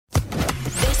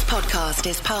podcast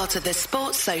is part of the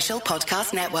Sports Social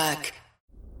Podcast Network.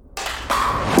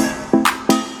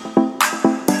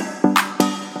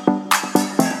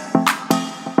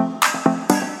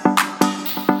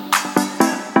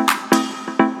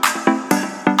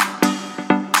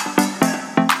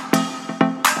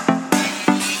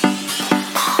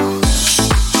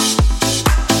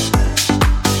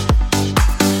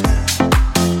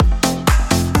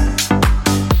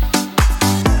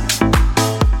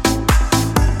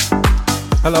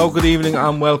 Hello, good evening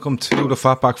and welcome to the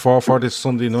Fatback 4 for this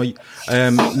Sunday night.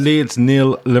 Leeds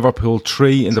 0, Liverpool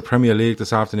 3 in the Premier League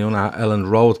this afternoon at Elland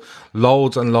Road.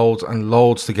 Loads and loads and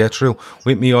loads to get through.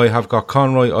 With me I have got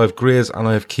Conroy, I have Grizz and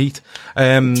I have Keith.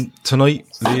 Tonight,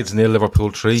 Leeds 0,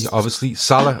 Liverpool 3. Obviously,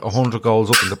 Salah 100 goals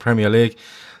up in the Premier League.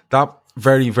 That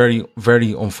very, very,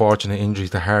 very unfortunate injury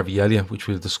to Harvey Elliott, which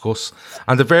we'll discuss.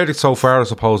 And the verdict so far, I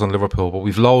suppose, on Liverpool, but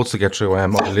we've loads to get through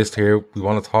on the list here. We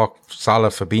want to talk Salah,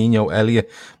 Fabinho, Elliott,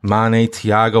 Mane,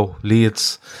 Thiago,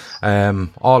 Leeds,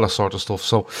 all that sort of stuff.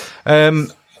 So,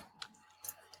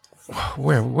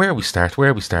 where we start?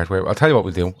 I'll tell you what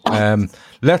we'll do.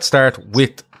 Let's start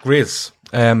with Grizz.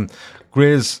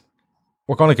 Grizz,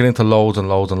 we're going to get into loads and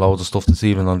loads and loads of stuff this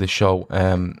evening on this show,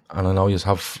 and I know you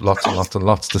have lots and lots and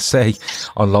lots to say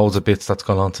on loads of bits that's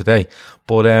gone on today,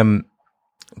 but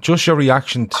just your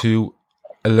reaction to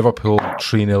a Liverpool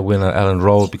 3-0 win at Elland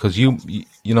Road, because you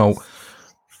know,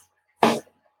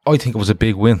 I think it was a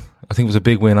big win. I think it was a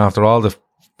big win after all the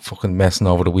fucking messing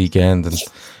over the weekend and,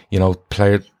 you know,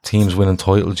 teams winning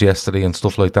titles yesterday and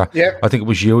stuff like that. Yeah. I think it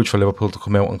was huge for Liverpool to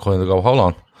come out and kind of go,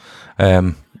 hold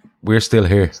on, we're still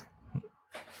here.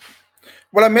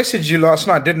 Well, I messaged you last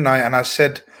night, didn't I? And I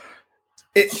said,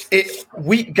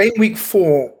 game week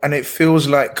 4, and it feels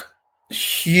like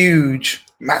huge,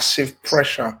 massive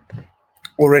pressure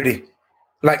already.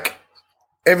 Like,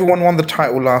 everyone won the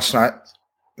title last night.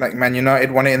 Like, Man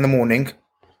United won it in the morning,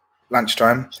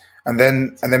 lunchtime, and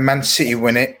then Man City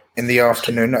win it in the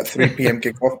afternoon at 3 p.m.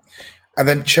 kickoff, and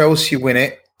then Chelsea win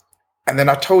it. And then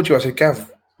I told you, I said, Gav,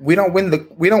 we don't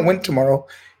win tomorrow.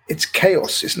 It's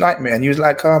chaos. It's nightmare. And he was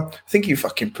like, I think you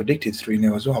fucking predicted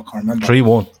 3-0 as well. I can't remember.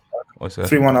 3-1.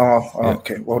 3-1. Oh, yeah.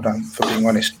 Okay. Well done for being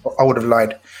honest. I would have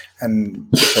lied and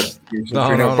said you said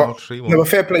 3-0. No, 3-1. No, but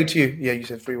fair play to you. Yeah, you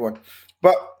said 3-1.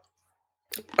 But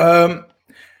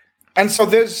and so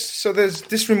there's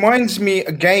this reminds me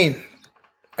again.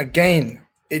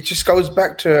 It just goes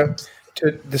back to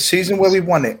the season where we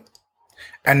won it,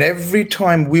 and every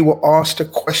time we were asked a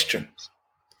question,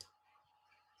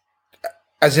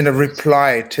 as in a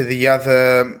reply to the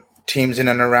other teams in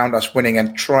and around us winning,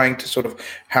 and trying to sort of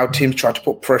how teams try to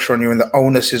put pressure on you and the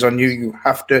onus is on you. You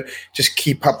have to just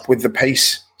keep up with the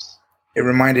pace. It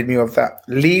reminded me of that.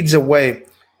 Leeds away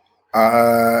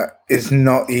is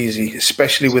not easy,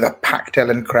 especially with a packed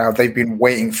Elland crowd. They've been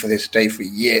waiting for this day for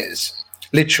years,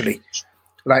 literally.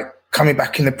 Like coming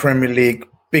back in the Premier League,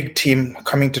 big team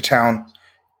coming to town.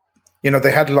 You know,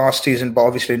 they had last season, but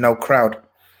obviously no crowd.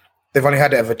 They've only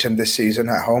had Everton this season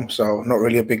at home, so not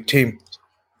really a big team.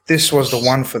 This was the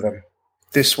one for them.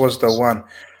 This was the one.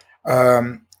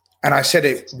 And I said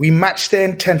it, we matched their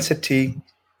intensity,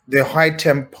 their high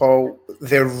tempo,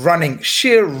 their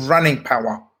sheer running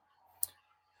power.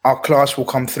 Our class will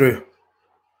come through.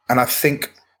 And I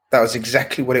think that was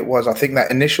exactly what it was. I think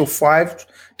that initial 5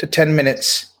 to 10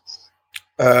 minutes,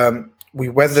 we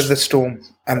weathered the storm,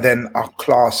 and then our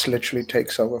class literally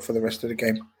takes over for the rest of the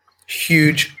game.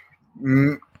 Huge.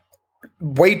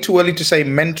 Way too early to say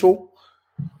mental,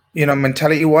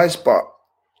 mentality wise, but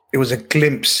it was a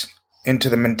glimpse into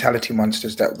the mentality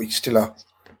monsters that we still are.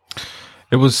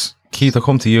 It was, Keith, I'll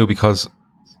come to you because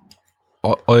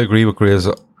I agree with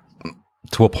Grizz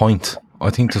to a point.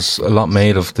 I think there's a lot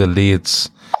made of the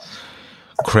Leeds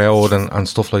crowd and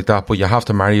stuff like that, but you have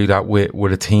to marry that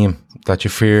with a team that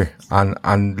you fear,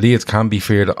 and Leeds can be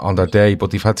feared on their day, but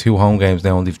they've had 2 home games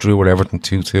now and they've drew with Everton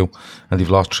 2-2 and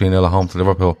they've lost 3-0 at home to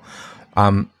Liverpool.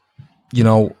 I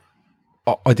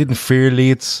didn't fear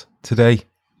Leeds today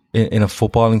in a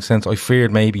footballing sense. I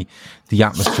feared maybe the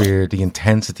atmosphere, the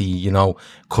intensity,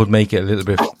 could make it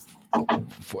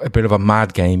a bit of a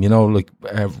mad game, like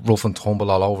rough and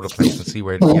tumble all over the place and see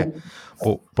where they get.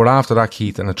 But after that,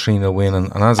 Keith, and a 3-0 win,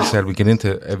 and as I said, we get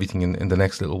into everything in the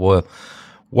next little while.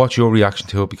 What's your reaction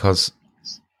to it? Because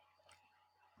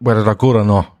whether they're good or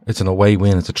not, it's an away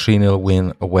win. It's a 3-0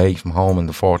 win away from home in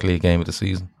the 4th league game of the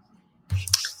season.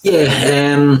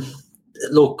 Yeah,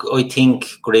 look, I think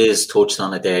Grizz touched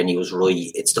on it there, and he was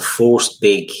right. It's the first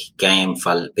big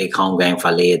home game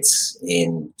for Leeds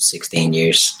in 16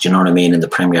 years. Do you know what I mean? In the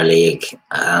Premier League,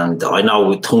 and I know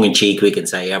with tongue in cheek we can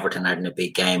say Everton are in a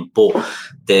big game, but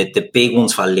the big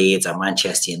ones for Leeds are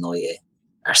Manchester United,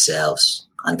 ourselves,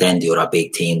 and then the other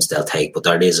big teams they'll take. But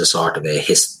there is a sort of a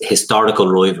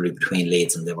historical rivalry between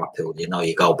Leeds and Liverpool. You know,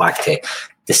 you go back to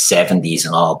the 70s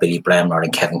and all, Billy Bremner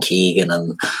and Kevin Keegan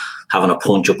and having a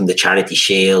punch up in the Charity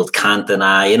Shield,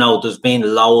 Cantona, you know, there's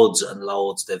been loads and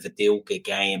loads, the Viduka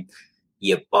game,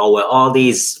 Yeboah, all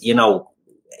these, you know,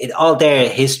 all their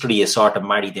history is sort of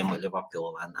married in with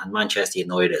Liverpool and Manchester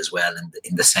United as well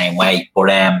in the same way. But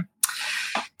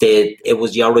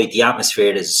you're right, the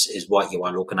atmosphere is what you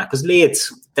are looking at. Because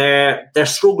Leeds, they're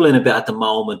struggling a bit at the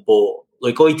moment, but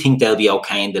like, I think they'll be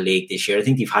okay in the league this year. I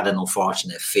think they've had an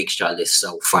unfortunate fixture list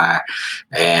so far.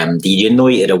 The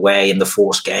United away in the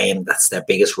first game, that's their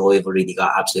biggest rivalry. They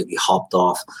got absolutely hopped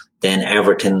off. Then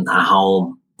Everton at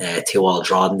home, 2-2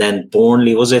 draw. And then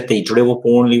Burnley, was it? They drew with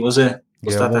Burnley, was it?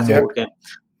 Was that third game?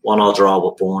 1-1 draw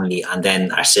with Burnley. And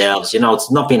then ourselves. You know,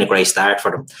 it's not been a great start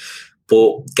for them.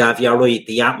 But Gav, you're right.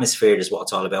 The atmosphere is what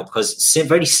it's all about. Because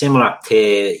very similar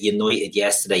to United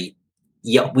yesterday,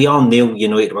 yeah, we all knew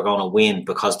United were going to win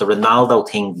because the Ronaldo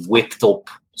thing whipped up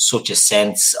such a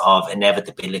sense of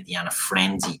inevitability and a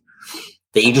frenzy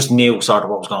that you just knew sort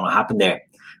of what was going to happen there.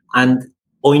 And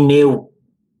I knew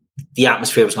the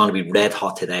atmosphere was going to be red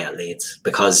hot today at Leeds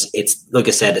because it's, like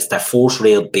I said, it's their first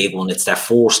real big one. It's their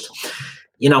first,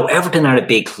 you know, Everton are a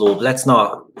big club. Let's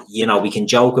not, you know, we can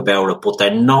joke about it, but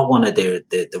they're not one of the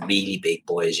really big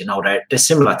boys. You know, they're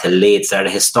similar to Leeds. They're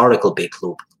a historical big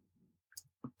club.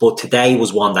 But today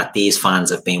was one that these fans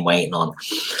have been waiting on.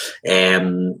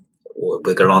 We'll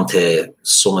get on to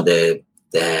some of the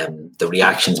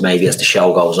reactions maybe as the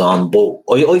show goes on. But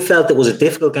I felt it was a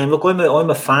difficult game. Look, I'm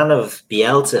a fan of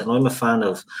Bielsa and I'm a fan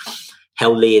of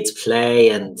how Leeds play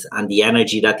and the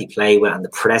energy that they play with and the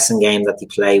pressing game that they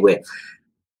play with.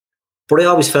 But I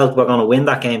always felt we were going to win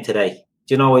that game today.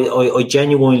 You know, I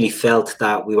genuinely felt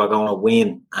that we were going to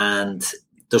win. And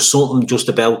there's something just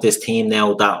about this team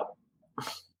now that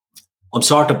I'm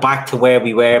sort of back to where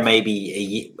we were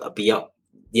maybe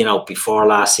before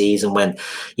last season when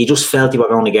you just felt you were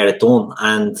going to get it done.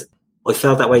 And I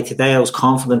felt that way today. I was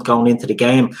confident going into the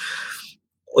game.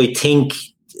 I think,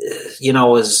 you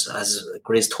know, as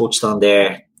Grizz touched on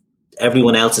there,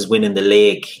 everyone else is winning the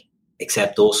league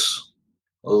except us.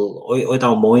 Well, I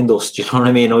don't mind us. Do you know what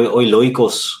I mean? I like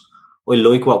us. I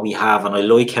like what we have and I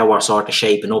like how we're sort of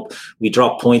shaping up. We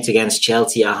dropped points against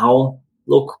Chelsea at home.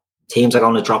 Look, teams are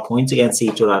going to drop points against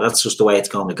each other. That's just the way it's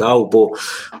going to go. But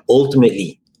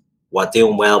ultimately, we're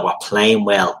doing well, we're playing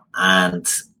well. And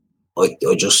I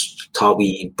just thought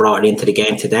we brought it into the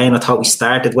game today and I thought we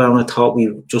started well and I thought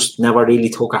we just never really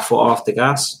took our foot off the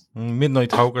gas.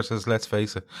 Midnight Toker says, let's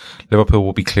face it, Liverpool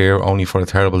will be clear only for a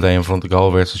terrible day in front of goal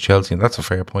versus Chelsea. And that's a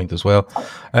fair point as well.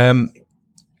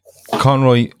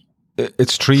 Conroy,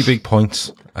 it's 3 big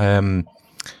points. And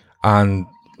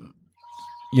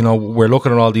you know, we're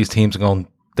looking at all these teams and going,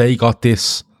 they got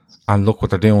this and look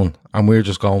what they're doing. And we're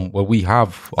just going, well, we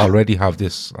already have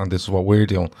this and this is what we're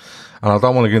doing. And I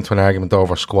don't want to get into an argument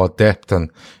over squad depth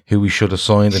and who we should have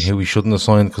signed and who we shouldn't have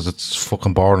signed because it's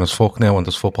fucking boring as fuck now and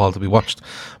there's football to be watched.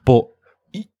 But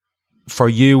for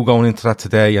you going into that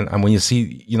today and when you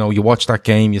see, you know, you watch that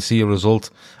game, you see a result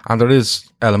and there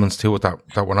is elements to it that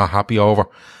we're not happy over.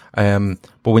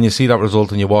 But when you see that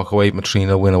result and you walk away with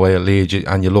 3-0 win away at Leeds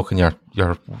and you look and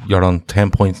you're on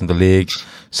 10 points in the league,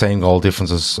 same goal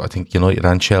differences, I think United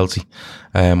and Chelsea.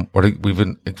 We've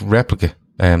a replica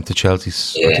to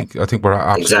Chelsea's. Yeah. I think we're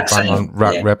absolutely on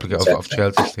replica of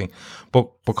Chelsea's thing. But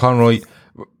Conroy,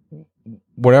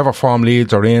 whatever form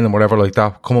Leeds are in and whatever like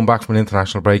that, coming back from an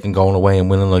international break and going away and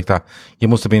winning like that, you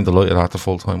must have been delighted at the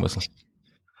full-time whistle.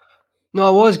 No, I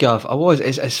was, Gav. I was.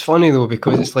 It's funny, though,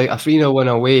 because it's like a 3-0 win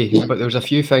away, but there was a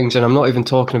few things, and I'm not even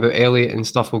talking about Elliott and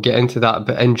stuff. We'll get into that.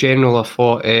 But in general, I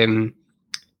thought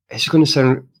it's going to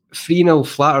sound 3-0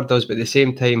 flattered us, but at the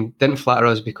same time didn't flatter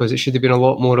us because it should have been a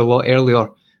lot earlier.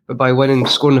 But by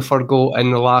scoring the third goal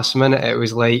in the last minute, it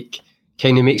was like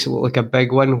kind of makes it look like a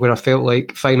big win, where I felt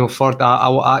like final third,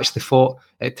 I actually thought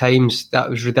at times that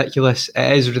was ridiculous.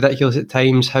 It is ridiculous at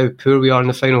times how poor we are in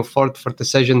the final third for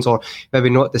decisions, or maybe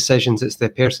not decisions, it's the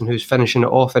person who's finishing it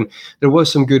off. And there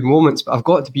was some good moments, but I've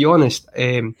got to be honest,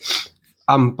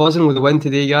 I'm buzzing with the win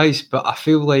today, guys, but I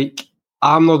feel like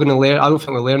I'm not going to learn. I don't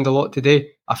think we learned a lot today.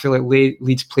 I feel like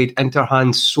Leeds played into our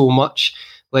hands so much.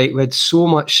 Like, we had so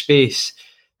much space.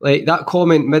 Like, that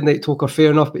comment, Midnight Toker,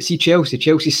 fair enough, but see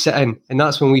Chelsea's sitting, and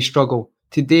that's when we struggle.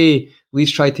 Today,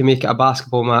 Leeds tried to make it a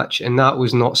basketball match, and that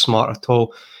was not smart at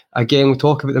all. Again, we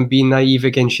talk about them being naive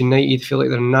against United. I feel like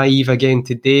they're naive again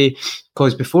today,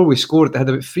 because before we scored, they had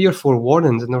about 3 or 4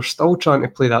 warnings, and they're still trying to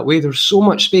play that way. There's so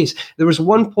much space. There was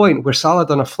one point where Salah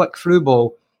done a flick through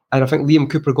ball, and I think Liam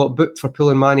Cooper got booked for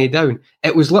pulling Mane down.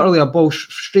 It was literally a ball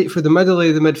straight through the middle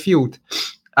of the midfield,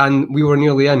 and we were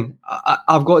nearly in.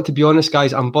 I've got to be honest,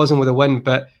 guys, I'm buzzing with a win,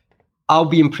 but I'll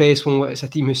be impressed when it's a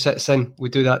team who sits in. We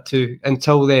do that too.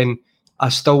 Until then, I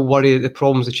still worry that the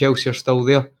problems of Chelsea are still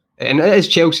there. And it is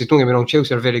Chelsea, don't get me wrong,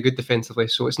 Chelsea are very good defensively,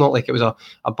 so it's not like it was a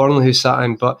Burnley who sat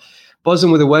in, but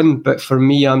buzzing with a win. But for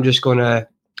me, I'm just going to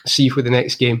see for the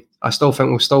next game. I still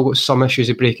think we've still got some issues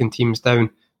of breaking teams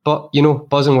down, but,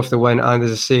 buzzing with the win. And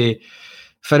as I say,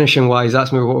 finishing-wise,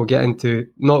 that's maybe what we'll get into.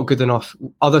 Not good enough.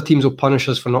 Other teams will punish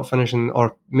us for not finishing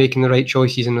or making the right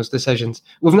choices in those decisions.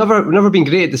 We've never been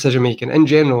great at decision-making in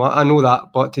general, I know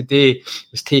that, but today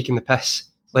was taking the piss.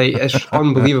 Like, it's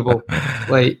unbelievable.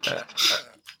 Like...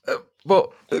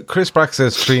 Well, Chris Brack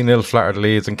says 3-0 flattered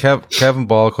Leeds, and Kevin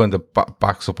Ball kind of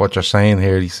backs up what you're saying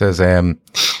here. He says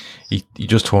he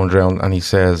just turned around and he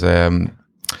says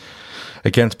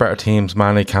against better teams,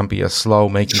 Mane can't be as slow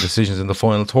making decisions in the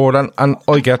final third, and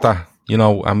I get that,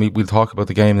 and we'll talk about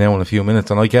the game now in a few minutes,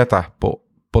 and I get that, but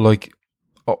like,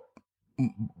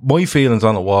 my feelings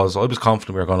on it was I was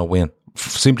confident we were going to win,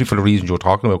 simply for the reasons you were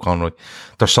talking about, Conroy.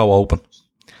 They're so open,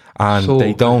 and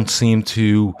they don't seem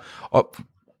to...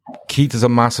 Keith is a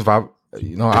massive,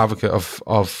 advocate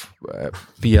of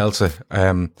Bielsa.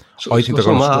 I think they're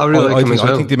going to.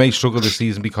 I think they may struggle this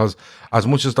season because, as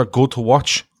much as they're good to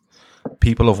watch,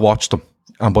 people have watched them,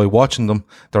 and by watching them,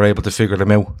 they're able to figure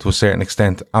them out to a certain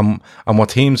extent. And what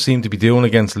teams seem to be doing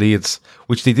against Leeds,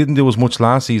 which they didn't do as much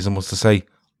last season, was to say,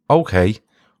 "Okay,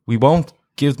 we won't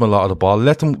give them a lot of the ball.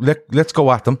 Let's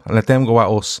go at them and let them go at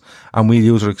us, and we'll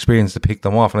use our experience to pick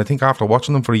them off." And I think after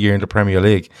watching them for a year in the Premier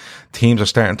League, teams are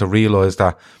starting to realise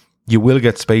that you will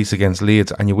get space against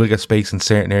Leeds, and you will get space in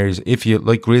certain areas if you,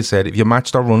 like Grizz said, if you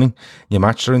match their running, you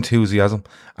match their enthusiasm,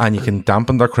 and you can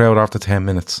dampen their crowd after 10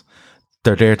 minutes.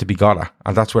 They're there to be got at,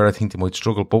 and that's where I think they might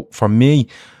struggle. But for me,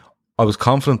 I was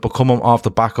confident, but coming off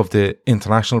the back of the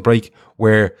international break,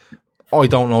 where I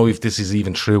don't know if this is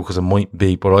even true, because it might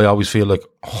be, but I always feel like,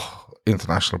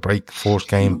 international break, first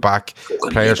game back,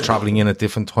 players travelling in at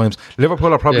different times.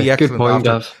 Liverpool are probably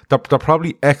excellent. They're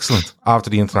probably excellent after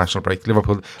the international break.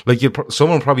 Liverpool, like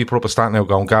someone probably put up a stat now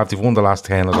going, Gav, they've won the last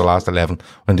 10 or the last 11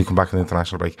 when they come back in the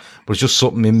international break. But it's just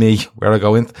something in me where I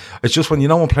go in. It's just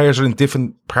when players are in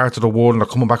different parts of the world and they're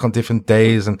coming back on different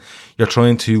days, and you're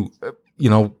trying to,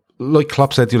 like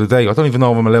Klopp said the other day, I don't even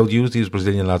know if I'm allowed to use these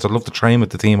Brazilian lads. I'd love to train with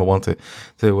the team I want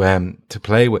to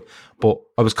play with. But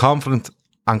I was confident,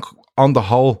 and on the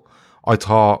whole, I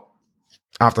thought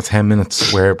after 10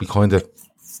 minutes where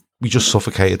we just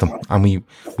suffocated them, and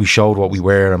we showed what we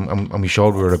were, and we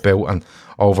showed what we were about. And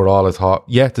overall, I thought,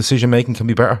 yeah, decision making can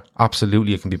be better.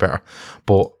 Absolutely, it can be better.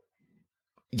 But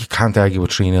you can't argue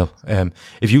with 3-0.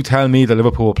 If you tell me that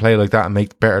Liverpool will play like that and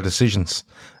make better decisions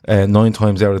 9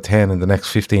 times out of 10 in the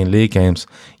next 15 league games,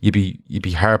 you'd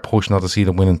be hard pushed not to see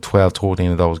them winning 12,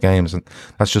 13 of those games, and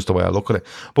that's just the way I look at it.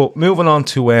 But moving on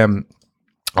to,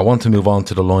 I want to move on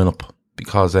to the lineup,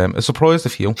 because it surprised a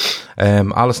few.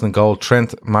 Alisson in goal,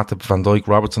 Trent, Matip, Van Dijk,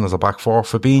 Robertson as a back four,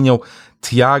 Fabinho,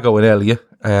 Thiago and Elliott.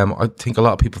 I think a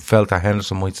lot of people felt that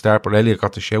Henderson might start, but Elliott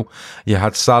got the show. You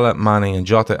had Salah, Mane and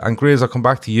Jota. And Grizz, I'll come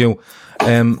back to you.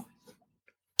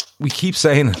 We keep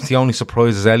saying the only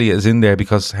surprise is Elliott is in there,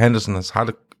 because Henderson has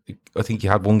had I think he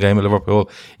had one game at Liverpool.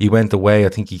 He went away. I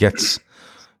think he gets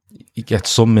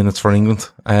some minutes for England.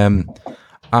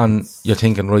 And you're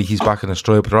thinking, right, he's back in the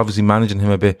stride, but they're obviously managing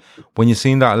him a bit. When you've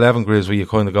seen that 11, Grizz, where you're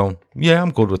kind of going, yeah,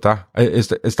 I'm good with that. Is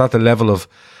that the level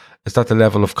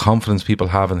of confidence people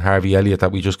have in Harvey Elliott,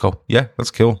 that we just go, yeah,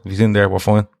 that's cool. If he's in there, we're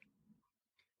fine.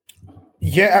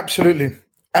 Yeah, absolutely.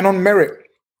 And on merit.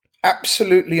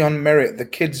 Absolutely on merit. The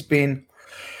kid's been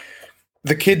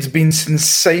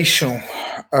sensational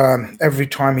every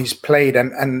time he's played,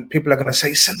 and people are going to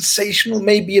say sensational,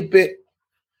 maybe a bit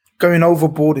going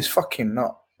overboard. Is fucking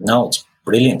not. No, it's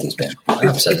brilliant. He's been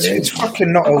it's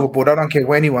fucking not overboard. I don't care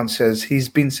what anyone says. He's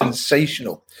been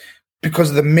sensational,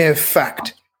 because of the mere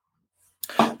fact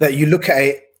that you look at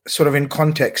it sort of in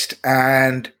context,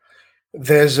 and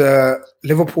there's a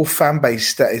Liverpool fan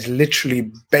base that is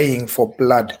literally baying for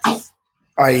blood,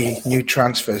 i.e. new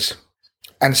transfers.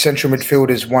 And central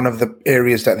midfield is one of the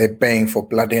areas that they're baying for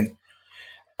blood in.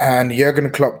 And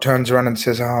Jurgen Klopp turns around and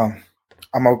says, I'm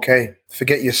okay.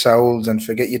 Forget your Souls and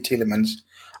forget your Tielemans.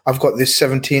 I've got this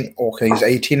 17, okay, he's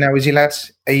 18 now, is he,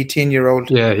 lads? 18-year-old.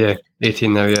 Yeah,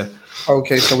 18 now, yeah.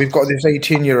 Okay, so we've got this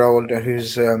 18-year-old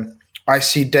who's I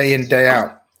see day in, day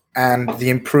out, and the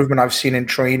improvement I've seen in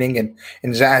training and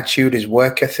in his attitude, his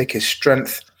work ethic, his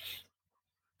strength.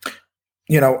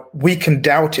 We can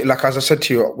doubt it. Like, as I said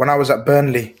to you, when I was at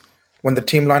Burnley, when the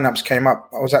team lineups came up,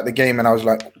 I was at the game and I was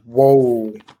like,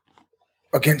 whoa,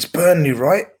 against Burnley,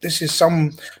 right? This is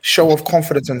some show of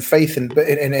confidence and faith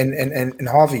in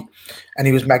Harvey. And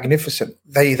he was magnificent.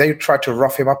 They tried to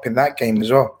rough him up in that game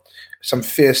as well. Some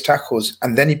fierce tackles.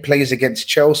 And then he plays against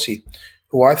Chelsea,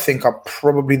 who I think are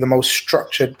probably the most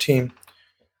structured team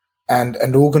and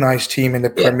an organised team in the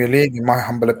Premier League, in my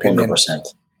humble opinion.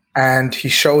 100%. And he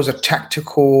shows a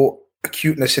tactical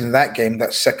acuteness in that game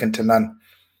that's second to none.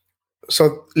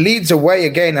 So Leeds away,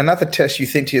 again, another test. You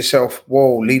think to yourself,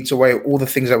 whoa, Leeds away, all the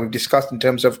things that we've discussed in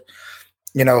terms of,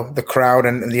 the crowd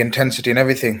and the intensity and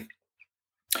everything.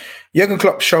 Jurgen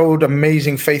Klopp showed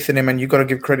amazing faith in him, and you've got to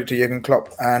give credit to Jurgen Klopp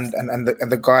and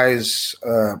the guys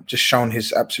just shown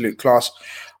his absolute class.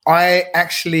 I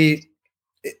actually,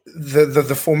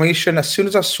 the formation, as soon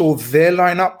as I saw their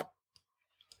lineup,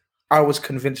 I was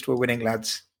convinced we're winning,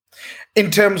 lads.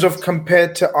 In terms of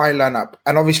compared to our lineup,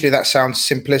 and obviously that sounds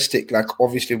simplistic, like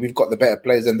obviously we've got the better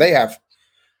players than they have.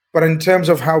 But in terms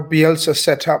of how Bielsa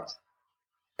set up,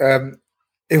 it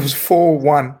was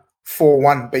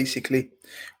 4-1 basically,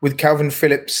 with Calvin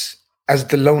Phillips as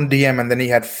the lone DM, and then he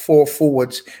had 4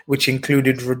 forwards, which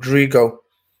included Rodrigo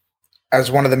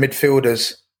as one of the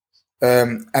midfielders,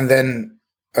 and then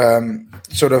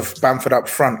sort of Bamford up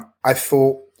front. I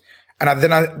thought. And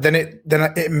then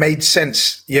it made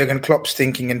sense, Jurgen Klopp's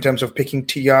thinking in terms of picking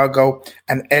Thiago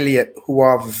and Elliott, who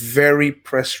are very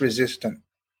press resistant.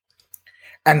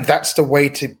 And that's the way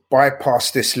to bypass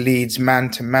this Leeds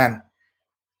man-to-man.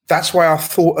 That's why I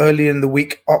thought early in the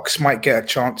week Ox might get a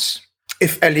chance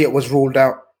if Elliott was ruled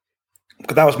out.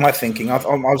 Because that was my thinking. I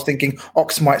was thinking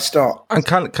Ox might start. And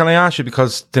can I ask you,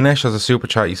 because Dinesh has a super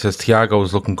chat, he says Thiago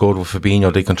is looking good with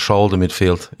Fabinho. They control the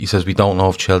midfield. He says we don't know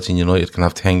if Chelsea and United can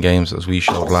have 10 games as we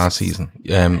showed last season.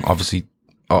 Obviously,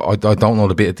 I don't know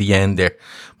the bit at the end there,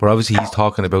 but obviously he's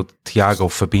talking about Thiago,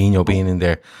 Fabinho being in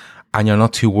there, and you're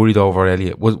not too worried over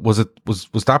Elliott. Was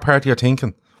that part of your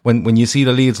thinking when you see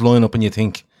the Leeds line up and you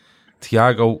think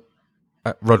Thiago,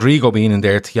 Rodrigo being in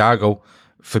there, Thiago,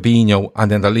 Fabinho, and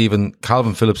then they're leaving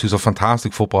Calvin Phillips, who's a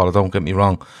fantastic footballer, don't get me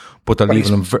wrong, but they're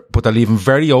leaving him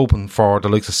very open for the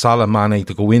likes of Salah, Mane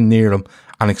to go in near him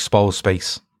and expose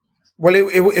space. Well,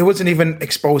 it wasn't even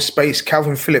exposed space.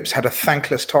 Calvin Phillips had a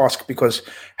thankless task, because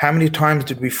how many times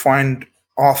did we find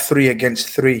R3 against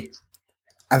 3?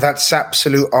 And that's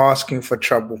absolute asking for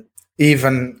trouble.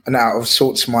 Even an out of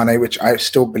sorts Mane, which I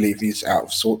still believe he's out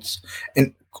of sorts,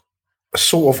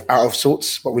 sort of out of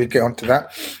sorts, but we'll get onto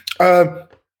that.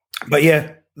 But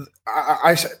yeah,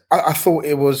 I thought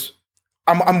it was.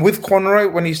 I'm with Conroy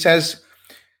when he says.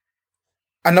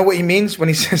 I know what he means when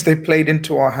he says they played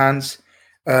into our hands.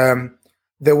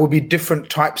 There will be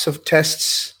different types of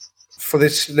tests for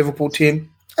this Liverpool team,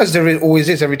 as there always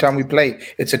is every time we play.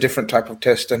 It's a different type of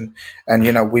test, and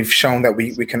we've shown that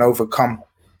we can overcome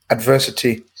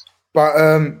adversity. But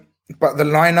the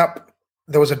lineup,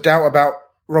 there was a doubt about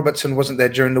Robertson wasn't there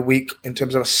during the week in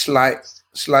terms of a slight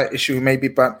issue maybe,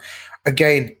 but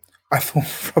again, I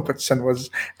thought Robertson was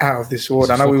out of this world.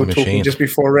 I know we were talking just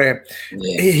before air.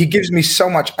 Yeah. He gives me so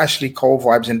much Ashley Cole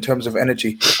vibes in terms of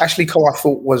energy. Ashley Cole, I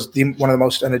thought, was one of the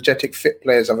most energetic, fit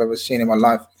players I've ever seen in my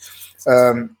life.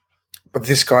 But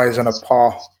this guy is on a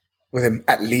par with him,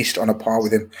 at least on a par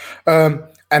with him.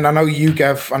 And I know you,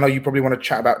 Gav, I know you probably want to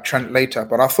chat about Trent later,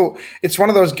 but I thought it's one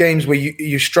of those games where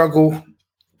you struggle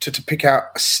to pick out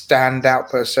a standout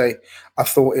per se. I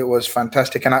thought it was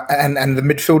fantastic, and the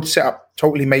midfield setup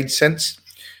totally made sense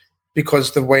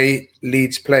because the way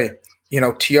Leeds play.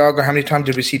 Thiago. How many times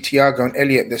did we see Thiago and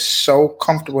Elliott? They're so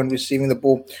comfortable in receiving the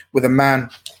ball with a man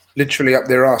literally up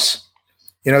their ass.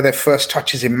 Their first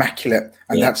touch is immaculate,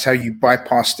 and that's how you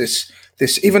bypass this.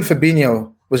 Even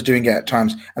Fabinho was doing it at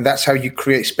times, and that's how you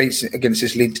create space against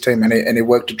this Leeds team, and it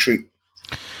worked a treat.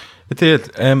 It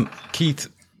did, Keith.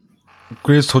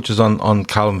 Grizz touches on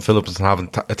Calvin Phillips and having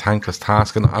a thankless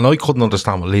task, and I couldn't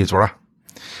understand what Leeds were at,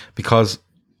 because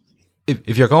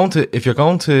if you're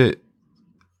going to,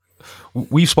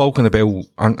 we've spoken about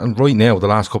and right now the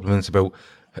last couple of minutes about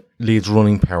Leeds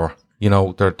running power.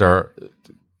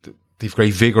 They've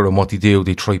great vigour in what they do.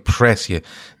 They try press you.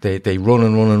 They run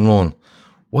and run and run.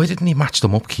 Why didn't he match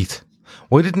them up, Keith?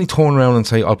 Why didn't he turn around and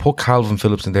say, I'll put Calvin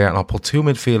Phillips in there and I'll put 2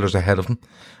 midfielders ahead of him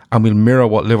and we'll mirror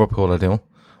what Liverpool are doing?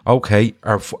 Okay,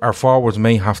 our forwards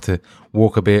may have to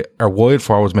work a bit, our wide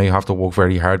forwards may have to work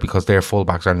very hard because their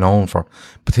fullbacks are known for,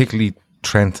 particularly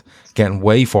Trent, getting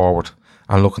way forward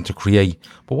and looking to create.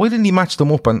 But why didn't he match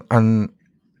them up and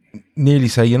nearly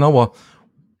say, you know what,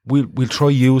 we'll try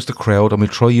use the crowd and we'll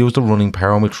try use the running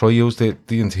power and we'll try use the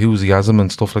enthusiasm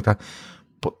and stuff like that.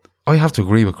 But I have to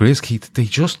agree with Chris, Keith, they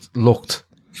just looked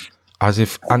as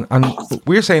if, and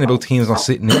we're saying about teams not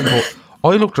sitting in, but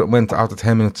I looked at it and went after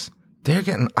 10 minutes, they're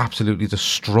getting absolutely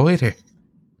destroyed here.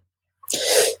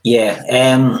 Yeah,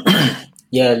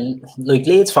 like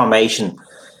Leeds formation,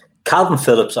 Calvin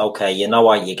Phillips, okay, you know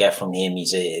what you get from him.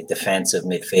 He's a defensive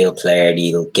midfield player.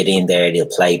 He'll get in there, he'll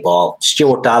play ball.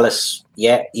 Stuart Dallas,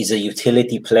 yeah, he's a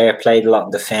utility player, played a lot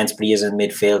in defence, but he is in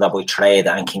midfield by trade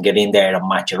and can get in there and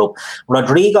match it up.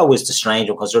 Rodrigo was the strange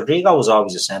one because Rodrigo was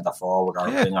always a centre forward or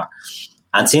a winger.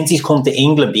 And since he's come to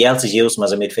England, Bielsa's used him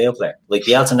as a midfield player. Like,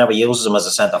 Bielsa never uses him as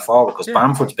a centre forward because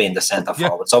Bamford's been the centre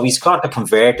forward. So he's got to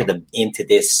converted him into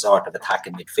this sort of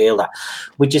attacking midfielder,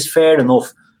 which is fair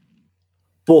enough.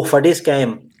 But for this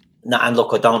game, and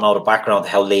look, I don't know the background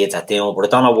of how Leeds are doing, but I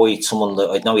don't know why someone,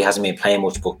 I know he hasn't been playing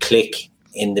much, but Click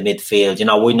in the midfield, you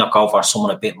know, why not go for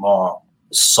someone a bit more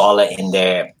solid in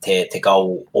there to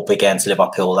go up against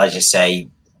Liverpool, as you say,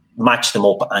 match them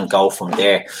up and go from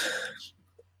there.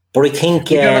 But I think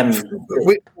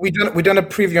we done a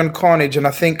preview on Carnage, and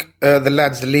I think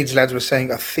the Leeds lads were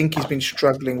saying I think he's been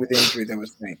struggling with injury. They were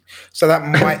saying, so that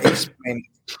might explain.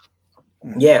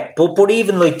 Yeah, but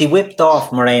even like they whipped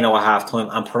off Moreno at half time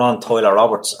and put on Tyler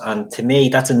Roberts, and to me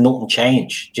that's a nothing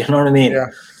change. Do you know what I mean? Yeah.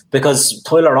 Because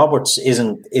Tyler Roberts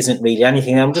isn't really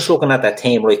anything. I'm just looking at that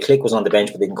team. Right, Click was on the bench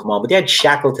but didn't come on. But they had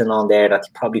Shackleton on there that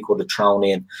he probably could have thrown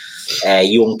in.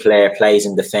 Young player, plays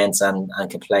in defence and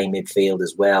can play midfield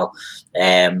as well.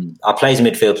 Plays in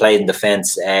midfield, plays in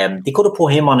defence. They could have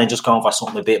put him on and just gone for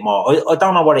something a bit more. I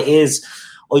don't know what it is.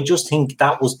 I just think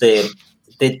that was the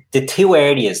two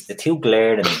areas, the two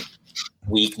glaring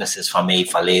weaknesses for me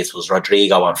for Leeds was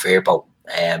Rodrigo and Firpo.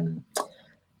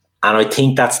 And I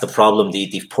think that's the problem.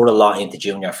 They've put a lot into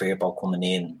Junior Firpo coming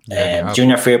in.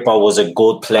 Junior Firpo was a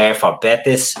good player for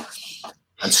Betis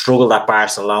and struggled at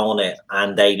Barcelona.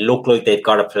 And they look like they've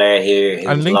got a player here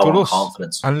who's low on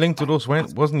confidence. And linked to us,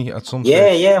 wasn't he, at some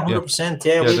stage? Yeah, 100%.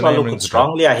 Yeah, we were looking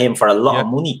strongly at him for a lot of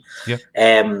money. Yeah.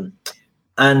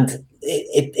 And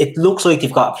it looks like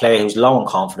they've got a player who's low on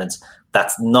confidence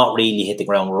that's not really hit the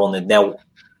ground running. Now,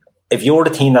 if you're the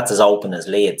team that's as open as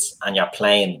Leeds and you're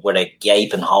playing with a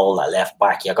gaping hole at left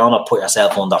back, you're going to put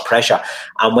yourself under pressure.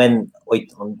 And when,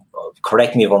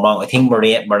 correct me if I'm wrong, I think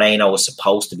Moreno was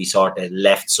supposed to be sort of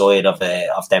left side of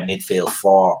their midfield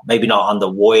four, maybe not on the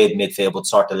wide midfield, but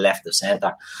sort of left of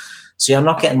centre. So you're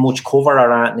not getting much cover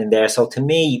or anything in there. So to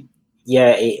me,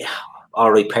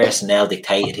 all right, personnel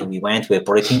dictated who we went with,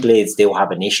 but I think Leeds do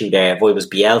have an issue there. If I was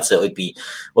Bielsa,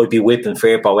 I'd be whipping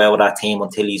Firpo out of that team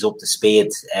until he's up to speed.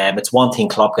 It's one thing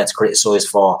Klopp gets criticised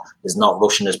for is not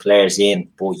rushing his players in,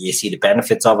 but you see the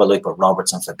benefits of it, like with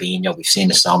Roberts and Fabinho. We've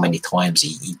seen it so many times.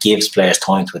 He gives players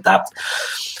time to adapt.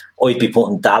 I'd be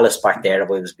putting Dallas back there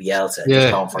if I was Bielsa.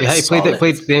 He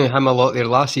played him a lot there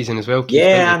last season as well.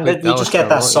 Yeah, and we just get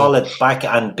that solid back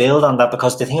and build on that,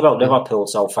 because the thing about Liverpool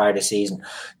so far this season,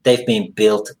 they've been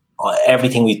built,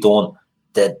 everything we've done,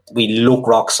 that we look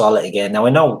rock solid again. Now,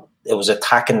 I know it was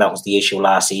attacking that was the issue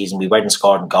last season. We weren't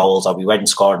scoring goals, or we weren't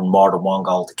scoring more than one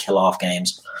goal to kill off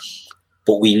games.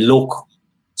 But we look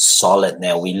solid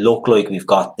now. We look like we've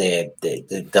got the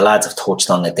lads have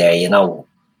touched on it there, you know.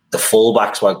 The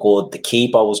fullbacks were good, the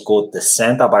keeper was good, the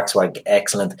centre-backs were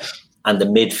excellent, and the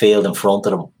midfield in front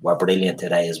of them were brilliant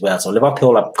today as well. So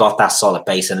Liverpool have got that solid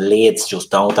base, and Leeds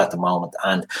just don't at the moment.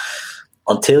 And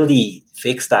until they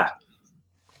fix that,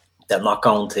 they're not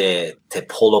going to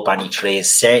pull up any trees,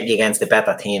 certainly against the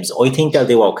better teams. I think they'll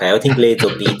do okay. I think Leeds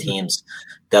will beat teams.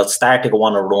 They'll start to go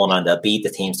on a run and they'll beat the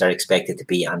teams they're expected to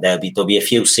beat, and there'll be a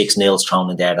few 6-0s thrown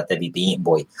in there that they'll be beaten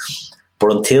by.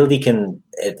 But until they can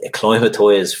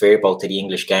acclimatise Firpo to the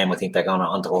English game, I think they're going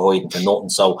to hide into nothing.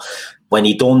 So when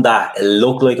he done that, it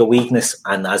looked like a weakness.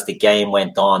 And as the game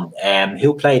went on,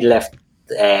 who played left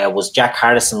was Jack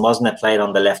Harrison, wasn't it? Played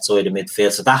on the left side of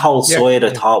midfield. So that whole side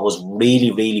I thought was really,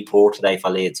 really poor today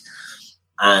for Leeds.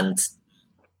 And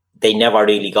they never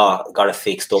really got it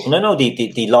fixed up. And I know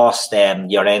they lost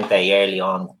Llorente early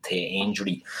on to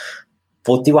injury.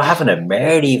 But they were having a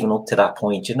mare even up to that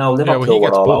point, you know. Liverpool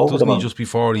were all over them. Just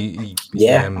before he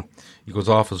goes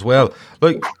off as well.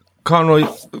 Like, Conroy,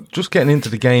 just getting into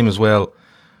the game as well,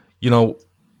 you know,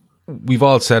 we've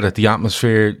all said it, the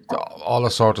atmosphere, all that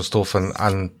sort of stuff,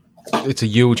 and it's a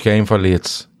huge game for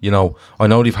Leeds. You know, I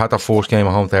know they've had their first game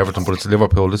at home to Everton, but it's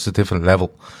Liverpool, this is a different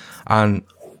level. And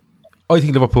I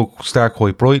think Liverpool start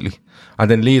quite brightly,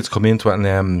 and then Leeds come into it,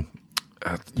 and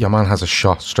your man has a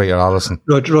shot straight at Alisson.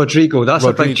 Rodrigo, that's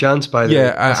a big chance, by the way.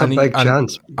 That's a big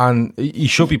chance. And he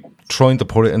should be trying to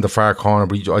put it in the far corner,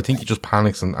 but I think he just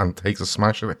panics and takes a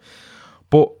smash at it.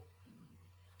 But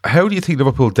how do you think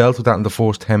Liverpool dealt with that in the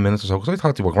first 10 minutes or so? Because I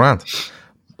thought they were grand.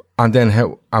 And then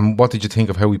what did you think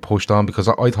of how we pushed on? Because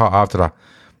I thought after that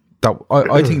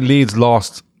I think Leeds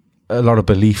lost a lot of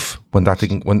belief when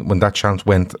that chance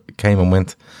came and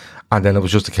went. And then it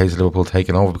was just a case of Liverpool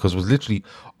taking over, because it was literally,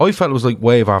 I felt it was like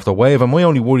wave after wave. And my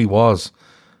only worry was,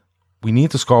 we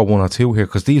need to score 1 or 2 here,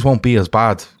 because these won't be as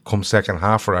bad come second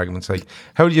half, for argument's sake.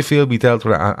 How do you feel we dealt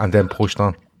with it and then pushed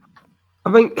on?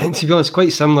 I think, to be honest,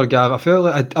 quite similar, Gav. I feel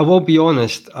like, I will be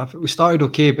honest, we started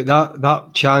okay, but that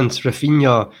chance,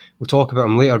 Rafinha, we'll talk about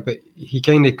him later, but he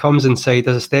kind of comes inside,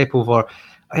 does a step over.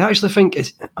 I actually think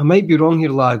I might be wrong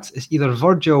here, lads. It's either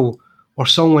Virgil or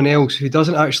someone else who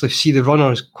doesn't actually see the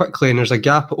runners quickly, and there's a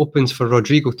gap that opens for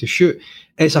Rodrigo to shoot.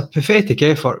 It's a pathetic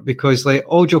effort, because, like,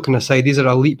 all joking aside, these are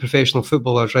elite professional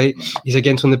footballers, right? He's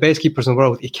against one of the best keepers in the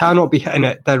world. He cannot be hitting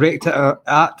it direct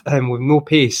at him with no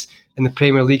pace in the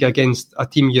Premier League against a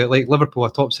team like Liverpool,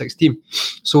 a top 6 team.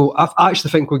 So I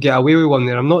actually think we'll get away with one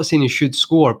there. I'm not saying he should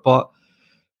score, but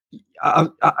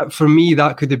for me,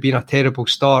 that could have been a terrible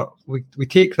start. We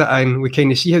take that in, we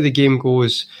kind of see how the game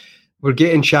goes. We're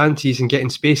getting chances and getting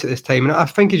space at this time. And I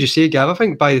think, as you say, Gav, I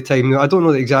think by the time, I don't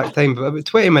know the exact time, but about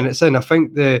 20 minutes in, I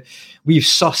think we've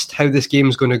sussed how this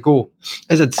game's going to go.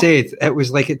 As I'd said, it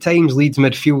was like at times Leeds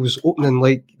midfield was opening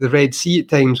like the Red Sea at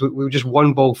times. We were just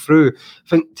one ball through. I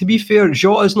think, to be fair,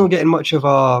 Jota's not getting much of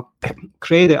a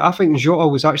credit. I think Jota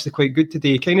was actually quite good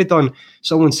today. He kind of done,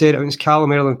 someone said it was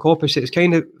Callum Erling Koppis. It's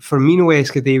kind of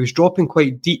Firmino-esque today. He was dropping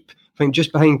quite deep, I think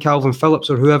just behind Calvin Phillips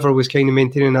or whoever was kind of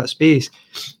maintaining that space,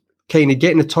 kind of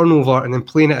getting the turnover and then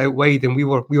playing it out wide, and we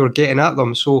were getting at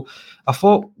them. So I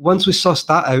thought once we sussed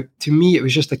that out, to me it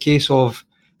was just a case of,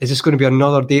 is this going to be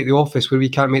another day at the office where we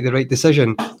can't make the right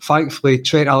decision? Thankfully,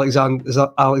 Trent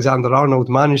Alexander-Arnold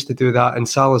managed to do that, and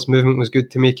Salah's movement was good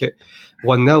to make it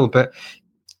 1-0. But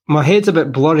my head's a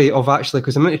bit blurry of actually,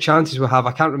 because the amount of chances we have,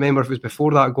 I can't remember if it was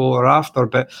before that goal or after,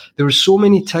 but there were so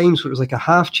many times where it was like a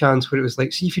half chance where it was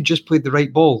like, see if you just played the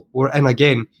right ball, we're in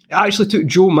again. It actually took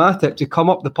Joe Matip to come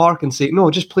up the park and say, no,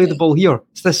 just play the ball here.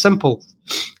 It's this simple.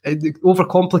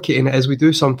 Overcomplicating it as we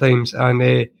do sometimes,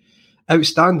 and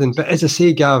outstanding. But as I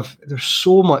say, Gav, there's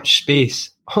so much space.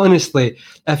 Honestly,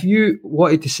 if you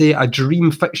wanted to say a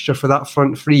dream fixture for that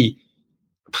front three,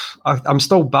 I'm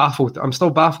still baffled. I'm still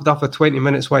baffled after 20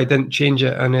 minutes why I didn't change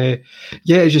it. And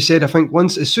as you said, I think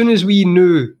as soon as we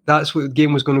knew that's what the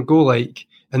game was going to go like,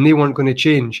 and they weren't going to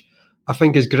change, I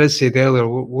think, as Grizz said earlier,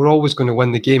 we're always going to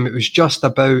win the game. It was just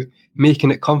about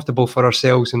making it comfortable for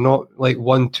ourselves and not like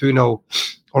 1-2-0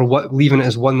 or leaving it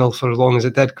as 1-0 for as long as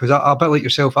it did. Because a bit like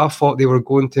yourself, I thought they were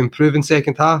going to improve in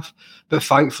second half, but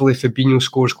thankfully Fabinho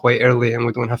scores quite early and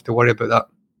we don't have to worry about that.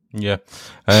 Yeah.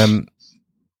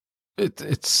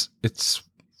 It's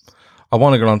I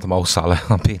want to get on to Mo Salah,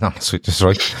 I'm being honest with you,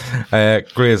 right?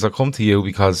 Grizz, I'll come to you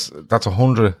because that's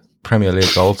 100 Premier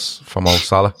League goals for Mo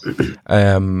Salah.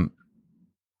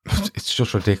 It's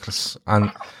just ridiculous.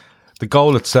 And the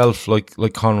goal itself, like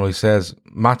Conroy says,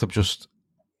 Matip just,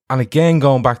 and again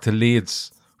going back to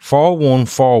Leeds,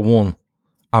 4-1,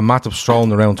 and Matip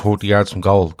strolling around 30 yards from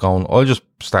goal, going, I'll just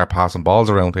start passing balls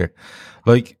around here.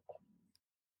 Like,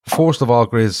 first of all,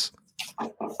 Grizz,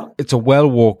 it's a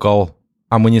well-worked goal.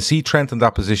 And when you see Trent in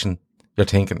that position, you're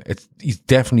thinking, he's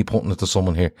definitely putting it to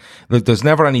someone here. Look, there's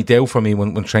never any doubt for me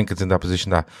when Trent gets in that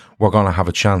position that we're going to have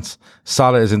a chance.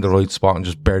 Salah is in the right spot and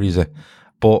just buries it.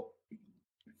 But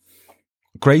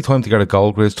great time to get a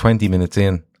goal, Grizz, 20 minutes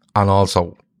in, and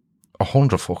also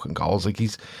 100 fucking goals. Like,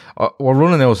 we're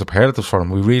running out of superlatives for him.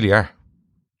 We really are.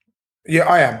 Yeah,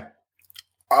 I am.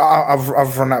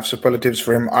 I've run out of superlatives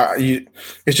for him.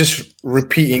 It's just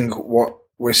repeating what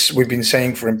we've been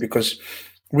saying for him, because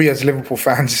we as Liverpool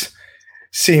fans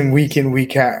see him week in,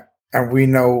 week out, and we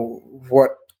know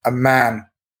what a man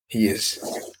he is,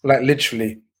 like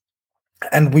literally.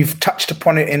 And we've touched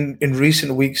upon it in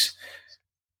recent weeks,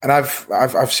 and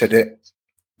I've said it,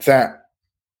 that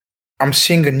I'm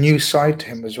seeing a new side to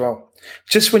him as well.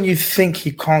 Just when you think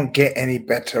he can't get any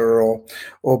better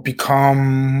or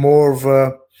become more of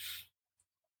a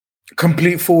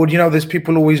complete forward, there's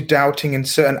people always doubting in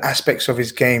certain aspects of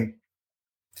his game.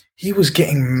 He was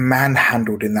getting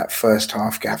manhandled in that first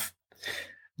half, Gav.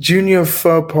 Junior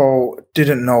Firpo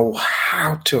didn't know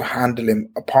how to handle him,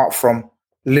 apart from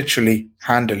literally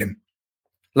handle him.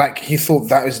 Like, he thought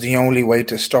that was the only way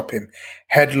to stop him.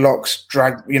 Headlocks,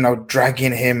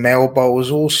 dragging him, elbows,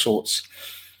 all sorts.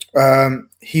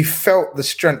 He felt the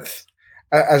strength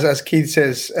as Keith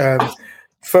says,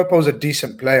 Firpo's a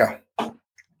decent player.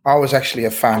 I was actually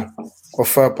a fan of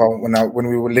Firpo when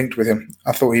we were linked with him.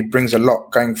 I thought he brings a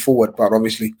lot going forward, but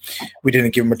obviously we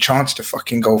didn't give him a chance to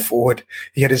fucking go forward.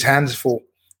 He had his hands full,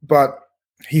 but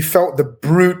he felt the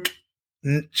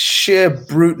sheer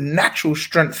brute natural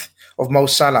strength of Mo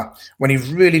Salah when he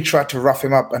really tried to rough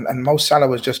him up, and Mo Salah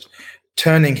was just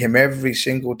turning him every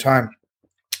single time.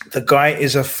 The guy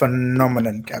is a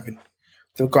phenomenon, Gavin.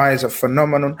 The guy is a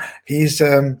phenomenon. He's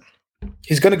going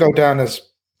to go down as,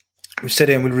 we've said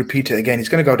it and we'll repeat it again, he's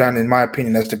going to go down, in my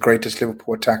opinion, as the greatest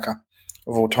Liverpool attacker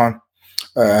of all time,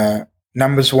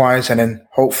 numbers-wise, and then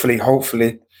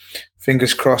hopefully,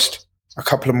 fingers crossed, a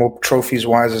couple of more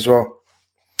trophies-wise as well.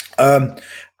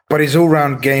 But his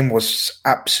all-round game was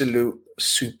absolute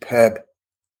superb.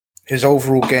 His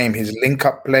overall game, his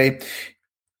link-up play.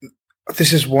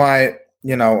 This is why,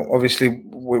 obviously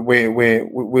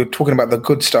we're talking about the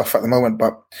good stuff at the moment,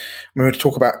 but when we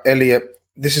talk about Elliott,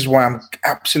 this is why I'm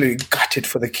absolutely gutted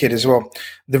for the kid as well.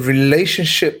 The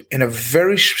relationship in a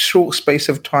very short space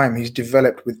of time he's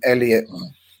developed with Elliott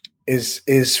is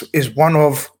one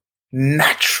of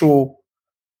natural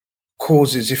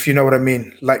causes, if you know what I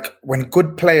mean. Like when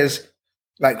good players,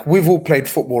 like we've all played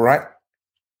football, right?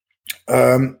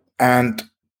 And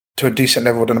to a decent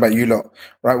level, I don't know about you lot,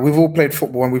 right? We've all played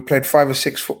football, and we've played 5 or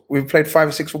 6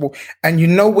 football. And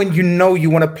when you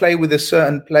want to play with a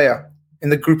certain player in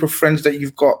the group of friends that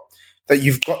you've got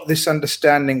this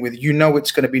understanding with,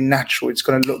 it's going to be natural, it's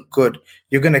going to look good,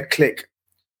 you're going to click.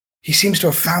 He seems to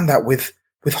have found that with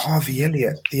Harvey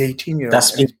Elliott, the 18-year-old. That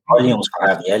speaks volumes for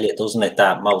Harvey Elliott, doesn't it?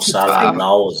 That Mo Salah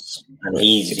knows, and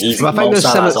he's. I think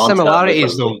there's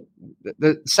similarities though.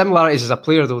 The similarities as a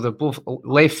player though, they're both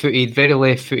left-footed, very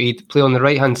left-footed, play on the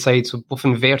right-hand side, so both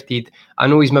inverted. I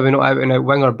know he's maybe not out and out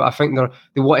winger, but I think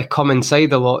they want to come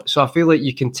inside a lot. So I feel like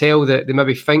you can tell that they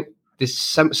maybe think this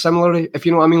similar, if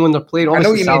you know what I mean, when they're playing.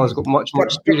 Obviously, Salah's got much more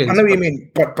experience. I know what you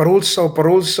mean, but also,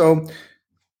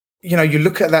 you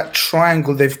look at that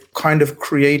triangle they've kind of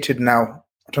created now.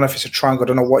 I don't know if it's a triangle. I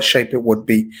don't know what shape it would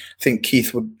be. I think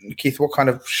Keith, what kind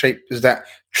of shape is that?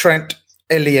 Trent,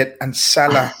 Elliott, and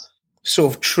Salah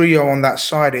sort of trio on that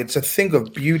side. It's a thing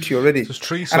of beauty already. There's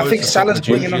 3 sides. And I think Salah's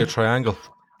bringing a triangle.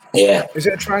 Yeah. Is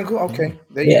it a triangle? Okay,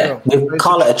 there you go. We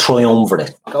call it a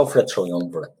triumvirate. Go for a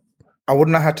triumvirate. I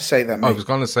wouldn't know how to say that, mate. I was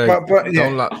going to say, don't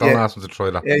ask me to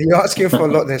try that. Yeah, you're asking for a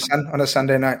lot there, son, on a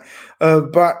Sunday night.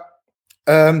 But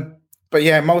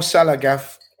yeah, Mo Salah,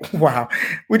 Gaff. Wow.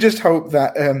 We just hope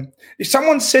that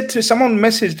someone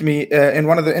messaged me in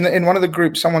one of the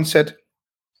groups. Someone said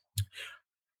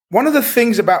one of the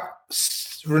things about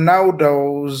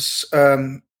Ronaldo's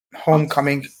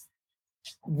homecoming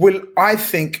will, I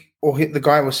think, or the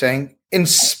guy was saying,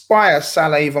 inspire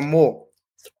Salah even more,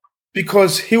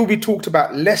 because he'll be talked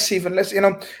about even less,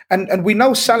 and we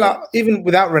know Salah, even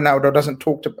without Ronaldo,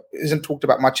 isn't talked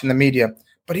about much in the media,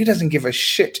 but he doesn't give a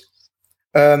shit.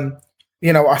 I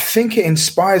think it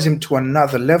inspires him to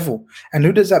another level. And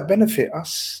who does that benefit?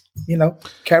 Us,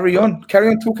 carry on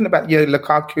talking about your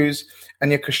Lukaku's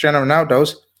and your Cristiano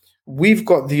Ronaldo's. We've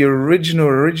got the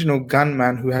original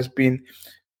gunman who has been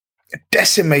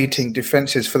decimating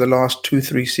defenses for the last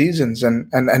 2-3 seasons,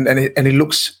 and he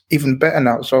looks even better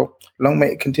now. So long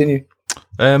may it continue.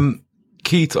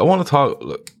 Keith, I want to talk.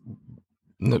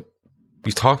 Look,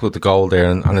 we talked about the goal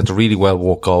there, and it's a really well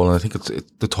worked goal, and I think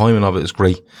the timing of it is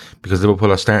great, because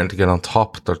Liverpool are starting to get on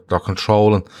top. They're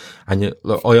controlling, and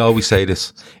I always say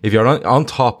this: if you're on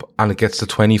top and it gets to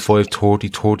 25, 30,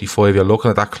 35, you're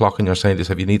looking at that clock and you're saying to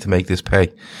yourself, you need to make this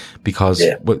pay, because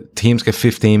teams get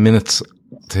 15 minutes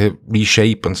to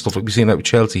reshape and stuff. Like we've seen that with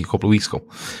Chelsea a couple of weeks ago,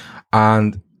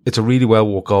 and it's a really well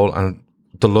worked goal, and I'm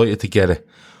delighted to get it.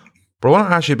 But I want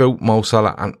to ask you about Mo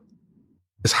Salah and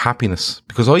his happiness,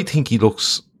 because I think he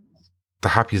looks the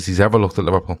happiest he's ever looked at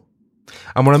Liverpool.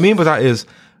 And what I mean by that is,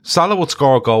 Salah would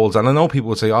score goals, and I know people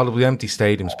would say, oh, there'll be empty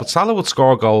stadiums, but Salah would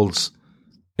score goals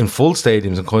in full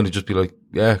stadiums and kind of just be like,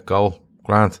 yeah, goal,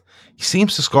 grand. He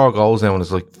seems to score goals now and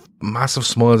there's like massive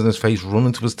smiles on his face,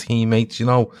 running to his teammates,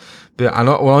 when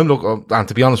I'm looking, and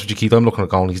to be honest with you, Keith, I'm looking at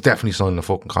going, he's definitely signing a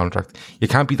fucking contract. You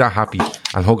can't be that happy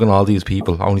and hugging all these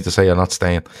people only to say you're not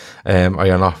staying, or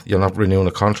you're not renewing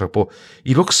a contract. But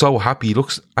he looks so happy.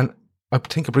 And I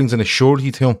think it brings an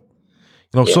assurity to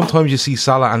him. Sometimes you see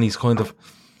Salah and he's kind of,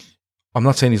 I'm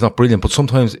not saying he's not brilliant, but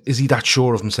sometimes is he that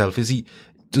sure of himself? Does he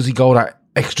go that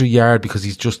extra yard because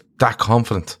he's just that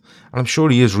confident? And I'm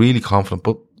sure he is really confident,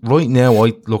 but right now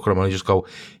I look at him and I just go,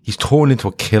 he's turned into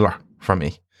a killer for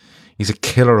me. He's a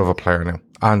killer of a player now.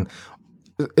 And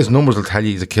his numbers will tell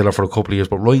you he's a killer for a couple of years,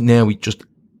 but right now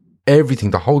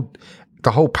everything, the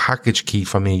the whole package, Keith,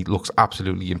 for me looks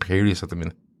absolutely imperious at the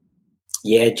minute.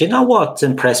 Yeah, do you know what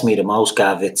impressed me the most,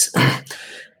 Gav? It's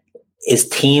his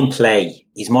team play.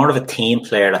 He's more of a team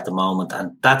player at the moment,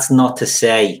 and that's not to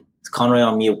say Conroy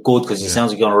on mute good because he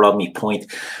sounds like you're going to rob me point.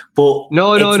 But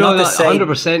no,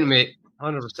 100%, mate.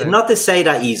 100%. Not to say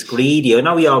that he's greedy. I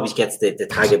know he always gets the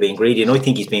tag of being greedy, and I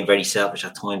think he's been very selfish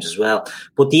at times as well.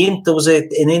 But there was an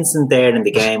incident there in the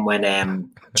game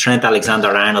when Trent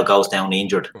Alexander-Arnold goes down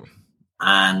injured,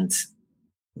 and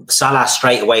Salah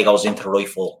straight away goes into the right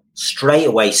foot, straight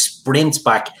away sprints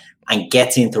back and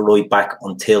gets into right back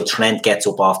until Trent gets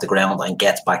up off the ground and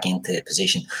gets back into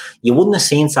position. You wouldn't have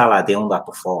seen Salah doing that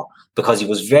before because he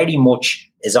was very much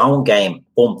his own game,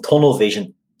 tunnel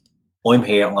vision. I'm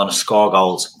here, I'm going to score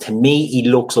goals. To me, he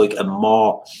looks like a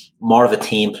more of a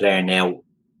team player now.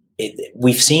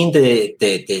 We've seen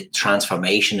the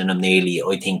transformation in him nearly,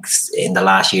 I think, in the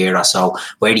last year or so,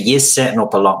 where he is setting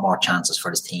up a lot more chances for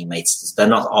his teammates. They're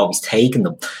not always taking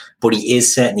them, but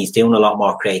he's doing a lot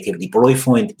more creativity. But I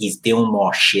find he's doing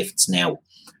more shifts now.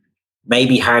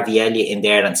 Maybe Harvey Elliott in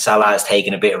there and Salah has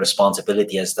taken a bit of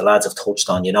responsibility, as the lads have touched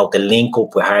on. You know, the link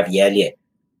up with Harvey Elliott,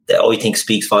 that I think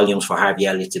speaks volumes for Harvey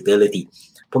Elliott's ability.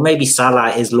 But maybe Salah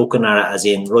is looking at it as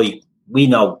in, right, we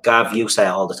know, Gav, you say it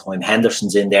all the time,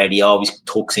 Henderson's in there, he always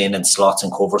tucks in and slots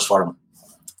and covers for him.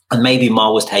 And maybe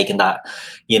Mo was taking that,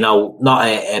 you know, not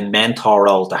a mentor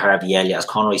role to Harvey Elliott. As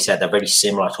Conroy said, they're very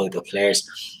similar type of players.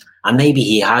 And maybe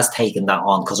he has taken that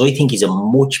on because I think he's a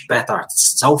much better,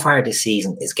 so far this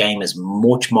season, his game is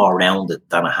much more rounded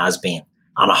than it has been.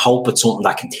 And I hope it's something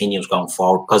that continues going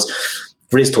forward because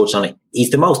Riz touched on it.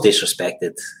 He's the most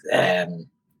disrespected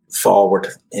forward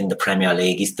in the Premier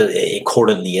League. He's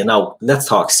currently, you know, let's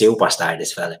talk superstar,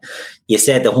 this fella. You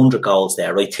said the 100 goals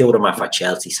there, right? 2 of them are for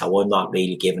Chelsea, so I'm not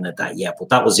really giving it that yet. But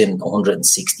that was in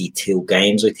 162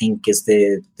 games, I think, is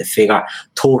the figure.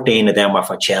 13 of them were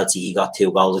for Chelsea. He got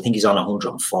 2 goals. I think he's on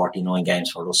 149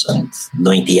 games for us and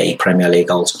 98 Premier League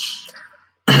goals.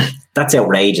 That's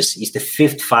outrageous. He's the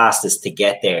 5th fastest to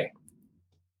get there,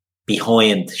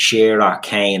 behind Shearer,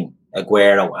 Kane,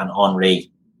 Aguero and Henry.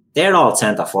 They're all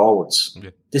centre forwards. Yeah.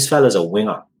 This fella's a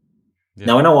winger. Yeah.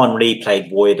 Now, I know Henry played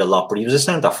wide a lot, but he was a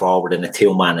centre forward in a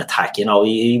 2-man attack. You know,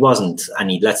 he wasn't,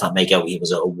 and let's not make out he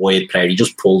was a wide player. He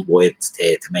just pulled wide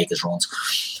to make his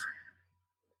runs.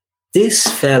 This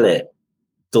fella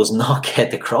does not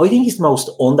get the credit. I think he's the most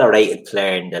underrated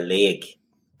player in the league,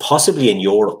 possibly in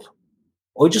Europe.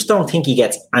 I just don't think he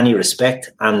gets any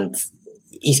respect, and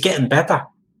he's getting better.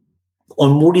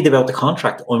 I'm worried about the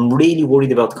contract. I'm really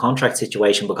worried about the contract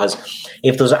situation because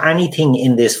if there's anything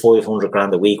in this 500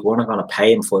 grand a week, we're not going to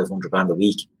pay him 500 grand a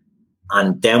week.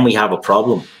 And then we have a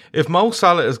problem. If Mo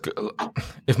Salah is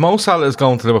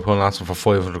going to Liverpool and asking for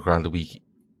 500 grand a week,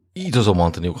 he doesn't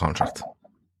want a new contract.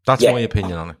 That's my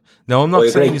opinion on it. Now, I'm not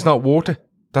saying he's not worth it.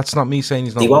 That's not me saying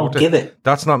he's not worth it. He won't give it.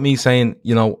 That's not me saying,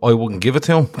 you know, I wouldn't give it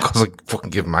to him because I fucking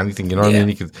give him anything. You know what I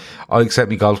mean? I'll accept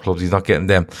me golf clubs. He's not getting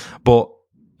them. But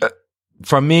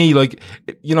for me, like,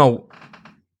 you know,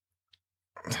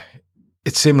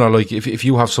 it's similar. Like, if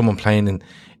you have someone playing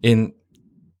in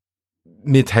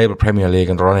mid-table Premier League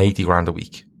and they're on 80 grand a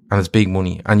week and it's big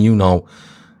money, and you know,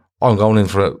 I'm going in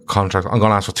for a contract, I'm going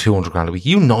to ask for 200 grand a week.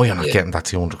 You know you're not getting that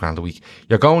 200 grand a week.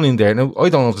 You're going in there. Now, I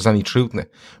don't know if there's any truth in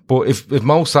it, but if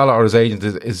Mo Salah or his agent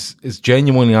is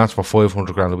genuinely asking for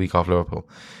 500 grand a week off Liverpool,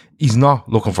 he's not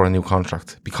looking for a new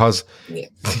contract because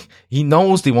he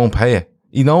knows they won't pay it.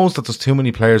 He knows that there's too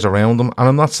many players around him, and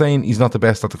I'm not saying he's not the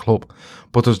best at the club,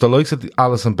 but there's the likes of the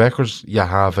Alisson Beckers. You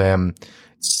have Van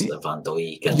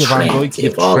Dijk and Trent.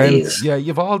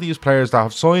 You've all these players that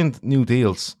have signed new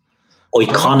deals.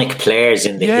 Iconic players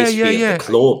in the history of the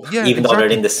club, even though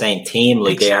they're in the same team,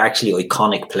 like they're actually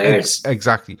iconic players.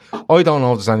 Exactly. I don't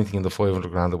know if there's anything in the 500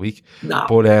 grand a week, no.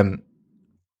 But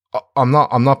I'm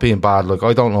not being bad. Like,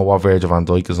 I don't know what Virgil van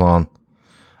Dijk is on.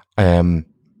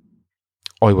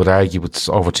 I would argue it's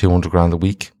over 200 grand a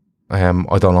week. I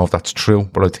don't know if that's true,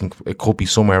 but I think it could be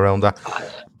somewhere around that.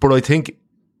 But I think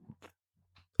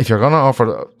if you're going to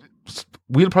offer,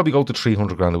 we'll probably go to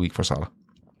 300 grand a week for Salah.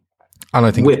 And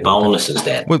I think with bonuses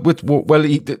then.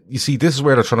 You see, this is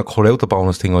where they're trying to cut out the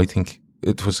bonus thing, I think,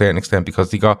 to a certain extent, because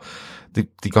they got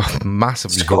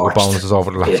massively hit with bonuses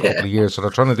over the last couple of years. So they're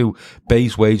trying to do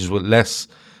base wages with less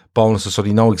bonuses so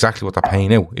they know exactly what they're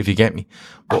paying out, if you get me.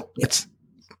 But it's...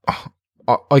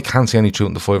 I can't see any truth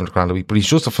in the 500 grand a week, but he's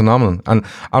just a phenomenon. And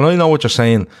I know what you're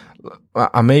saying.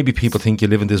 And maybe people think you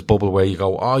live in this bubble where you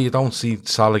go, oh, you don't see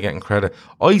Salah getting credit.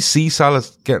 I see Salah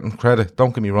getting credit,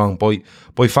 don't get me wrong,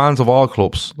 by fans of all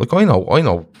clubs. Like, I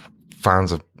know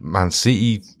fans of Man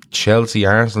City, Chelsea,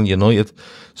 Arsenal, United,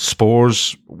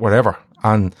 Spurs, whatever.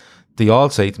 And they all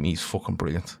say to me, he's fucking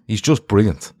brilliant. He's just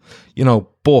brilliant. You know,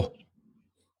 but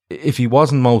if he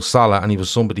wasn't Mo Salah and he was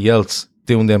somebody else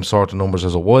doing them sort of numbers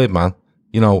as a wide man,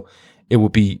 you know, it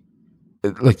would be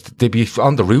like they'd be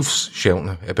on the roofs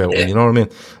shouting about him, you know what I mean?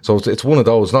 So it's one of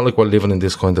those. It's not like we're living in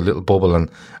this kind of little bubble and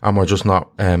we're just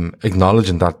not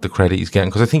acknowledging that the credit he's getting,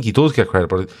 because I think he does get credit,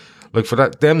 but like for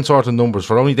that, them sort of numbers,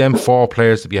 for only them 4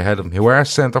 players to be ahead of him, who are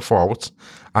centre forwards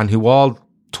and who all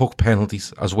took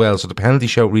penalties as well, so the penalty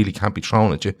shout really can't be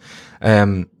thrown at you.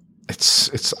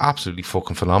 It's absolutely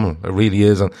fucking phenomenal. It really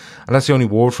is, and that's the only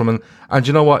word from him. And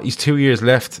you know what? He's 2 years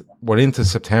left. We're into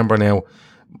September now.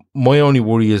 My only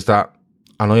worry is that,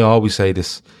 and I always say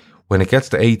this, when it gets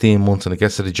to 18 months and it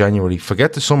gets to the January,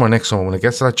 forget the summer next summer, when it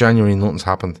gets to that January and nothing's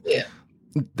happened,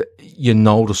 you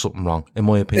know there's something wrong, in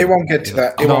my opinion. It won't get to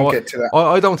that. It won't get to that.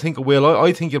 I don't think it will.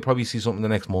 I think you'll probably see something the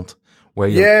next month. Where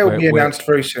it'll be announced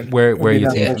very soon. Where you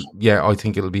think, I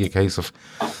think it'll be a case of,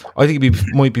 I think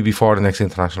might be before the next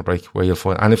international break where you'll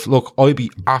find. And if, look, I'd be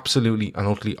absolutely and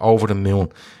utterly over the moon.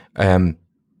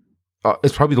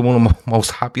 It's probably the one of my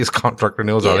most happiest contract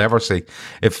renewals I'll ever see.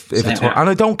 If it's, and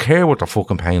I don't care what they're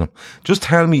fucking paying him. Just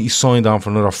tell me he's signed on for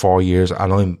another 4 years,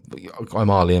 and I'm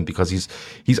all in, because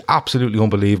he's absolutely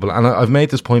unbelievable. And I've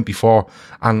made this point before,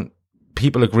 and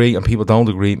people agree and people don't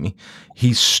agree with me.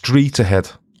 He's streets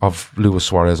ahead of Luis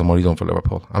Suarez and what he done for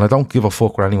Liverpool, and I don't give a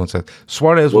fuck what anyone says.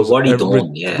 Suarez was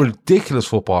a ridiculous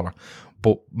footballer,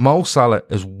 but Mo Salah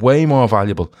is way more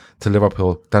valuable to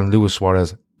Liverpool than Luis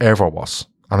Suarez ever was.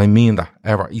 And I mean that,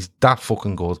 ever. He's that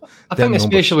fucking good. I think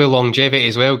especially longevity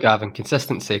as well, Gavin,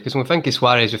 consistency. Because when we think of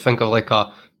Suarez, we think of like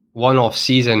a one-off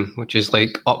season, which is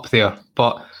like up there.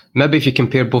 But maybe if you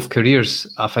compare both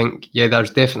careers, I think,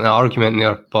 there's definitely an argument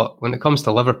there. But when it comes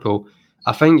to Liverpool,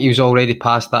 I think he was already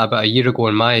past that about a year ago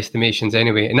in my estimations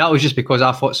anyway. And that was just because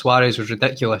I thought Suarez was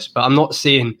ridiculous. But I'm not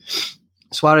saying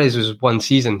Suarez was one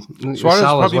season.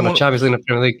 Salah's won a Champions League and a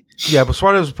Premier League. Yeah, but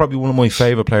Suarez was probably one of my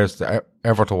favourite players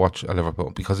ever to watch at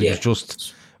Liverpool, because he was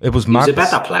just, it was madness. He was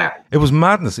a better player. It was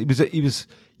madness. He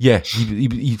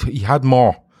had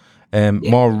more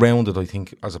rounded, I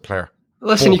think, as a player.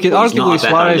 Listen, you could arguably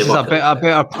Suarez is a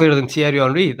better player than Thierry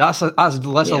Henry. That's a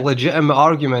legitimate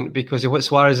argument because of what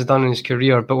Suarez has done in his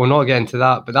career, but we're not getting to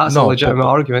that. But that's a legitimate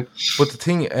argument. But the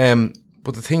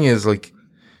thing is, like,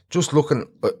 just looking,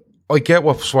 I get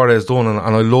what Suarez done, and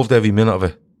I loved every minute of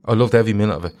it.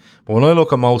 But when I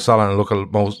look at Mo Salah and I look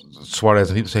at Mo Suarez,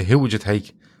 and people say, who would you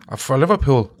take? For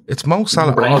Liverpool, it's Mo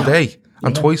Salah all day.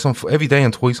 And every day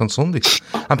and twice on Sunday.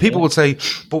 And people would say,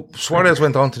 but Suarez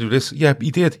went on to do this. Yeah,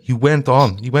 he did. He went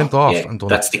on. He went off and done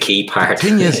That's the key part. The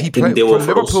thing is, he played for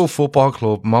Liverpool Football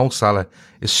Club. Mo Salah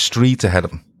is streets ahead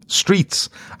of him. Streets.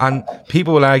 And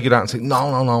people will argue that and say, no,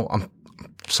 I'm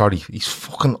sorry. He's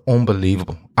fucking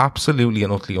unbelievable. Absolutely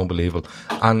and utterly unbelievable.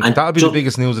 And that'll be the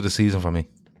biggest news of the season for me.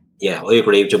 Yeah, I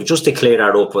agree with you. But just to clear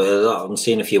that up, I'm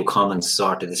seeing a few comments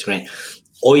sort of the screen.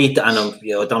 I don't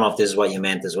know if this is what you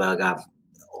meant as well, Gav.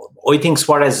 I think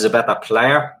Suarez is a better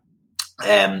player,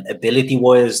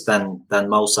 ability-wise, than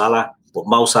Mo Salah. But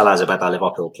Mo Salah is a better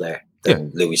Liverpool player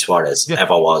than Luis Suarez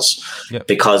ever was,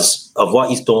 because of what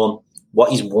he's done,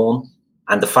 what he's won,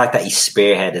 and the fact that he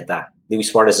spearheaded that.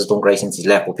 Luis Suarez has done great since he's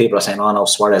left, but people are saying, "Oh no,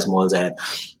 Suarez miles ahead."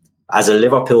 As a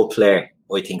Liverpool player,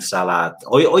 I think Salah.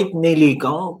 I'm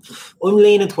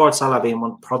leaning towards Salah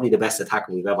being probably the best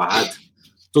attacker we've ever had.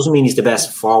 Doesn't mean he's the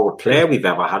best forward player we've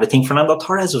ever had. I think Fernando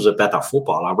Torres was a better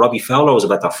footballer. Robbie Fowler was a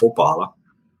better footballer.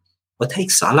 But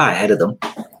take Salah ahead of them.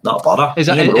 Not a bother. Is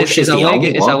a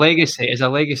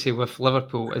legacy with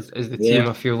Liverpool is the team,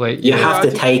 I feel like. You have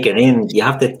to take it in. You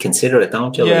have to consider it,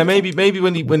 don't you? Yeah, maybe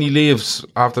when he leaves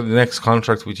after the next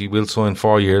contract, which he will sign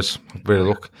 4 years, better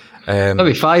luck.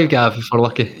 Maybe 5, Gav, if we're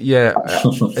lucky. Yeah,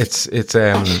 it's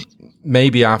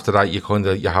maybe after that you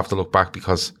have to look back,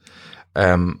 because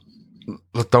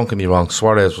look, don't get me wrong,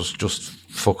 Suarez was just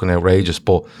fucking outrageous,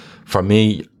 but for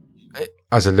me,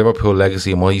 as a Liverpool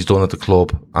legacy and what he's done at the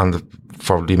club, and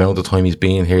for the amount of time he's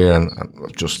been here, and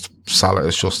just Salah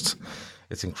is just,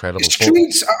 it's incredible.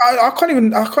 I can't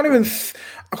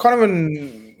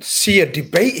even see a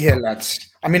debate here, lads.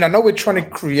 I mean, I know we're trying to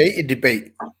create a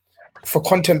debate for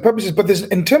content purposes, but there's,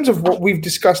 in terms of what we've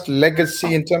discussed,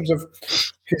 legacy, in terms of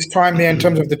his time here, in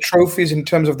terms of the trophies, in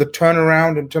terms of the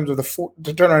turnaround, in terms of the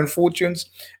turnaround fortunes,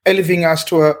 elevating us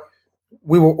to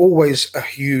we were always a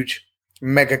huge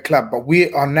mega club, but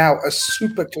we are now a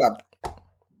super club.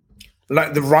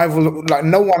 Like the rival, like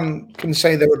no one can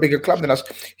say they're a bigger club than us.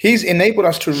 He's enabled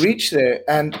us to reach there,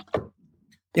 and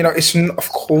it's not, of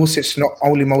course, it's not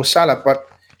only Mo Salah, but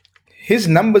his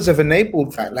numbers have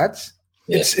enabled that, lads.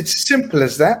 Yeah. It's simple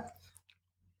as that.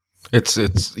 It's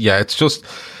just.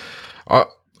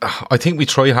 I think we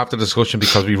try to have the discussion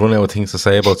because we run out of things to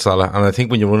say about Salah, and I think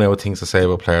when you run out of things to say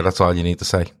about a player, that's all you need to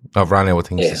say. I've ran out of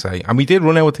things to say, and we did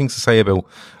run out of things to say about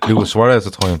Luis Suarez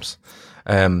at times.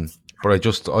 But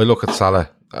I look at Salah.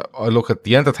 I look at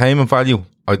the entertainment value.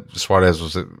 Suarez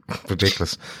was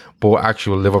ridiculous, but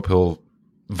actual Liverpool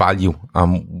value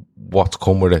and what's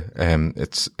come with it,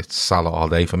 it's Salah all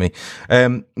day for me.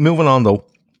 Moving on though,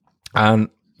 and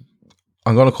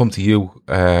I'm going to come to you,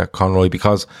 Conroy,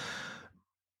 because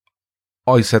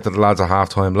I said to the lads at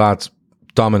half-time, lads,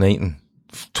 dominating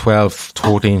 12,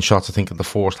 14 shots, I think, in the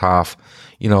first half,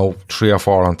 3 or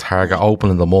 4 on target,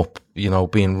 opening them up,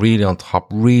 being really on top,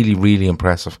 really, really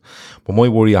impressive. But my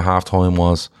worry at half-time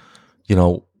was,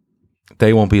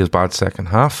 they won't be as bad second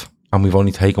half, and we've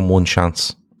only taken one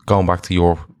chance, going back to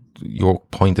your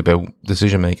point about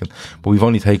decision-making, but we've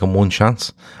only taken one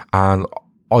chance, and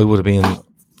I would have been...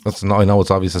 I know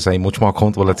it's obvious to say much more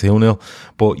comfortable at 2-0,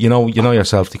 but you know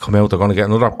yourself, they come out, they're going to get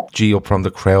another G up from the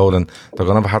crowd, and they're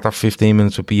going to have that 15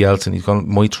 minutes with Bielsa, and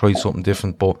might try something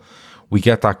different, but we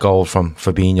get that goal from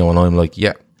Fabinho, and I'm like,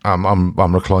 yeah,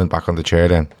 I'm reclined back on the chair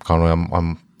then,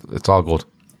 Conroy, it's all good.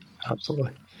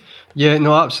 Absolutely. Yeah,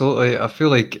 no, absolutely. I feel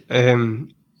like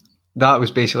that was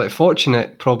basically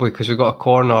fortunate, probably because we got a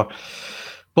corner.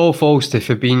 Ball falls to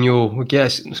Fabinho. We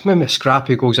get maybe a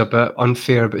scrappy goal's a bit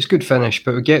unfair, but it's good finish.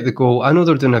 But we get the goal. I know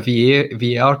they're doing a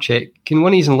VAR check. Can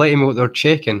one even let him know what they're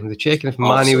checking? They're checking if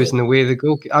Mane was in the way of the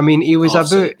goal. I mean, he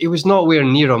was nowhere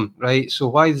near him, right? So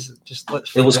why is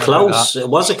let's? It was close. It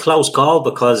was a close call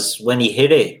because when he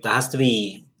hit it, there has to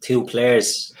be 2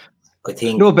 players, I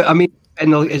think. No, but I mean,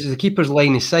 it's the keeper's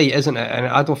line of sight, isn't it? And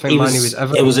I don't think Mane was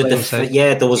ever. It was there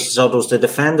was the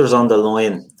defenders on the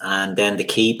line, and then the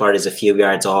keeper is a few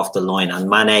yards off the line, and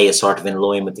Mane is sort of in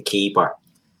line with the keeper,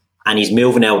 and he's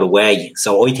moving out of the way.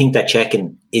 So I think they're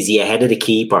checking: is he ahead of the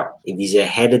keeper? If he's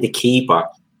ahead of the keeper,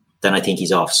 then I think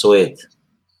he's offside,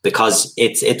 because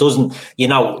it doesn't,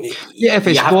 if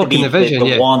it's blocking the vision,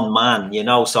 the one man,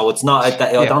 So it's not.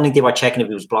 I don't think they were checking if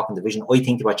he was blocking the vision. I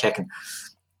think they were checking.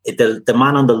 The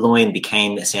man on the line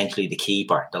became essentially the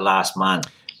keeper, the last man.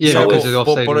 Yeah, so because of the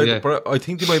offside. But I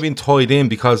think they might have been tied in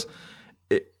because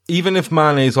even if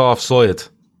Mane is offside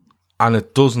and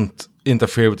it doesn't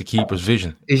interfere with the keeper's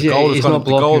vision, the goal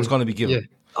is going to be given. Yeah.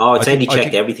 Oh, it said he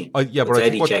checked everything. Yeah, but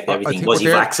he checked everything. Was he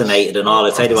vaccinated and all?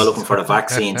 It said they were looking for a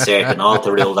vaccine cert and all to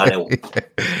rule that out.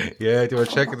 Yeah, they were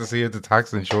checking to see if the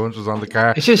tax insurance was on the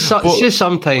car. It's just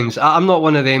sometimes. I'm not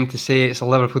one of them to say it's a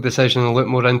Liverpool decision and look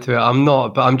more into it. I'm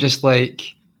not, but I'm just like...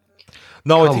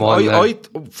 No, I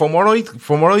think from what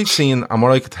I'd seen and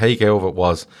what I could take out of it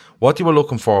was, what you were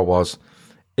looking for was,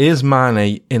 is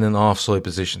Mane in an offside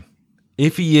position?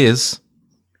 If he is,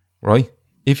 right?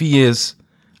 If he is...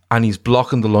 and he's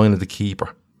blocking the line of the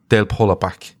keeper, they'll pull it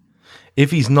back.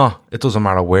 If he's not, it doesn't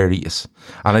matter where he is.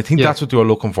 And I think that's what they were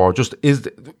looking for. Just,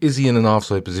 is he in an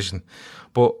offside position?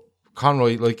 But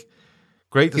Conroy,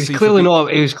 great to see. He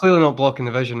was clearly not blocking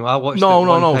the vision. I watched No.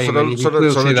 So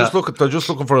they're just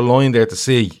looking for a line there to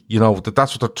see,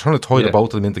 that's what they're trying to tie the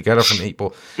both of them in together for me.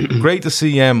 But great to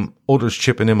see others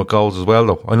chipping in with goals as well,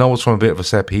 though. I know it's from a bit of a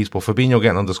set piece, but Fabinho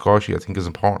getting on the score sheet, I think, is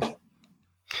important.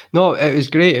 No, it was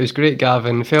great. It was great,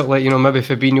 Gavin. It felt like, maybe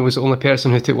Fabinho was the only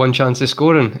person who took one chance of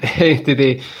scoring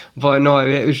today. But no,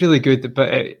 it was really good.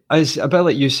 But as a bit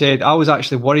like you said, I was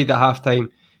actually worried at halftime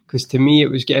because to me it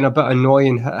was getting a bit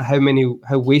annoying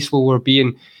how wasteful we're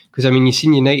being. Because, you've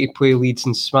seen United play Leeds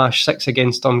and smash 6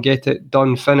 against them, get it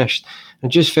done, finished. It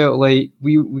just felt like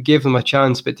we gave them a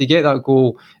chance. But to get that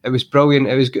goal, it was brilliant.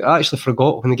 I actually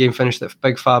forgot when the game finished that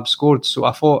Big Fab scored. So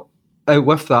I thought, out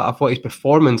with that, I thought his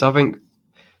performance, I think,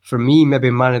 for me,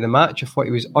 maybe man of the match. I thought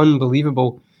he was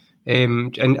unbelievable.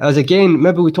 And as again,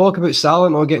 maybe we talk about Salah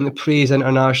not getting the praise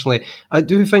internationally. I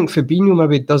do think Fabinho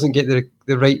maybe doesn't get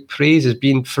the right praise as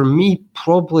being, for me,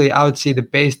 probably I would say the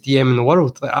best DM in the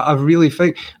world. I really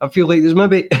think, I feel like there's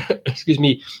maybe, excuse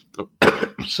me,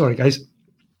 sorry guys,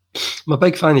 I'm a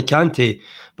big fan of Kante,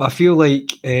 but I feel like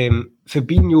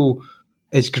Fabinho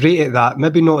is great at that.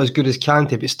 Maybe not as good as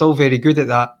Kante, but still very good at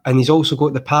that. And he's also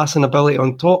got the passing ability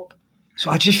on top. So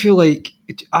I just feel like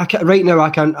right now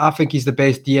I think he's the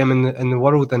best DM in the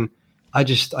world, and I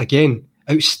just, again,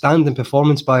 outstanding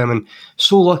performance by him and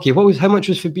so lucky. How much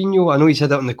was Fabinho? I know he said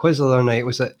that on the quiz the other night.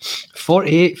 Was it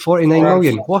 48, 49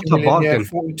 million? What a bargain!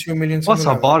 42 million. What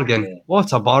a bargain! Yeah.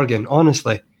 What a bargain!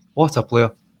 Honestly, what a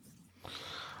player.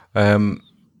 I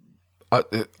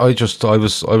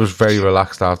was very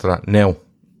relaxed after that. Now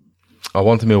I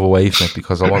want to move away from it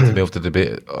because I want to move to the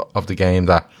bit of the game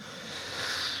that.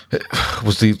 It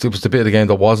was the bit of the game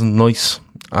that wasn't nice,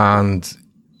 and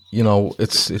you know,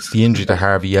 it's the injury to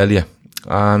Harvey Elliott,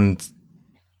 and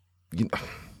you know,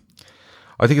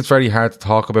 I think it's very hard to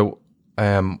talk about.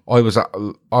 I'm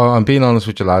being honest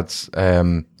with you, lads.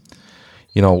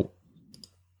 You know,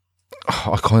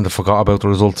 I kind of forgot about the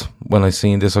result when I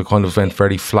seen this. I kind of went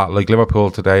very flat. Like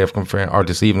Liverpool today have confirmed, or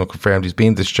this evening have confirmed, he's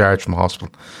been discharged from hospital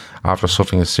after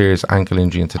suffering a serious ankle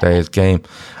injury in today's game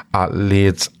at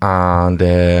Leeds.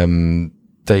 And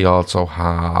they also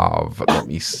have, let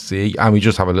me see, and we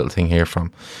just have a little thing here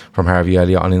from Harvey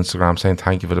Elliott on Instagram saying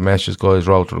thank you for the messages, guys.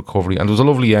 Road to recovery. And there was a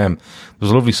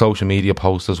lovely social media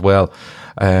post as well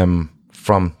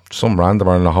from some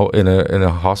randomer in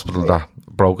a hospital that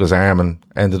broke his arm and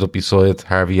ended up beside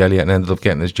Harvey Elliott and ended up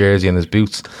getting his jersey and his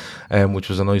boots, which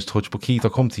was a nice touch. But Keith,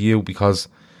 I'll come to you because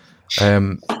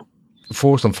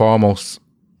first and foremost,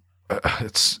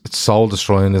 it's soul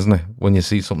destroying, isn't it, when you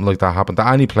see something like that happen to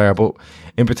any player, but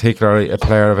in particular a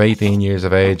player of 18 years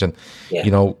of age, and you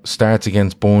know, starts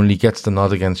against Burnley, gets the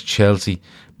nod against Chelsea,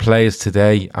 plays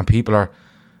today, and people are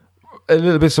a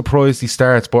little bit surprised he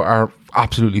starts, but are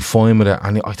absolutely fine with it.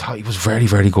 And I thought he was very,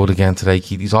 very good again today,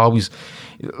 Keith. He's always,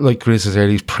 like Chris says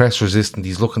earlier, he's press resistant.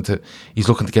 He's looking to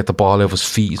get the ball out of his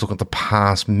feet. He's looking to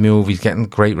pass, move. He's getting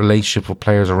great relationships with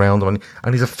players around him,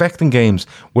 and he's affecting games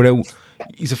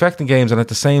and at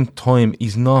the same time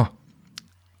he's not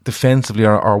defensively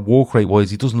or work rate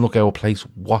wise, he doesn't look out of place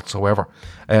whatsoever.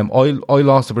 I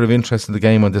lost a bit of interest in the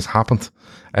game when this happened.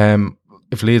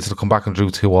 If Leeds had come back and drew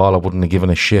 2-2, I wouldn't have given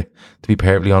a shit, to be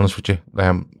perfectly honest with you.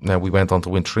 Now we went on to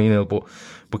win 3-0,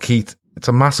 but Keith, it's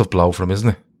a massive blow for him, isn't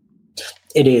it?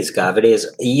 It is, Gav, it is.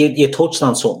 You touched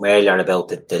on something earlier about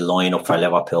the lineup for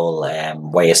Liverpool,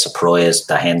 where you're surprised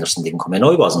that Henderson didn't come in.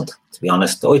 I wasn't, to be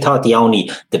honest. I thought the only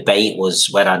debate was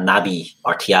whether Naby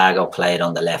or Thiago played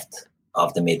on the left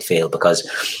of the midfield, because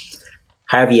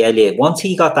Harvey Elliott, once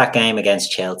he got that game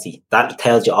against Chelsea, that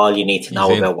tells you all you need to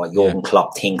know about what Jurgen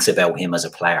Klopp thinks about him as a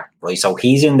player, right? So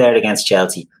he's in there against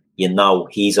Chelsea. You know,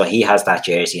 he has that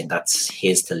jersey and that's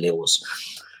his to lose.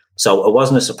 So it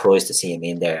wasn't a surprise to see him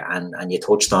in there. And you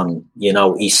touched on, you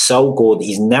know, he's so good.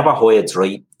 He's never hides,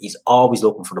 right? He's always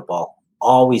looking for the ball,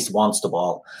 always wants the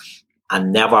ball,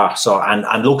 and never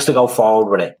and looks to go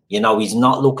forward with it. You know, he's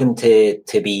not looking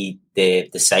to be the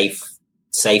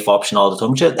safe option all the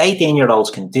time, which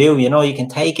 18-year-olds can do. You know, you can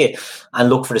take it and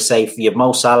look for the safe. You have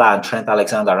Mo Salah and Trent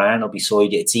Alexander-Arnold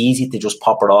beside you. It's easy to just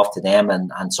pop it off to them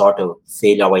and sort of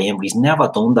feel your way in. But he's never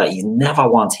done that. He's never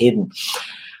once hidden.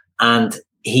 And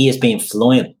he has been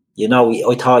flying. You know,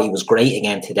 I thought he was great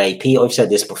again today. Pete, I've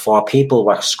said this before, people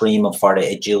were screaming for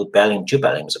Jude Bellingham. Jude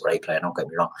Bellingham was a great player, don't get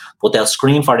me wrong. But they'll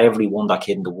scream for every wonder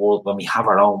kid in the world when we have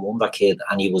our own wonder kid.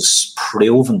 And he was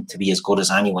proven to be as good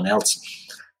as anyone else.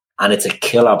 And it's a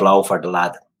killer blow for the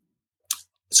lad.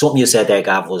 Something you said there,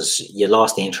 Gav, was you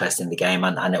lost the interest in the game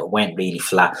and it went really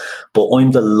flat. But I'm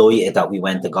delighted that we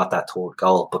went and got that third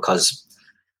goal, because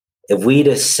if we'd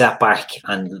have sat back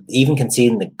and even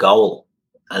conceding the goal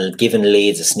and given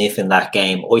Leeds a sniff in that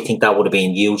game, I think that would have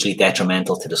been hugely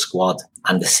detrimental to the squad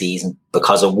and the season,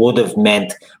 because it would have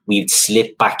meant we'd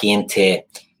slip back into,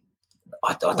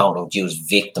 I don't know, use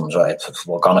victims, right?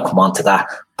 We're going to come on to that.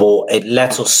 But it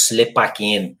lets us slip back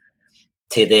in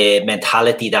to the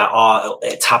mentality that,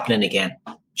 it's happening again.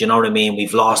 Do you know what I mean?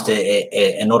 We've lost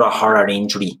another horror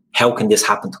injury. How can this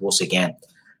happen to us again?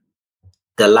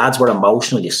 The lads were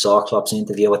emotional. You saw Klopp's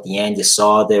interview at the end. You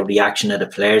saw the reaction of the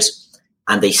players,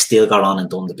 and they still got on and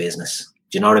done the business.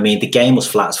 Do you know what I mean? The game was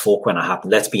flat as fuck when it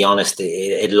happened. Let's be honest.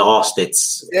 It lost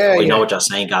its... I know what you're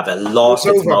saying, Gav. It lost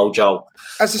its mojo.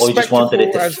 I just wanted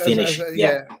it to finish.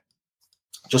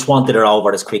 Just wanted it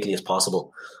over as quickly as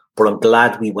possible. But I'm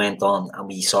glad we went on and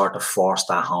we sort of forced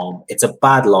that home. It's a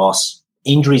bad loss.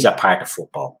 Injuries are part of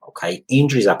football, okay?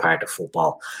 Injuries are part of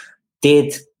football.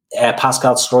 Did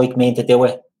Pascal Struijk mean to do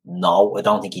it? No, I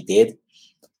don't think he did.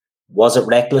 Was it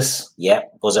reckless? Yeah.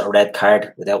 Was it a red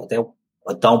card? Without doubt.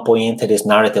 I don't buy into this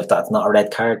narrative that it's not a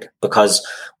red card, because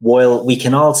while we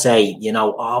can all say, you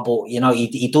know, but, you know,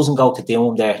 he doesn't go to do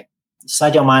him there.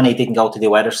 Sadio Mane didn't go to do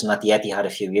Ederson at the Etihad a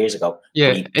few years ago.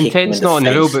 Yeah, intent's not in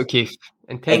the rule book, Keith.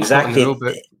 Exactly.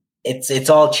 It's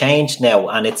all changed now,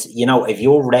 and it's, you know, if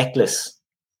you're reckless,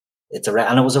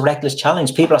 and it was a reckless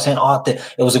challenge. People are saying,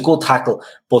 it was a good tackle,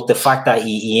 but the fact that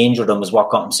he injured him is what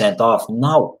got him sent off.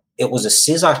 No, it was a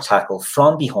scissor tackle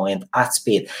from behind at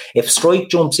speed. If Struijk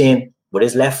jumps in with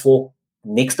his left foot,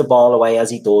 nicks the ball away as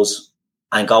he does,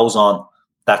 and goes on,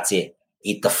 that's it.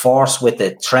 The force with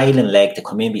the trailing leg to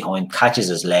come in behind catches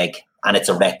his leg, and it's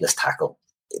a reckless tackle.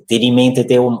 Did he mean to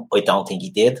do him? I don't think he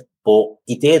did, but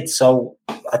he did. So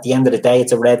at the end of the day,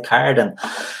 it's a red card, and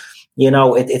you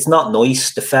know it's not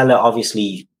nice. The fella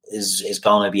obviously is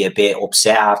going to be a bit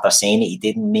upset after seeing it. He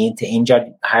didn't mean to injure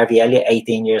Harvey Elliott,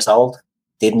 18 years old.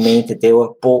 Didn't mean to do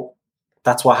it, but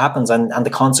that's what happens. And the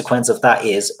consequence of that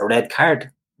is a red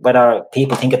card. Whether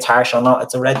people think it's harsh or not,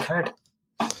 it's a red card.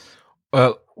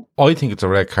 Well, I think it's a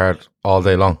red card all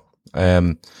day long.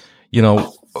 You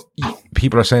know,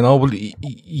 people are saying, oh, well,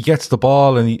 he gets the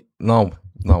ball and no,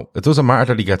 it doesn't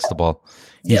matter that he gets the ball.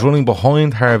 He's running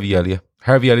behind Harvey Elliott.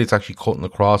 Harvey Elliott's actually cutting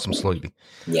across him slightly.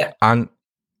 Yeah. And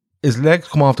his legs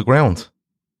come off the ground.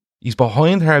 He's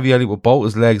behind Harvey Elliott with both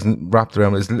his legs wrapped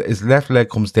around him. His left leg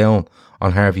comes down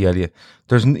on Harvey Elliott.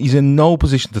 He's in no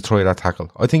position to try that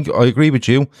tackle. I agree with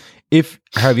you. If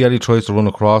Harvey Elliott tries to run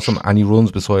across him and he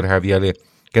runs beside Harvey Elliott,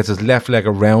 gets his left leg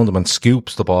around him and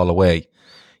scoops the ball away,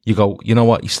 you go, you know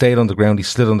what? He stayed on the ground. He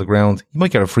slid on the ground. He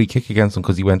might get a free kick against him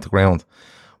because he went to ground.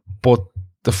 But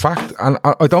the fact, and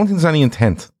I don't think there's any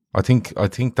intent. I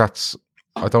don't think that's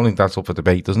up for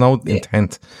debate. There's no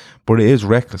intent, but it is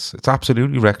reckless. It's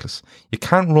absolutely reckless. You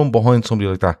can't run behind somebody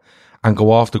like that and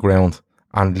go off the ground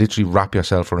and literally wrap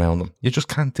yourself around them. You just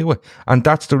can't do it. And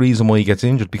that's the reason why he gets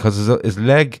injured, because his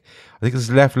leg, I think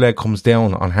his left leg comes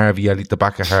down on Harvey Elliott, the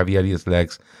back of Harvey Elliott's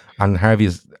legs, and Harvey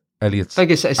Elliott's. I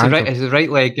think it's the right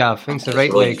leg, Gav. I think it's the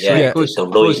right leg. So it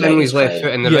goes in his left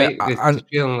foot and the right.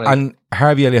 And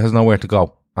Harvey Elliott has nowhere to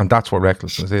go. And that's what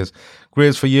recklessness is.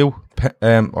 Grizz, for you,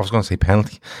 I was going to say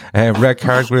penalty. Red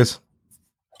card, Grizz?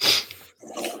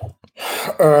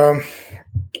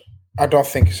 I don't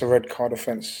think it's a red card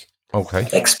offence. Okay.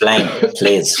 Explain,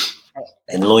 please.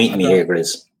 Enlighten me here,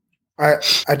 Grizz. I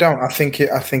don't. I think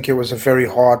it was a very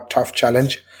hard, tough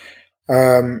challenge.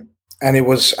 And it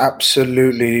was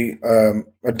absolutely a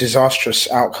disastrous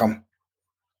outcome.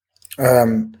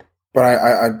 But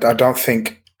I don't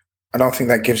think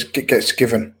that gets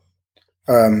given.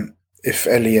 If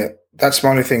Elliott, that's my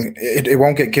only thing. It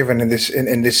won't get given in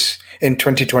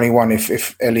 2021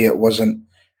 if Elliott wasn't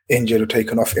injured or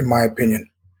taken off, in my opinion.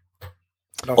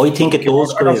 I think it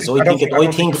does, Chris. I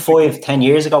think 5-10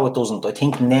 years ago it doesn't. I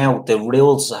think now the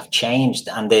rules have changed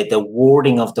and the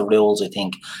wording of the rules, I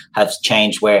think, has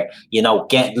changed where,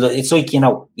 it's like,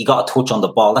 you got a touch on the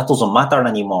ball. That doesn't matter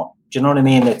anymore. Do you know what I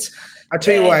mean? I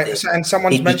tell you why, and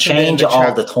someone's mentioned it in the chat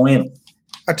all the time.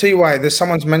 I tell you why. There's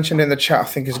someone's mentioned in the chat. I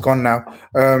think it's gone now.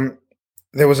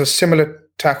 There was a similar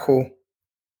tackle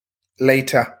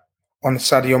later on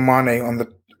Sadio Mane on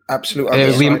the absolute.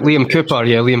 Liam Cooper,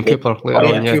 Liam Cooper.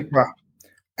 Cooper,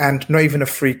 and not even a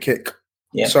free kick.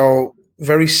 Yeah. So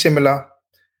very similar,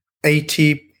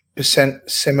 80%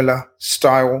 similar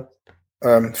style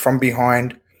from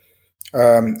behind.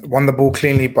 Won the ball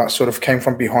cleanly, but sort of came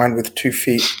from behind with 2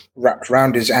 feet wrapped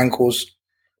around his ankles.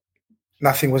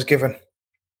 Nothing was given.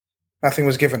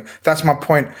 That's my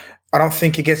point. I don't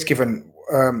think it gets given.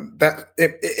 That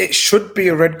it should be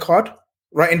a red card,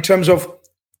 right? In terms of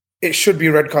it should be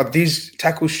a red card. These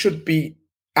tackles should be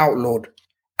outlawed.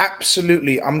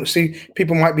 Absolutely.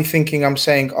 People might be thinking I'm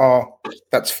saying, oh,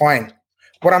 that's fine.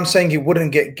 What I'm saying, it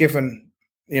wouldn't get given,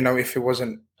 if it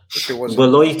wasn't.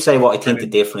 Well, I'd say what I think the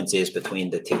difference is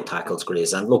between the two tackles,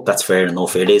 Chris, and look, that's fair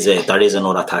enough. There is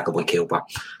another tackle by Cooper.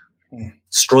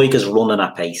 Striker's running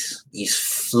at pace. He's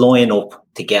flying up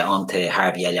to get onto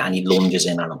Harvey Elliott and he lunges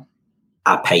in on him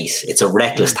at pace. It's a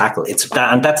reckless tackle.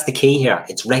 And that's the key here.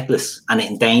 It's reckless and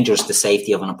it endangers the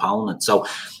safety of an opponent. So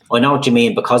I know what you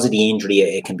mean. Because of the injury,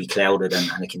 it can be clouded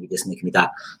and it can be this and it can be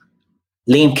that.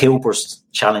 Liam Cooper's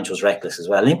challenge was reckless as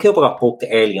well. Liam Cooper got booked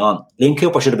early on. Liam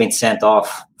Cooper should have been sent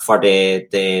off for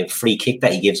the free kick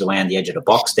that he gives away on the edge of the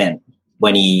box then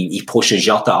when he pushes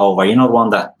Jota over. You know the one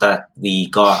that we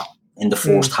got in the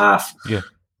first half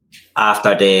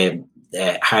after the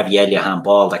Harvey Elliott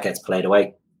handball that gets played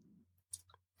away.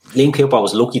 Liam Cooper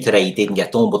was lucky today he didn't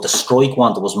get done, but the strike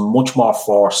one, there was much more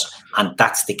force, and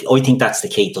I think that's the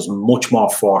key. There's much more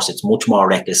force, it's much more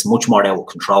reckless, much more out of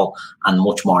control, and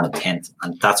much more intent.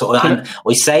 And that's what, and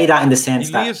I say that in the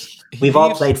sense that we've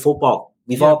all played football,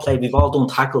 we've all done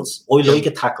tackles. I like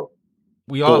a tackle.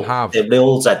 We all have. The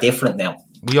rules are different now.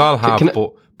 We all have,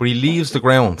 but he leaves the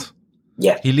ground.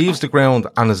 Yeah, he leaves the ground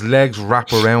and his legs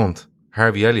wrap around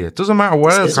Harvey Elliott. Doesn't matter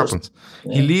what else happens.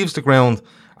 Yeah. He leaves the ground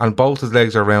and both his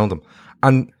legs are around him.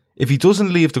 And if he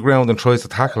doesn't leave the ground and tries to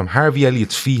tackle him, Harvey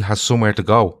Elliott's feet has somewhere to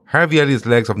go. Harvey Elliott's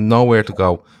legs have nowhere to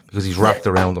go because he's wrapped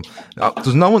around him.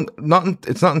 There's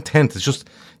it's not intent. It's just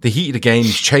the heat of the game.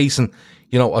 He's chasing,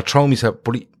 I'll throw myself,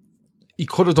 but he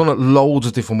could have done it loads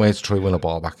of different ways to try to win a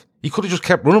ball back. He could have just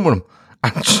kept running with him.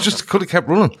 And just could have kept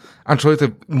running and tried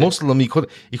to muscle him. He could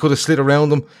have slid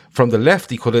around him from the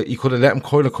left. He could have let him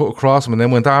kind of cut across him and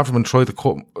then went after him and tried to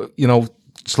cut,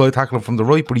 slide tackle him from the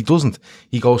right, but he doesn't.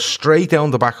 He goes straight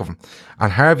down the back of him.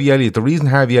 And Harvey Elliott, the reason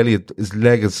Harvey Elliott, his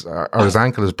leg is, or his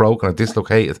ankle is broken or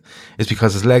dislocated, is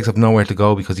because his legs have nowhere to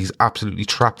go because he's absolutely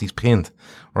trapped. He's pinned,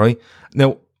 right?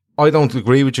 Now, I don't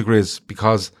agree with you, Grizz,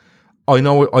 because I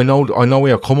know where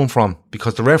you're coming from,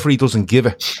 because the referee doesn't give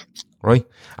it, right?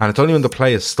 And it's only when the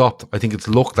play is stopped, I think it's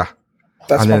looked at.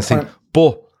 That's my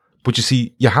point. But you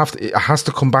see, it has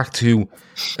to come back to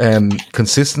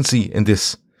consistency in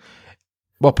this.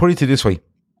 Well, put it to this way.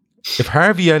 If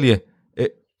Harvey Elliott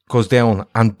goes down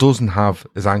and doesn't have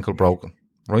his ankle broken,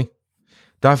 right?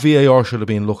 That VAR should have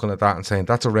been looking at that and saying,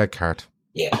 that's a red card.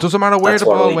 Yeah. It doesn't matter where the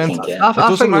ball went. It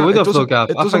doesn't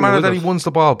matter that he wants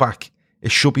the ball back.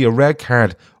 It should be a red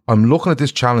card. I'm looking at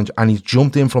this challenge and he's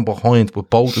jumped in from behind with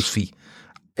both his feet.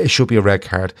 It should be a red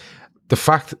card. The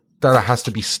fact that it has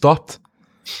to be stopped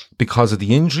because of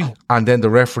the injury, and then the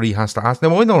referee has to ask.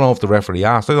 Now, I don't know if the referee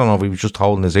asked. I don't know if he was just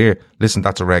holding his ear. Listen,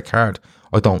 that's a red card.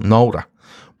 I don't know that.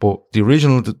 But the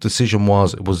original decision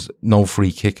was it was no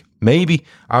free kick. Maybe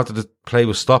after the play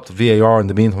was stopped, VAR in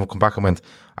the meantime come back and went,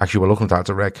 actually, we're looking at that as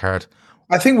a red card.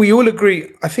 I think we all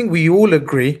agree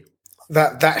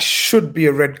that that should be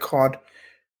a red card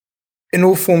in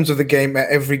all forms of the game, at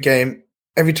every game.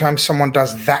 Every time someone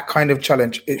does that kind of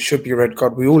challenge, it should be a red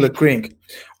card. We all agreeing.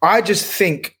 I just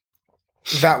think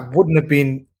that wouldn't have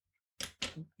been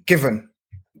given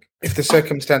if the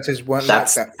circumstances weren't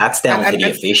like that. That's down to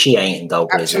the officiating, though.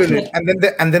 Absolutely.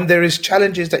 And then there is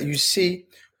challenges that you see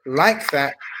like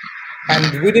that,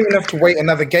 and we didn't even have to wait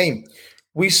another game.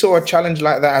 We saw a challenge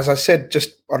like that, as I said, just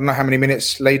I don't know how many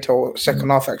minutes later, or second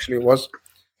half actually it was.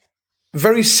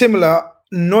 Very similar,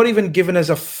 not even given as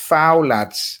a foul,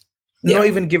 lads. Yeah. Not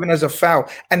even given as a foul.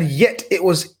 And yet it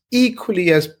was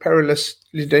equally as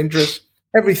perilously dangerous,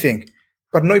 everything,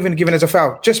 but not even given as a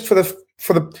foul. Just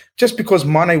just because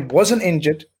Mane wasn't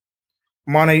injured,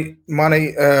 Mane,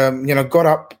 got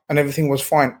up and everything was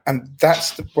fine. And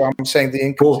that's what I'm saying, the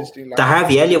inconsistency. The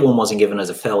Harvey Elliott one wasn't given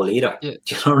as a foul either. Yeah.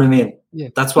 Do you know what I mean? Yeah.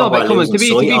 That's what we're losing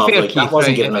sight of. Fair, Keith, that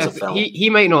wasn't given as a foul. He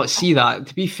might not see that.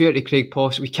 To be fair to Craig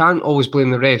Poss, we can't always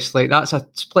blame the refs. Like, that's a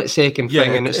split-second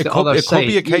thing, and it's the other side.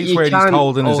 It could be a case where he's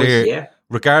told in his ear,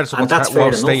 regardless of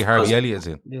what state Harvey Elliott is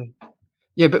in. Yeah.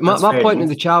 Yeah, but my point in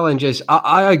the challenge is,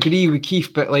 I agree with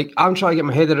Keith, but like, I'm trying to get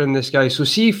my head around this guy. So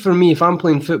see, for me, if I'm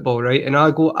playing football, right, and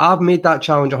I've made that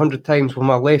challenge 100 times with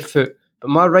my left foot, but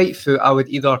my right foot, I would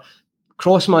either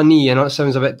cross my knee, and that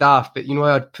sounds a bit daft, but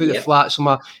I'd put it flat,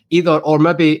 so or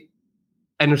maybe,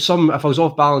 and if I was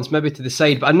off balance, maybe to the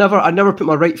side, but I never put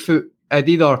my right foot at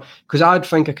either, because I'd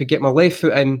think I could get my left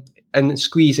foot in and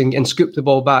squeeze and scoop the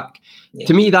ball back. Yeah.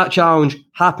 To me, that challenge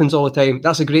happens all the time.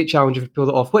 That's a great challenge if you pull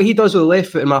it off. What he does with the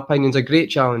left foot, in my opinion, is a great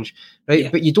challenge, right? Yeah.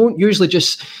 But you don't usually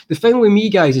just... The thing with me,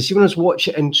 guys, is when I watch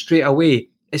it and straight away,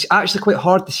 it's actually quite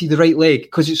hard to see the right leg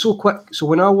because it's so quick. So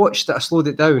when I watched it, I slowed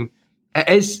it down. It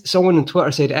is, someone on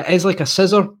Twitter said, it is like a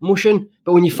scissor motion.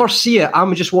 But when you first see it,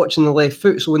 I'm just watching the left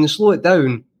foot. So when they slow it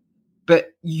down,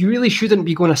 but you really shouldn't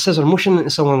be going a scissor motion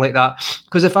into someone like that.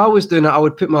 Because if I was doing it, I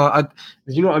would put you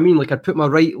know what I mean? Like, I'd put my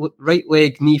right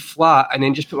leg knee flat and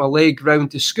then just put my leg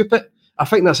round to scoop it. I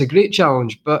think that's a great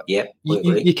challenge. But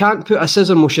you can't put a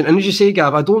scissor motion. And as you say,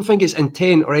 Gav, I don't think it's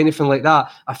intent or anything like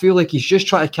that. I feel like he's just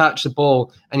trying to catch the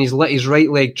ball and he's let his right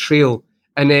leg trail.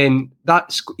 And then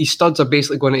his studs are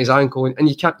basically going at his ankle. And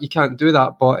you can't do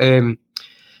that. But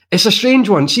it's a strange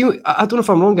one. See, I don't know if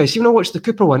I'm wrong, guys. See, when I watched the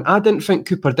Cooper one, I didn't think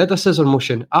Cooper did a scissor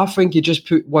motion. I think he just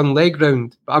put one leg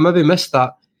round. But I maybe missed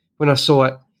that when I saw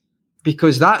it,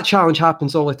 because that challenge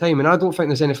happens all the time, and I don't think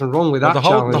there's anything wrong with that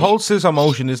challenge. The whole scissor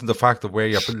motion isn't the fact of where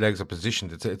your legs are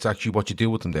positioned. It's actually what you do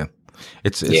with them then.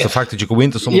 It's the fact that you go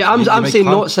into someone. Yeah, I'm saying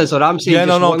not scissor. I'm saying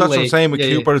that's leg. What I'm saying with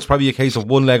Cooper. It's probably a case of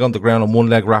one leg on the ground and one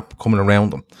leg wrap coming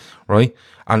around them, right?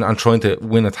 And trying to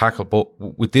win a tackle. But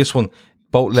with this one,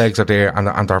 both legs are there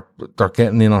and they're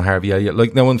getting in on Harvey Elliott.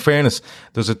 Like, now, in fairness,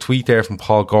 there's a tweet there from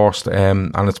Paul Gorst,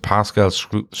 and it's Pascal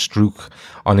Struck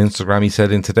on Instagram. He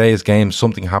said, in today's game,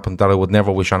 something happened that I would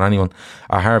never wish on anyone.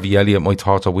 Harvey Elliott, my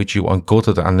thoughts are with you. I'm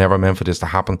gutted and never meant for this to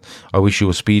happen. I wish you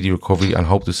a speedy recovery and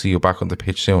hope to see you back on the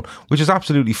pitch soon, which is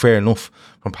absolutely fair enough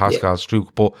from Pascal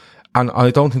Struck. But and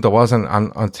I don't think there was, and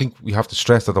I think we have to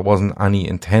stress that there wasn't any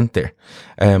intent there.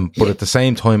 But at the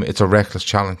same time, it's a reckless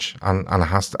challenge, and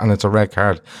it's a red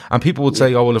card. And people would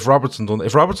say, "Oh well, if Robertson done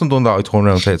that, I'd turn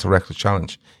around and say it's a reckless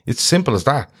challenge." It's simple as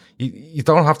that. You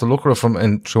don't have to look at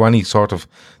it through any sort of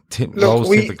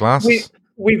rose-tinted glasses.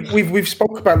 We've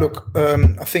spoke about.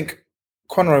 I think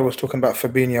Conroy was talking about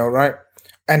Fabinho, right?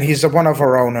 And he's one of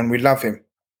our own, and we love him.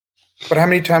 But how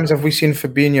many times have we seen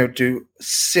Fabinho do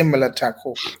similar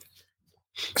tackle?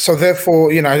 So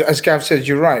therefore, as Gav says,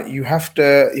 you're right. You have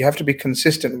to be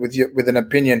consistent with an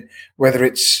opinion, whether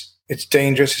it's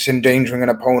dangerous, it's endangering an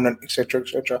opponent, etc.,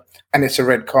 and it's a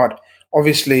red card.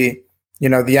 Obviously,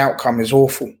 the outcome is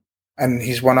awful, and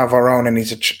he's one of our own, and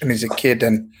he's a kid,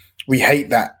 and we hate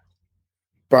that.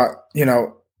 But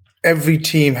every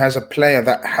team has a player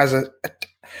that has a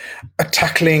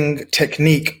tackling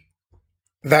technique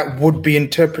that would be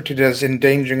interpreted as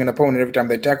endangering an opponent every time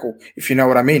they tackle, if you know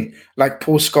what I mean. Like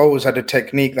Paul Scholes had a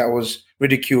technique that was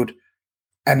ridiculed.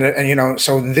 And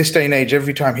so in this day and age,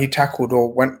 every time he tackled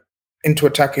or went into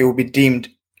a tackle, he would be deemed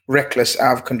reckless,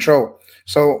 out of control.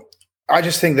 So I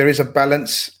just think there is a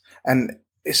balance, and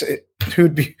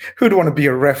who'd want to be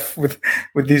a ref with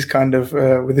this kind of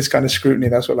scrutiny?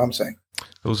 That's what I'm saying.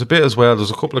 There was a bit as well. There's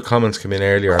a couple of comments come in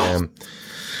earlier.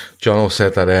 Jono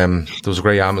said that there was a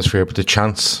great atmosphere, but the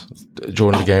chants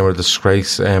during the game were a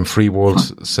disgrace. Free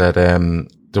World said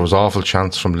there was awful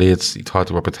chants from Leeds. He thought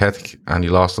they were pathetic, and he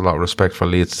lost a lot of respect for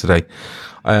Leeds today.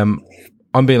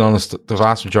 I'm being honest, the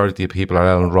vast majority of people at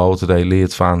Ellen Road today,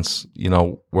 Leeds fans,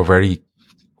 were very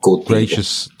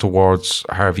gracious towards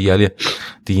Harvey Elliott,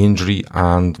 the injury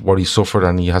and what he suffered,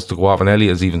 and he has to go off. And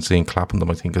Elliott is even seen clapping them,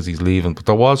 I think, as he's leaving. But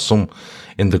there was some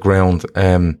in the ground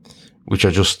which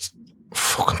are just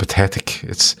fucking pathetic.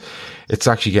 It's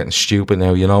actually getting stupid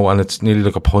now, and it's nearly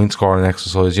like a point scoring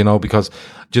exercise, because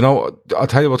I'll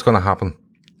tell you what's going to happen.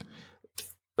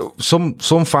 Some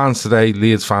fans today,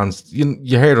 Leeds fans,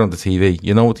 you heard it on the TV,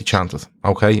 what they chanted,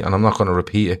 okay? And I'm not going to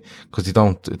repeat it because it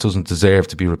doesn't deserve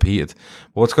to be repeated.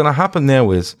 But what's going to happen now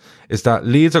is that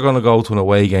Leeds are going to go to an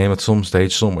away game at some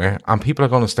stage somewhere, and people are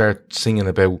going to start singing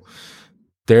about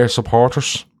their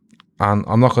supporters. And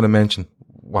I'm not going to mention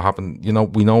what happened. We know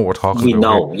what we're talking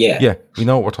about here. Yeah, we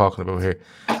know what we're talking about here.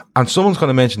 And someone's going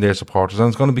to mention their supporters, and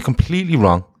it's going to be completely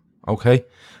wrong, okay?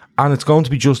 And it's going to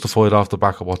be justified off the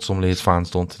back of what some Leeds fans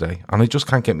done today. And I just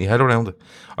can't get my head around it.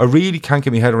 I really can't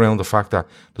get my head around the fact that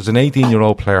there's an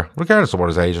 18-year-old player, regardless of what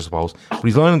his age, I suppose, but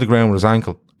he's lying on the ground with his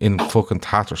ankle in fucking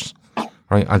tatters,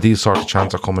 right? And these sort of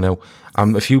chants are coming out.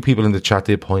 And a few people in the chat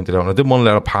did point it out. And I didn't want to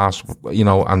let it pass,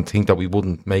 and think that we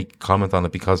wouldn't make comment on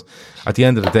it, because at the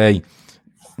end of the day,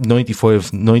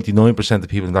 99% of the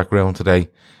people in that ground today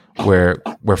were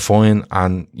fine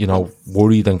and,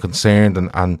 worried and concerned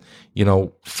and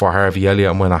for Harvey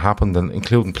Elliott and when it happened, and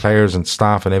including players and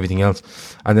staff and everything else.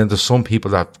 And then there's some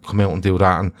people that come out and do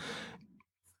that, and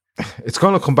it's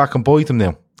going to come back and bite them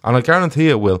now. And I guarantee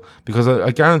it will, because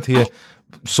I guarantee you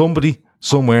somebody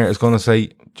somewhere is going to say,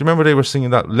 do you remember they were singing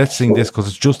that? Let's sing this because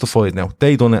it's justified now.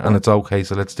 They done it and it's okay,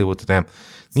 so let's do it to them.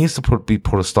 It needs to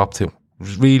put a stop to.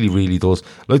 It really, really does.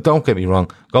 Like, don't get me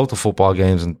wrong. Go to football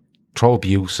games and throw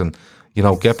abuse and,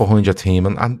 get behind your team,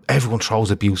 and everyone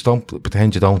throws abuse. Don't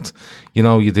pretend you don't.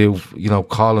 You do,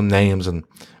 call them names and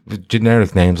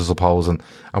generic names, I suppose, and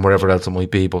whatever else it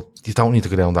might be, but you don't need to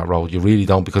go down that road. You really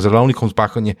don't, because it only comes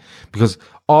back on you, because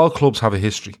all clubs have a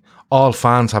history. All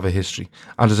fans have a history,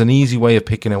 and there's an easy way of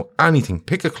picking out anything.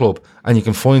 Pick a club and you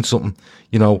can find something,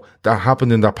 that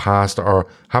happened in their past or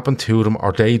happened to them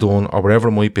or they done or whatever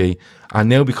it might be. And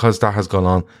now, because that has gone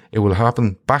on, it will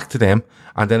happen back to them,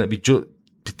 and then it'll be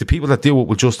the people that do it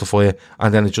will justify it,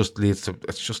 and then it just leads to,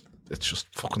 it's just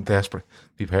fucking desperate,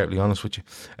 to be perfectly honest with you.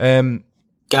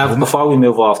 Gav, before we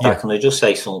move off that, can I just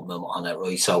say something on it,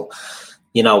 right? So,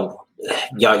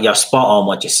 you're spot on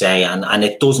what you say, and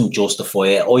it doesn't justify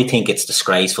it. I think it's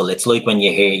disgraceful. It's like when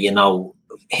you hear,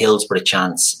 Hillsborough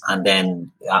chants and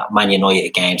then Man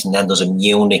United games, and then there's a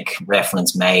Munich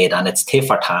reference made, and it's tit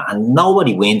for tat, and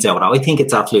nobody wins out of it. I think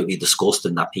it's absolutely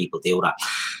disgusting that people do that.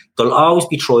 There'll always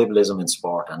be tribalism in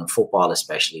sport, and in football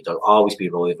especially. There'll always be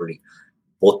rivalry.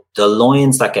 But the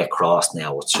lines that get crossed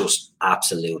now, it's just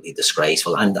absolutely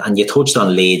disgraceful. And you touched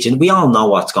on Leeds, and we all know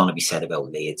what's going to be said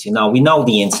about Leeds. We know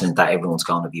the incident that everyone's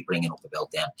going to be bringing up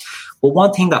about them. But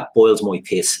one thing that boils my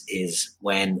piss is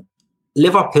when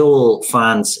Liverpool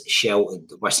fans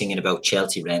were singing about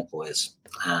Chelsea rent boys.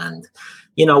 And,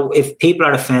 if people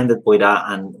are offended by that,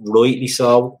 and rightly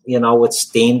so, it's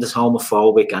deemed as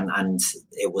homophobic and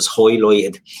it was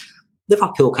highlighted.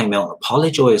 Liverpool came out and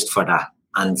apologised for that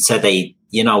and said we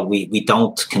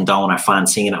don't condone our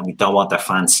fans singing it, and we don't want our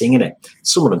fans singing it.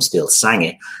 Some of them still sang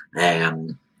it.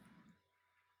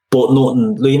 But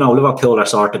nothing, Liverpool are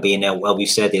sort of being out, well, we've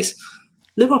said this.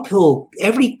 Liverpool,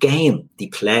 every game they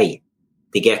play,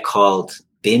 they get called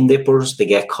bin dippers, they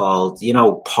get called,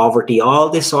 poverty, all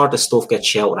this sort of stuff gets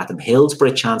shouted at them.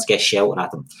 Hillsborough chants get shouted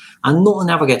at them. And nothing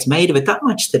ever gets made of it. That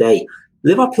match today,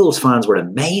 Liverpool's fans were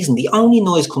amazing. The only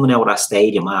noise coming out of that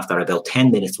stadium after about 10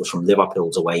 minutes was from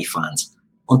Liverpool's away fans,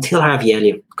 until Harvey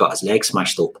Elliott got his leg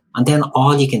smashed up. And then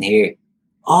all you can hear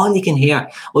all you can hear.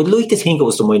 I'd like to think it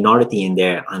was the minority in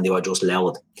there and they were just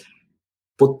loud.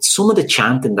 But some of the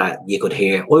chanting that you could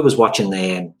hear, I was watching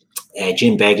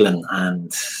Jim Beglin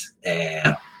and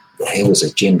who was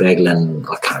it? Jim Beglin,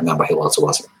 I can't remember who else it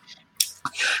was.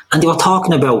 And they were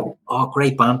talking about,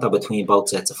 great banter between both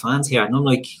sets of fans here. And I'm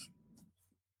like,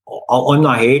 I'm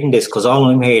not hearing this because all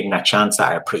I'm hearing are chants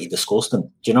that are pretty disgusting. Do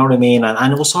you know what I mean?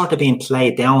 And it was sort of being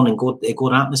played down in a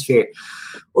good atmosphere.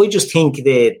 I just think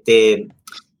the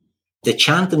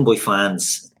chanting by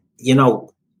fans, you know,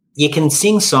 you can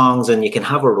sing songs and you can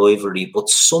have a rivalry, but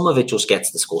some of it just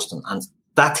gets disgusting. And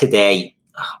that today,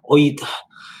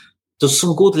 there's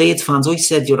some good Leeds fans. I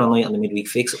said the other night on the midweek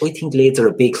fix, I think Leeds are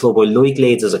a big club. I like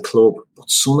Leeds as a club, but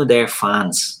some of their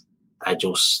fans are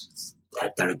just,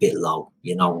 they're a bit low,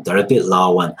 you know, they're a bit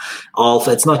low. And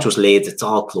it's not just Leeds, it's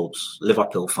all clubs.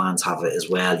 Liverpool fans have it as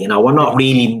well. You know, we're not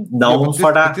really known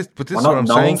for that. But this is what I'm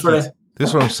saying. This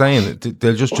is what I'm saying.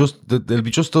 They'll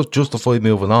be just justified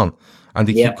moving on. And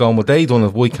they keep going, well, they done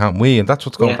it, why can't we? And that's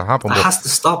what's going to happen. It has to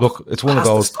stop. Look, it's one of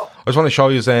those. I just want to show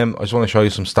you some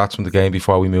stats from the game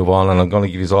before we move on, and I'm going to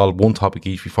give you all one topic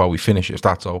each before we finish, if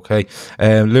that's okay.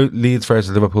 Leeds versus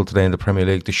Liverpool today in the Premier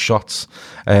League. The shots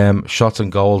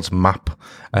and goals map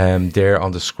there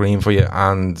on the screen for you,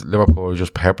 and Liverpool are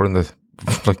just peppering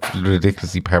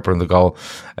ridiculously peppering the goal.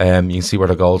 You can see where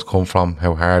the goals come from,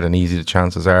 how hard and easy the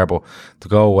chances are, but to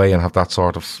go away and have that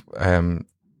sort of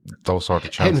those sort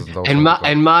of chances.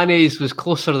 And Mane's was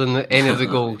closer than any of the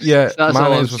goals. Yeah,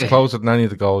 Mane's was closer than any of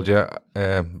the goals,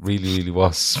 really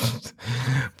was.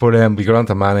 But we got on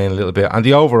to Mane in a little bit. And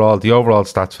the overall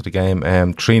stats for the game,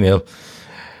 3-0.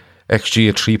 XG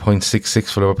at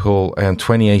 3.66 for Liverpool,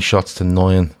 28 shots to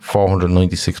 9,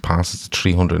 496 passes to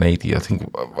 380. I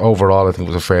think overall, it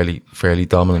was a fairly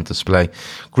dominant display.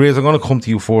 Graves, I'm going to come to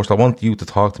you first. I want you to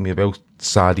talk to me about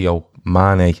Sadio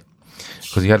Mane,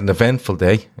 because he had an eventful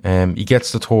day. He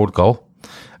gets the third goal,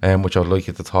 which I'd like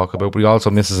you to talk about, but he also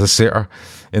misses a sitter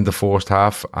in the first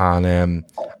half. And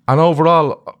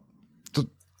overall,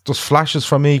 there's flashes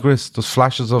from me, Chris. There's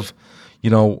flashes of, you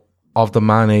know, of the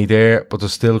Mane there, but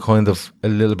there's still kind of a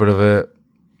little bit of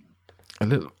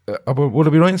would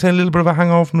it be right in saying a little bit of a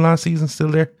hangover from last season still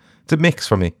there? It's a mix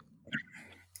for me.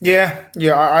 Yeah,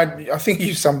 I think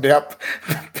you summed it up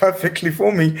perfectly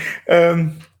for me.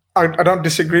 I don't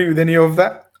disagree with any of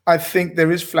that. I think there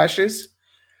is flashes,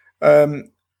 and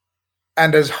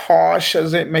as harsh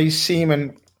as it may seem,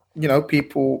 and you know,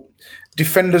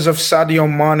 defenders of Sadio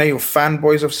Mane or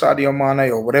fanboys of Sadio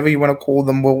Mane or whatever you want to call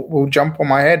them will jump on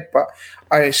my head. But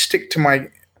I stick to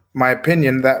my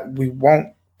opinion that we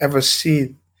won't ever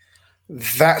see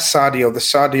that Sadio, the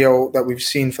Sadio that we've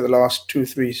seen for the last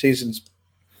 2-3 seasons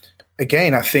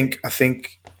again. I think,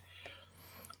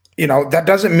 you know, that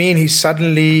doesn't mean he's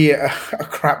suddenly a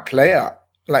crap player.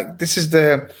 Like this is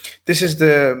the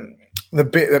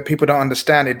bit that people don't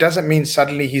understand. It doesn't mean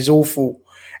suddenly he's awful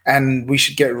and we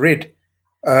should get rid.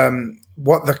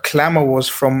 What the clamour was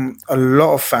from a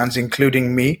lot of fans,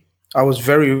 including me, I was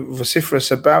very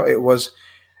vociferous about it, was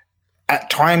at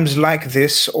times like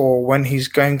this or when he's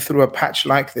going through a patch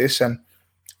like this. And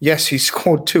yes, he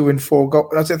scored 2 in 4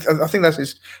 goals. I think that's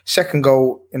his second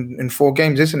goal in 4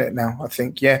 games, isn't it now? I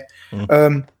think, yeah.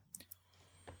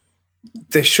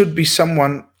 There should be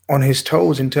someone on his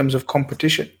toes in terms of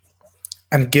competition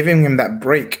and giving him that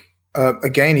break.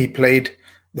 Again, he played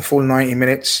the full 90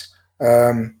 minutes.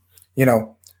 You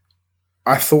know,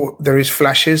 I thought there is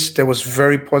flashes. There was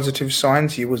very positive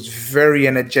signs. He was very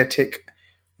energetic,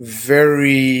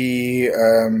 very...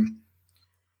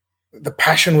 the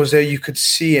passion was there. You could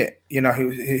see it. You know,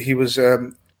 he was...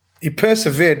 he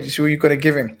persevered. So you've got to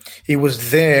give him. He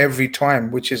was there every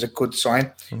time, which is a good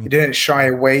sign. He didn't shy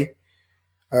away.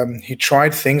 He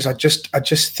tried things. I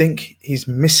just think he's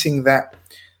missing that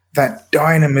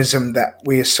dynamism that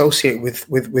we associate with.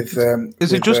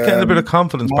 Is it just getting a bit of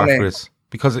confidence back, Chris?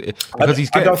 Because he's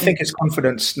getting... I don't think it's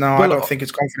confidence. No, I don't think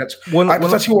it's confidence.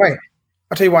 I'll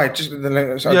tell you why. Just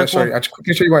sorry. I just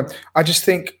quickly tell you why. I just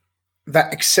think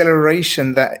that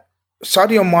acceleration that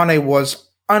Sadio Mane was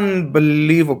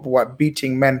unbelievable at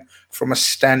beating men from a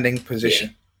standing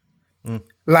position.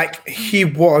 Like he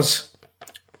was.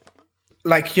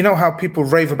 Like, you know how people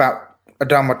rave about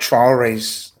Adama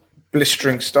Traore's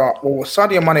blistering start? Well,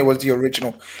 Sadio Mane was the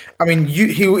original. I mean,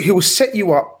 he will set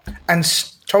you up and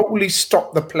totally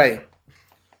stop the play.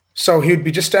 So he'd be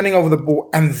just standing over the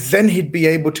ball, and then he'd be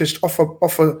able to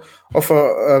offer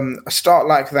a start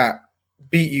like that,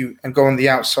 beat you, and go on the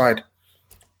outside.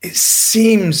 It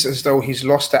seems as though he's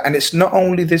lost that, and it's not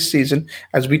only this season,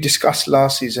 as we discussed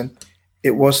last season.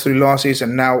 It was through last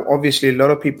season. Now, obviously, a lot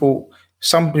of people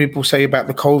Some people say about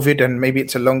the COVID, and maybe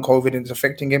it's a long COVID and it's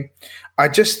affecting him. I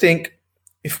just think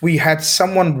if we had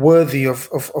someone worthy of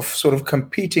sort of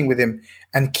competing with him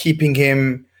and keeping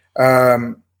him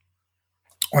on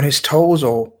his toes,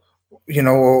 or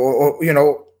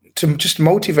to just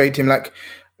motivate him, like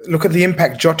look at the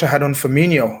impact Jota had on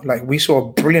Firmino. Like we saw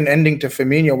a brilliant ending to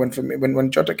Firmino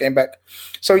when Jota came back.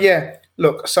 So yeah,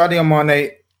 look, Sadio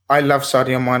Mane. I love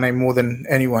Sadio Mane more than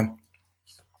anyone.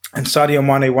 And Sadio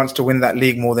Mane wants to win that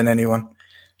league more than anyone.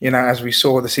 As we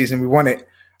saw the season we won it.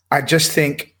 I just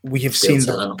think we have seen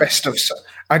the best of.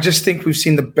 I just think we've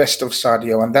seen the best of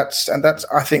Sadio, and that's.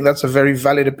 I think that's a very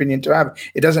valid opinion to have.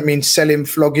 It doesn't mean sell him,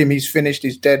 flog him. He's finished.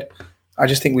 He's dead. I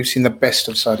just think we've seen the best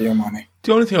of Sadio Mane.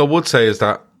 The only thing I would say is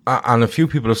that, and a few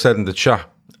people have said in the chat,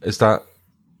 is that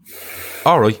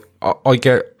all right. I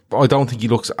don't think he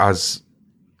looks as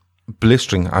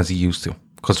blistering as he used to.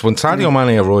 Because when Sadio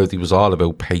Mane arrived, he was all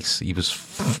about pace. He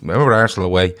was, remember Arsenal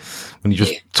away, when he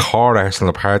just tore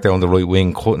Arsenal apart down the right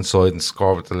wing, cut inside and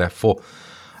scored with the left foot.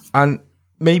 And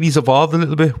maybe he's evolved a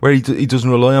little bit, where he doesn't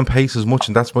rely on pace as much,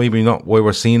 and that's maybe not why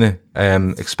we're seeing it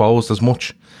exposed as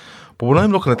much. But when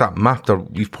I'm looking at that map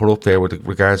that we've put up there with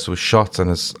regards to his shots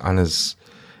and his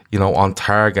on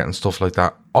target and stuff like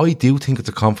that, I do think it's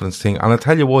a confidence thing. And I'll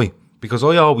tell you why. Because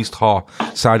I always thought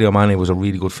Sadio Mane was a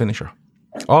really good finisher.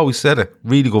 I always said it.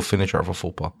 Really good finisher for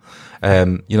football.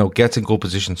 Gets in good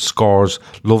position, scores,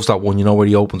 loves that one, where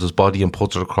he opens his body and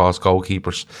puts it across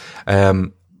goalkeepers.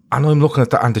 And I'm looking at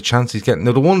that and the chance he's getting.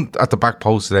 Now, the one at the back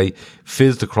post today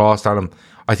fizzed across at him.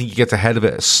 I think he gets ahead of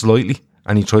it slightly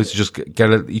and he tries to just get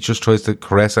it. He just tries to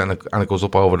caress it and it goes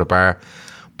up over the bar.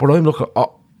 But I'm looking,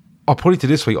 I'll put it to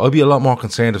this way. I'd be a lot more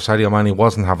concerned if Sadio Mane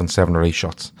wasn't having 7 or 8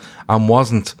 shots and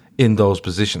wasn't in those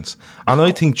positions. And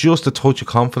I think just a touch of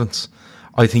confidence,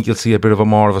 I think you'll see a bit of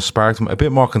a spark to him, a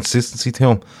bit more consistency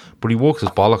to him. But he works his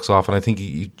bollocks off, and I think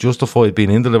he justified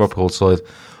being in the Liverpool side.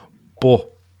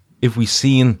 But if we've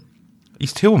seen,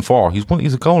 he's 2-4. He's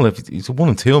a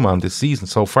 1-2 man this season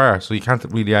so far, so you can't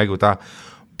really argue with that.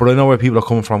 But I know where people are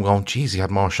coming from, going, "Geez, he had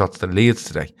more shots than Leeds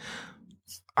today."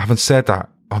 Having said that,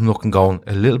 I'm going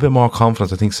a little bit more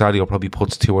confidence. I think Sadio probably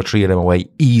puts 2 or 3 of them away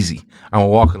easy, and we're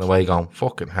walking away going,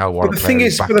 "Fucking hell!" But the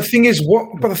thing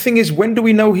is, when do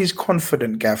we know he's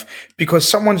confident, Gav? Because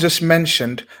someone just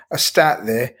mentioned a stat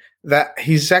there that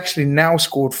he's actually now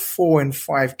scored 4 in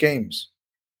 5 games.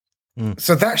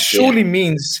 So that surely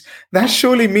means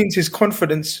his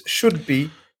confidence should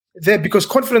be there, because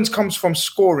confidence comes from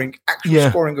scoring a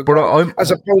goal,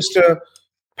 as opposed to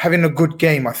having a good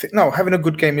game. I think having a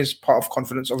good game is part of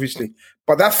confidence, obviously,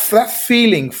 but that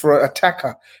feeling for an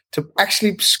attacker to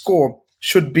actually score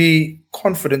should be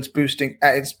confidence boosting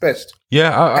at its best.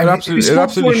 Yeah, it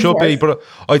absolutely should be. But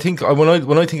I think when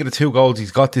I think of the 2 goals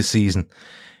he's got this season,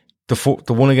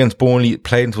 the one against Burnley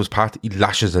played into his path, he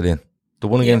lashes it in. The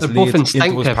one against Leeds,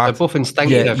 into his path, they're both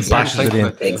instinctive. Yeah, he bashes it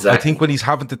in. Exactly. I think when he's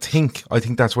having to think, I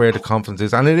think that's where the confidence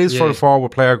is, and it is for the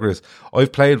forward player, Grizz.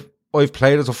 I've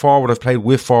played as a forward. I've played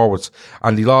with forwards,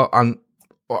 and I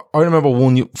remember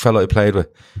one fella I played with,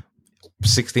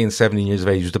 16, 17 years of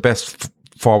age. He was the best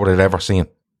forward I'd ever seen.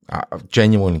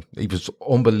 Genuinely, he was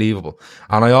unbelievable.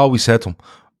 And I always said to him,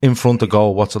 in front of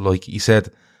goal, "What's it like?" He said,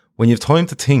 "When you have time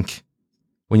to think,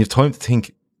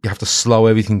 you have to slow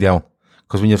everything down.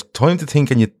 Because when you have time to think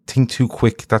and you think too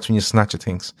quick, that's when you snatch at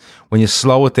things. When you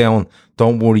slow it down,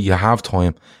 don't worry, you have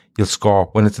time, you'll score.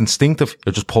 When it's instinctive,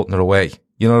 you're just putting it away."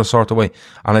 The sort of way.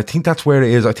 And I think that's where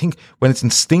it is. I think when it's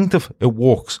instinctive, it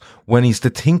works. When he's to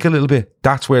think a little bit,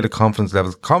 that's where the confidence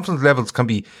levels can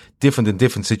be different in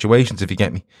different situations, if you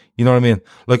get me. You know what I mean?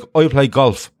 Like, I play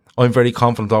golf. I'm very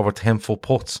confident over 10-foot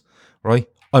putts, right?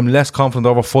 I'm less confident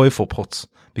over 5-foot putts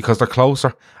because they're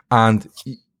closer, and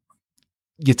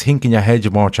you think in your head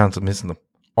you've more chance of missing them.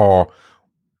 Or,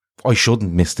 I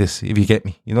shouldn't miss this, if you get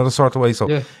me. The sort of way.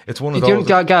 So it's one of those.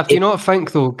 Gav, do you not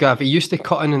think, though, Gav, he used to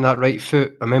cut in that right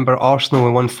foot. I remember Arsenal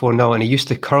when won 4-0, and he used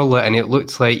to curl it, and it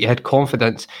looked like he had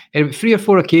confidence. And 3 or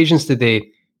 4 occasions today,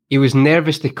 he was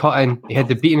nervous to cut in. He had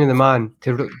the beating of the man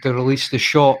to release the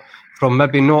shot from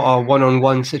maybe not a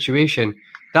one-on-one situation.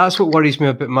 That's what worries me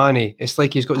about Mane. It's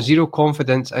like he's got zero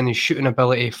confidence in his shooting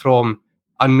ability from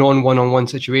a non-one-on-one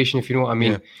situation, if you know what I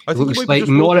mean. Yeah. I think it looks like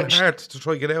Norwich hard to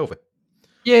try to get out of it.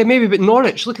 Yeah, maybe, but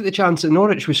Norwich, look at the chance that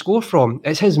Norwich would score from.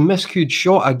 It's his miscued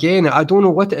shot again. I don't know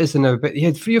what it is now, but he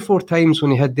had 3 or 4 times when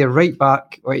he had their right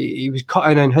back, he was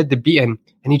cutting and had the beating,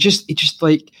 and he just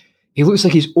like, he looks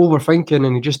like he's overthinking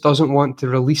and he just doesn't want to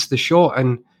release the shot.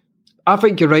 And I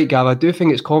think you're right, Gav. I do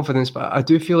think it's confidence, but I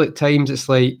do feel at times it's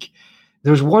like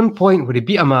there's one point where he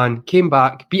beat a man, came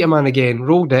back, beat a man again,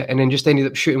 rolled it, and then just ended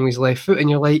up shooting with his left foot, and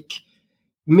you're like,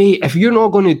 mate, if you're not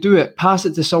going to do it, pass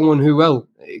it to someone who will.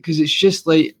 Because it's just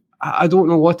like, I don't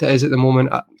know what it is at the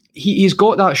moment. He's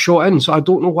got that shot in, so I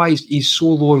don't know why he's so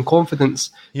low in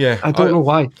confidence. Yeah, I don't know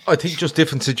why. I think just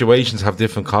different situations have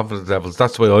different confidence levels.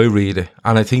 That's the way I read it.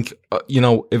 And I think,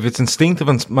 if it's instinctive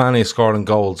and Mane scoring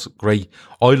goals, great.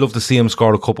 I'd love to see him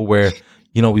score a couple where,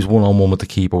 he's one-on-one with the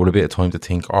keeper with a bit of time to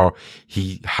think, or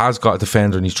he has got a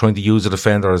defender and he's trying to use a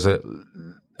defender as a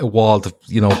wall to,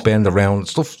 bend around.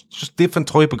 Stuff, just different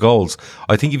type of goals.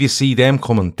 I think if you see them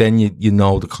coming, then you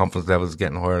know the confidence level is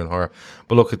getting higher and higher.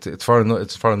 But look, it's for another.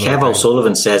 Kev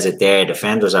O'Sullivan says it there.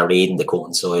 Defenders are reading the cut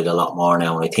inside a lot more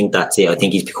now, and I think that's it. I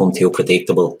think he's become too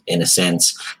predictable in a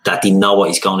sense that they know what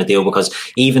he's going to do, because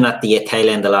even at the tail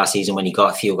end of last season when he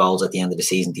got a few goals at the end of the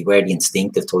season, they were the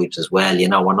instinctive types as well.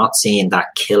 We're not seeing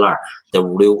that killer, the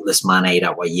ruthless Mane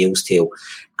that we're used to.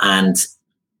 And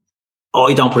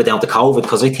I don't put it down to COVID,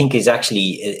 because I think he's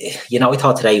actually, I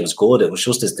thought today he was good. It was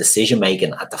just his decision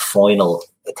making at the final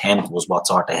attempt was what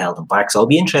sort of held him back. So it'll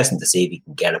be interesting to see if he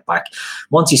can get it back.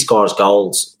 Once he scores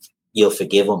goals, you'll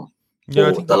forgive him. Yeah,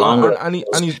 I think the longer,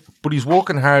 but he's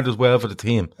working hard as well for the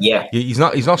team. Yeah, he's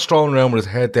not strolling around with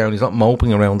his head down. He's not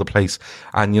moping around the place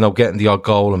and getting the odd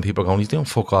goal and people are going, he's doing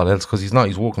fuck all else, because he's not.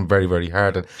 He's working very, very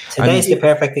hard. And today's the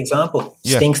perfect example.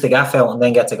 Yeah. Stinks the gaff out and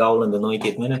then gets a goal in the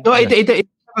 90th minute. No, it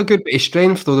a good bit of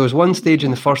strength though. There was one stage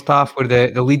in the first half where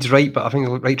the Leeds right, but I think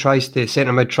the right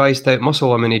centre mid tries to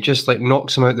muscle him and he just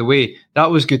knocks him out the way.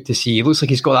 That was good to see. He looks like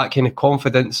he's got that kind of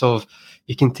confidence of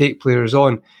he can take players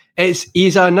on.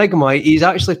 He's an enigma. He's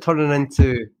actually turning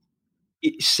into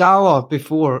Salah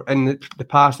before in the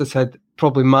past has had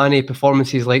probably Mane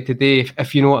performances like today,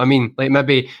 if you know what I mean. Like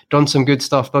maybe done some good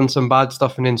stuff, done some bad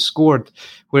stuff, and then scored.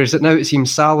 Whereas now it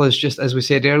seems Salah's just, as we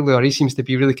said earlier, he seems to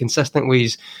be really consistent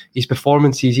with his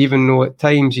performances, even though at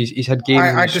times he's had games.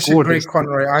 I disagree,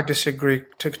 Conroy. I disagree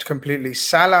completely.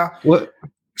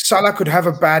 Salah could have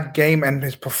a bad game and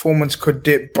his performance could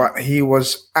dip, but he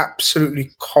was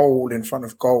absolutely cold in front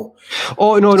of goal.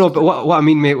 Oh no! But what I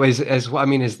mean, mate, is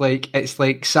like it's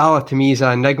like Salah to me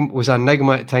was an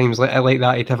enigma at times. Like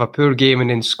that, he'd have a poor game and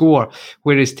then score.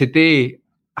 Whereas today,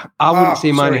 I wouldn't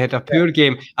say Mane had a poor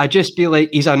game. I'd just be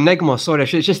like he's an enigma. Sorry,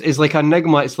 it's like an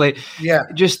enigma. It's like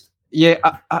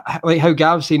I, like how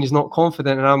Gav's saying he's not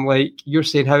confident, and I'm like, you're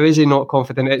saying how is he not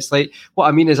confident? It's like what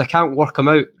I mean is I can't work him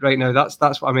out right now. That's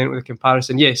what I meant with the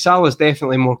comparison. Yeah, Salah's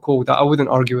definitely more cold. I wouldn't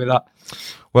argue with that.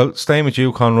 Well, staying with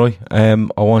you, Conroy, I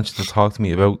want you to talk to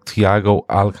me about Thiago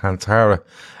Alcantara,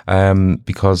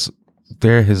 because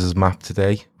there is his map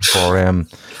today for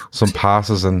some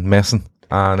passes and messing,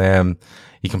 and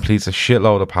he completes a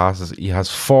shitload of passes. He has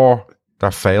 4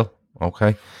 that fail.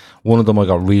 Okay. One of them I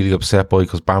got really upset by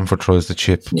because Bamford tries to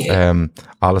chip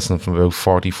Alisson from about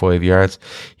 45 yards.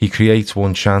 He creates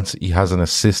one chance. He has an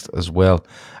assist as well.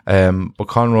 But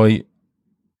Conroy,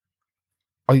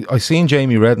 I seen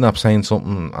Jamie Redknapp saying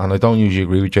something, and I don't usually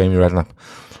agree with Jamie Redknapp,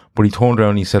 but he turned around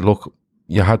and he said, look,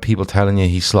 you had people telling you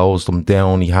he slows them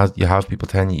down. You have people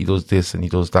telling you he does this and he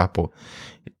does that, but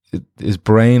his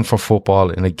brain for football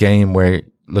in a game where,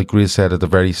 like Grizz said at the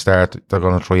very start, they're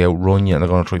going to try outrun you and they're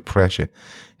going to try pressure.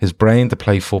 His brain to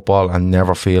play football and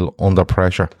never feel under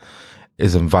pressure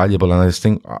is invaluable. And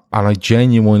I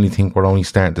genuinely think we're only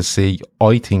starting to see,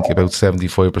 I think, about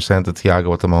 75% of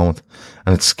Thiago at the moment.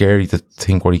 And it's scary to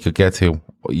think what he could get to.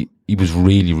 He was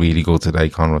really, really good today,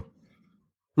 Conrad.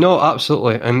 No,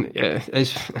 absolutely. And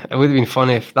it would have been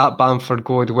funny if that Bamford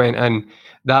goal went in.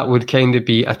 That would kind of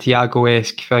be a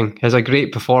Thiago-esque thing. He has a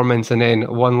great performance and then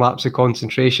one lapse of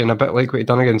concentration, a bit like what he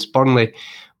done against Burnley.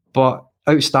 But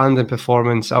outstanding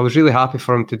performance. I was really happy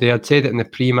for him today. I'd said it in the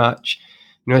pre-match.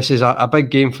 This is a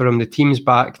big game for him. The team's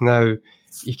back now.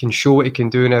 He can show what he can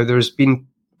do now. There's been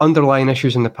underlying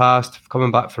issues in the past,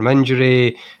 coming back from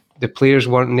injury. The players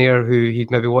weren't there who he'd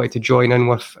maybe wanted to join in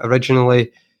with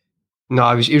originally. No,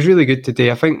 he was really good today.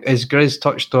 I think, as Grizz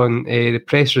touched on, the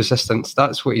press resistance,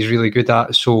 that's what he's really good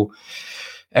at. So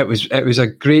it was a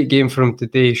great game for him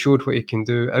today. He showed what he can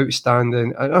do.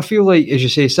 Outstanding. And I feel like, as you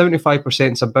say,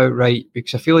 75% is about right,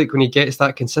 because I feel like when he gets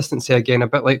that consistency again, a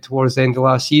bit like towards the end of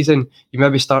last season, you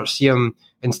maybe start to see him,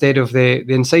 instead of the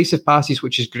incisive passes,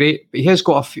 which is great, but he has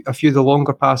got a few of the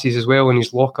longer passes as well in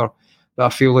his locker that I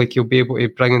feel like he'll be able to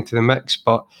bring into the mix.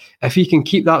 But if he can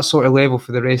keep that sort of level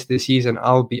for the rest of the season,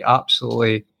 I'll be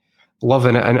absolutely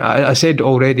loving it. And I said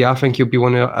already, I think he'll be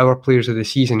one of our players of the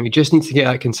season. He just needs to get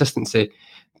that consistency.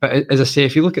 But as I say,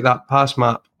 if you look at that pass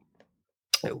map,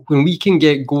 when we can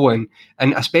get going,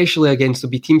 and especially against,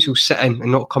 there'll be teams who'll sit in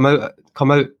and not come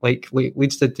out like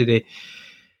Leeds did today.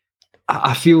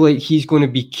 I feel like he's going to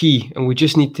be key, and we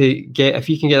just need to get, if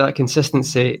he can get that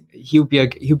consistency, he'll be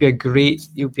a great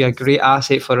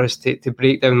asset for us to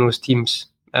break down those teams.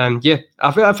 And yeah,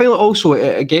 I feel also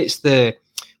it gets the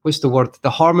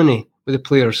harmony with the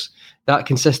players, that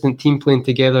consistent team playing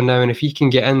together now. And if he can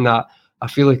get in that, I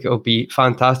feel like it'll be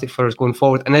fantastic for us going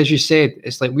forward. And as you said,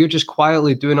 it's like we're just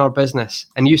quietly doing our business.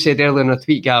 And you said earlier in a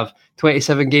tweet, Gav,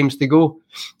 27 games to go.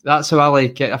 That's how I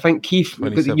like it. I think Keith,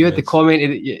 you had the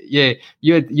comment.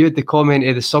 You had the comment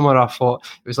of the summer. I thought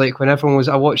it was like when everyone was.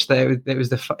 I watched it. It was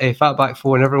the Fatback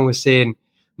Four, and everyone was saying,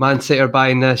 Man City are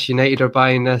buying this, United are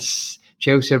buying this,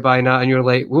 Chelsea are buying that, and you're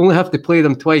like, we only have to play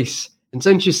them twice. And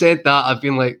since you said that, I've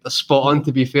been like, spot on.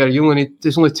 To be fair,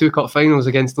 there's only 2 cup finals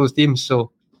against those teams,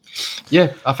 so.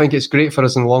 Yeah, I think it's great for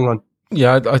us in the long run.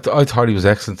 Yeah, I thought he was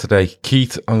excellent today.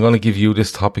 Keith, I'm going to give you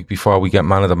this topic before we get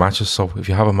man of the matches. So if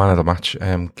you have a man of the match,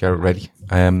 get it ready.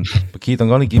 But Keith, I'm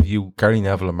going to give you Gary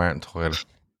Neville and Martin Tyler.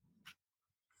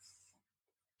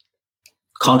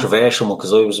 Controversial one,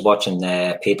 because I was watching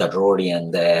Peter Drury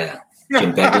and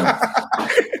Jim Beglin.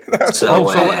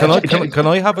 Can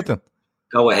I have it then?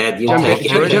 Go ahead.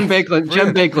 Jim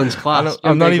Beglin's class.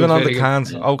 I'm not even on the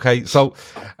cans. Yeah. Okay, so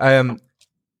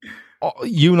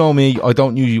you know me, I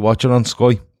don't usually watch it on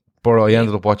Sky, but I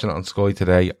ended up watching it on Sky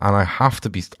today, and I have to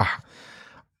be.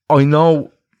 I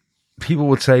know people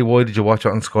would say, "Why did you watch it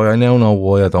on Sky?" I now know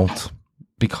why I don't,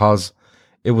 because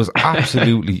it was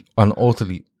absolutely and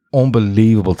utterly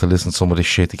unbelievable to listen to some of the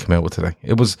shit he came out with today.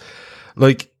 It was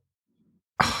like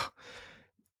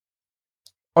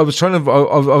I was trying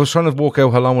to work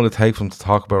out how long will it take for him to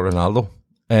talk about Ronaldo.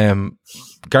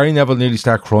 Gary Neville nearly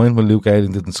started crying when Luke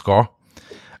Ayling didn't score.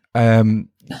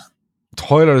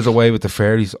 Tyler is away with the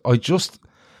fairies. Who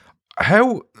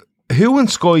in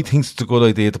Sky thinks it's a good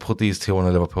idea to put these two on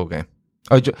a Liverpool game?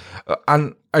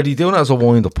 And are they doing it as a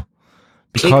wind up?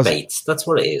 Because clickbaits, that's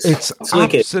what it is. It's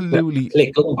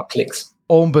absolutely clicks.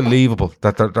 Unbelievable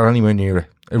that they're anywhere near it.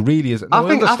 It really is.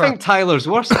 I think Tyler's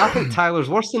worse. I think Tyler's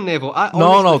worse than Neville.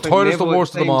 No, Tyler's the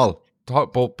worst of them all.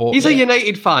 But he's a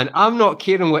United fan. I'm not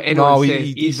caring what anyone says.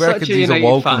 He reckons he's a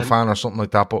Woking fan or something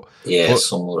like that. But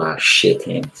some of that shit.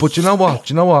 But you know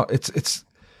what? It's.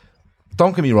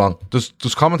 Don't get me wrong. There's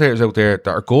commentators out there that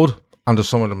are good, and there's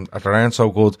some of them that aren't so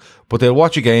good. But they'll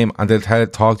watch a game and they'll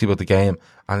talk to you about the game.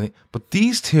 But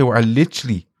these two are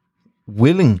literally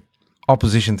willing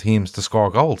opposition teams to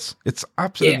score goals. It's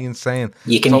absolutely insane.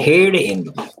 You can hear it in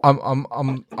them.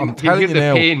 I'm telling you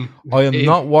now, I am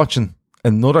not watching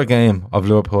another game of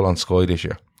Liverpool on Sky this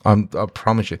year. I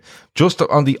promise you. Just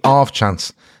on the off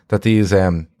chance that these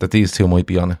two might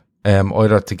be on it,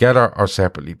 either together or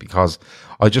separately, because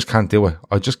I just can't do it.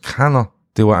 I just cannot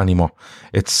do it anymore.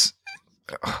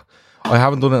 I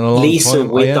haven't done it in a long time. Lisa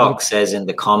Whitlock says in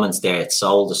the comments there, it's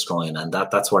soul destroying, and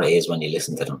that's what it is when you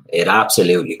listen to them. It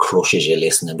absolutely crushes you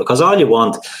listening, because all you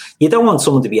don't want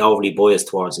someone to be overly biased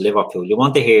towards Liverpool. You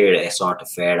want to hear a sort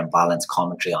of fair and balanced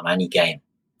commentary on any game.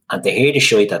 And to hear the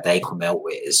shit that they come out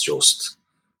with is just,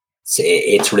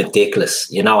 it's ridiculous,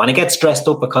 and it gets dressed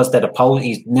up because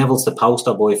Neville's the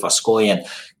poster boy for Sky, and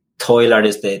Tyler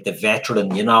is the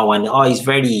veteran, and he's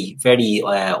very, very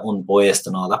unbiased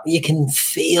and all that. But you can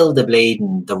feel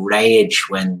the rage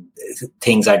when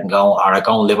things are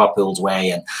going Liverpool's way.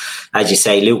 And as you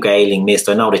say, Luke Ayling missed,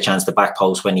 I know the chance to back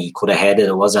post when he could have headed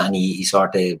it, wasn't, and he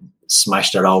sort of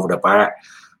smashed it over the bar.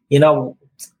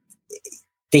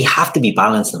 They have to be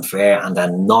balanced and fair, and they're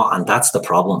not, and that's the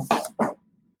problem.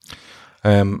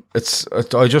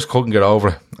 I just couldn't get over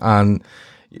it, and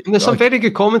there's some very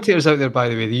good commentators out there, by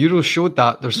the way. The Euros showed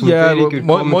that. There's some very good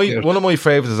commentators. One of my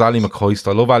favourites is Ali McCoist.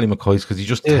 I love Ali McCoist because he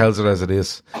just tells it as it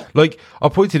is. Like, I'll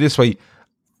put it this way,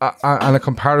 and a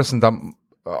comparison that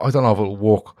I don't know if it'll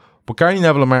work, but Gary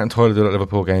Neville and Martin Tyler did a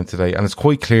Liverpool game today, and it's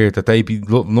quite clear that they'd be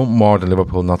nothing more than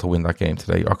Liverpool not to win that game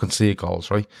today or concede goals,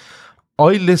 right?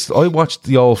 I watched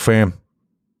the Old Firm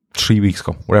 3 weeks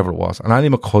ago, wherever it was, and Ali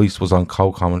McCoist was on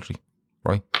co-commentary,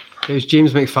 right? It was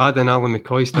James McFadden, Alan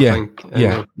McCoist, I think.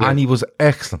 And he was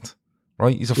excellent,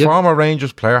 right? He's a former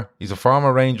Rangers player. He's a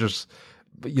former Rangers,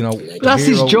 that's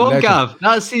his job, legend. Gav.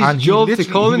 That's his job to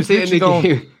commentate in the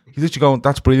game. He's literally going,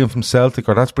 that's brilliant from Celtic,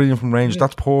 or that's brilliant from Rangers,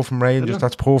 that's poor from Rangers,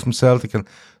 that's poor from Celtic. And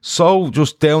so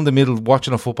just down the middle,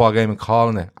 watching a football game and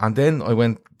calling it. And then I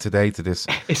went today to this.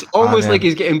 It's almost like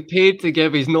he's getting paid to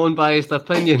give his non-biased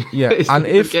opinion. Yeah, and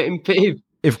if getting paid.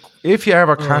 If you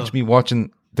ever catch me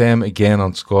watching them again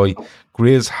on Sky,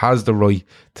 Grizz has the right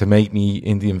to make me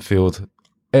Indian field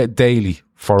daily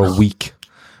for a week.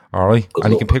 All right?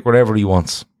 And he can pick whatever he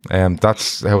wants.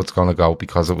 That's how it's going to go,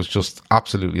 because it was just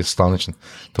absolutely astonishing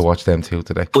to watch them two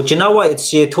today. But you know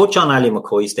what? You touch on Ali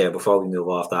McCoy's there before we move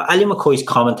off that. Ali McCoy's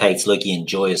commentates like he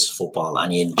enjoys football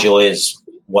and he enjoys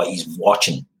what he's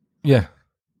watching. Yeah.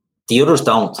 The others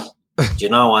don't. You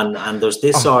know, and there's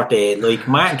this sort of, like,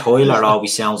 Martin Tyler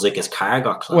always sounds like his car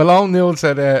got clapped. Well, O'Neill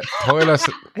said Tyler,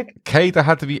 Keita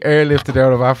had to be airlifted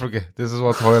out of Africa. This is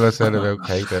what Tyler said about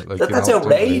Keita. Like, that's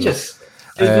outrageous.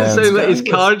 It doesn't sound like his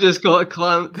car just got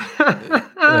clamped.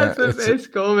 That's the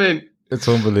best comment. It's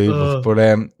unbelievable.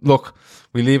 But look,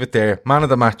 we leave it there. Man of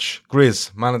the match,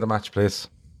 Grizz, man of the match, please.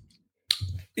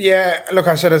 Yeah, look,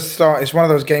 I said at the start, it's one of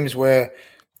those games where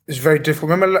it's very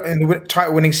difficult. Remember in the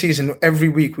title winning season, every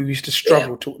week we used to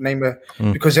struggle to name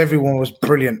because everyone was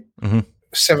brilliant.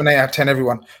 7, 8 out of 10,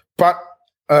 everyone. But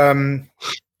I'm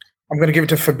going to give it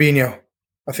to Fabinho.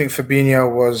 I think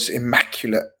Fabinho was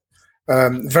immaculate.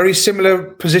 Very similar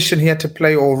position he had to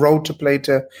play, or role to play,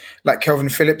 to like Kelvin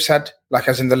Phillips had, like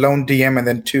as in the lone DM and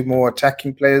then 2 more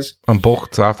attacking players. And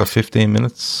booked after 15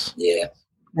 minutes. Yeah.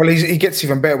 Well, he gets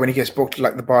even better when he gets booked,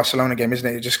 like the Barcelona game, isn't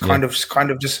it? It just kind of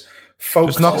just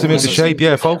focuses. Just knocks him into shape,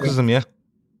 focuses him,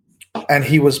 And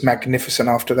he was magnificent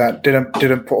after that. Didn't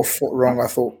put a foot wrong, I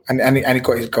thought, and he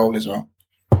got his goal as well.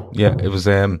 Yeah, it was.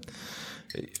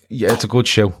 It's a good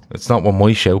show. It's not one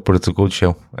my show, but it's a good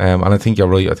show. And I think you're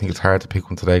right. I think it's hard to pick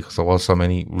one today because there was so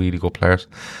many really good players.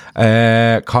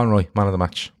 Conroy, man of the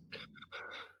match.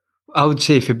 I would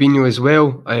say Fabinho as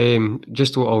well.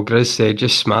 Just what all Grizz said,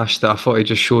 just smashed it. I thought he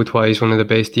just showed why he's one of the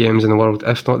best DMs in the world,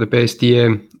 if not the best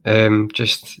DM.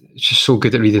 Just so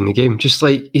good at reading the game. Just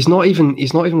like he's not even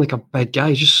like a big guy.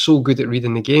 He's just so good at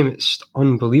reading the game. It's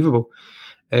unbelievable.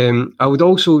 I would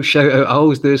also shout out. I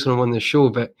always do this when I'm on the show,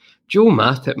 but Joe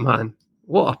Matip, man,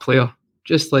 what a player!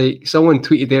 Just like someone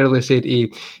tweeted earlier, said he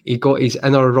got his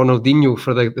inner Ronaldinho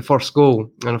for the first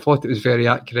goal, and I thought it was very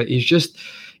accurate.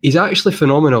 He's actually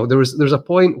phenomenal. There's a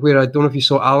point where I don't know if you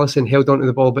saw Alisson held onto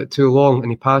the ball a bit too long,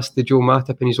 and he passed to Joe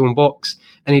Matip in his own box,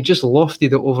 and he just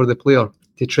lofted it over the player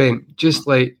to Trent. Just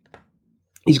like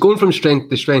he's going from strength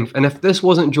to strength. And if this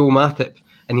wasn't Joe Matip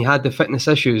and he had the fitness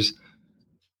issues,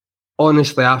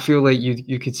 honestly, I feel like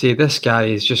you could say this guy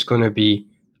is just going to be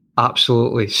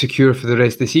absolutely secure for the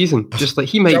rest of the season. Just like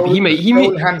he might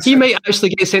actually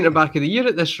get centre back of the year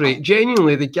at this rate.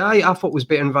 Genuinely, the guy I thought was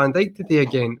better than Van Dijk today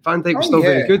again. Van Dijk was still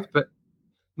very good, but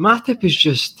Matip is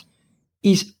just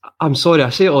I'm sorry, I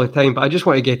say it all the time, but I just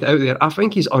want to get it out there. I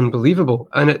think he's unbelievable,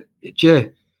 and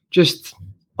just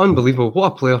unbelievable.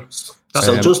 What a player!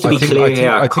 So just to be clear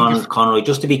here, Conroy,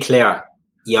 just to be clear,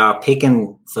 you're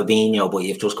picking Fabinho, but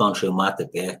you've just gone through Matip,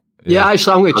 yeah? Yeah,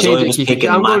 actually, I'm going to change it.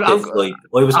 I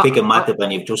was picking Matip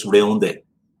and you've just ruined it.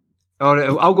 All right,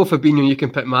 I'll go for Fabinho. You can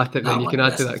pick Matip, then you can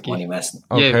add to that game.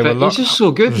 Yeah, but he's just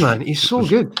so good, man. He's so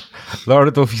good.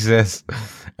 Laura Duffy says,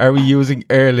 are we using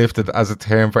airlifted as a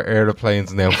term for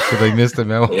aeroplanes now? Because I missed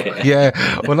them out. Yeah.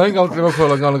 When I go to Liverpool,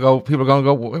 people are going to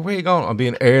go, where are you going? I'm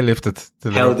being airlifted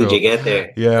to How Liverpool. Did you get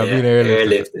there? Yeah, I'm being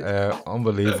airlifted.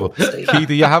 Unbelievable. Keith,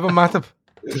 do you have a Matip?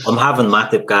 I'm having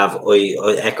Matip, Gav. I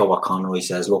echo what Conroy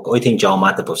says. Look, I think Joe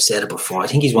Matip, I've said it before, I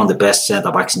think he's one of the best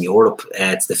centre-backs in Europe.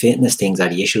 It's the fitness things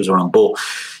that the issues are on. But,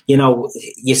 you know,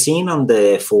 you've seen on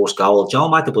the first goal, Joe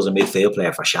Matip was a midfield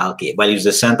player for Schalke. Well, he was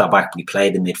a centre-back, but he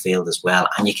played in midfield as well.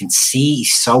 And you can see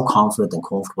he's so confident and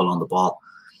comfortable on the ball.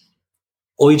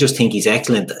 I just think he's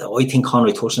excellent. I think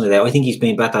Conroy touched on it there. I think he's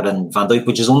been better than Van Dijk,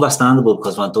 which is understandable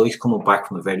because Van Dijk's coming back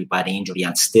from a very bad injury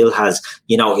and still has,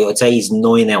 you know, I'd say he's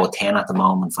 9 out of 10 at the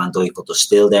moment, Van Dijk, but there's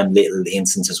still them little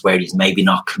instances where he's maybe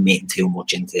not committing too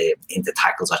much into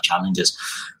tackles or challenges.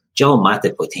 Joe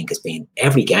Matip, I think, has been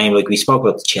every game. Like we spoke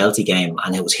about the Chelsea game,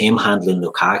 and it was him handling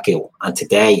Lukaku, and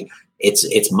today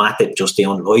it's Matip just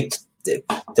doing right.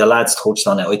 The lads touched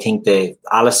on it. I think the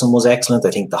Alisson was excellent. I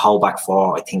think the whole back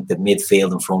four, I think the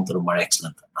midfield in front of them were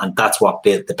excellent. And that's what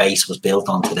the base was built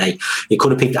on today. You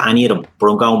could have picked any of them, but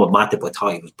I'm going with Matip. I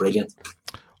thought he was brilliant.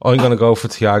 I'm going to go for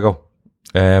Thiago.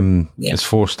 His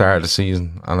first start of the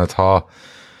season. And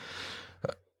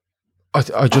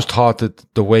I just thought that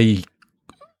the way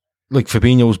like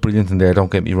Fabinho was brilliant in there,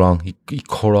 don't get me wrong. He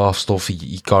cut off stuff,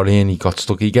 he got in, he got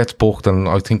stuck, he gets booked, and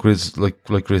I think Grizz, like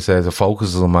Grizz says, it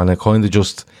focuses him and it kind of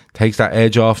just takes that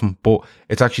edge off him. But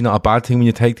it's actually not a bad thing when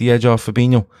you take the edge off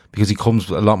Fabinho, because he comes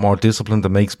a lot more disciplined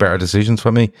and makes better decisions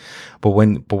for me. But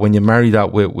when you marry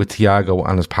that with Thiago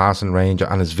and his passing range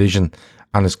and his vision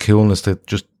and his coolness to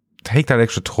just take that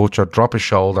extra touch or drop his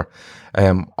shoulder,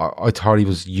 I thought he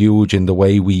was huge in the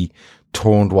way we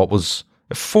turned what was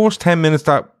the first 10 minutes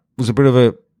that was a bit of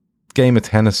a game of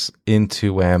tennis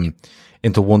into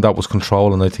one that was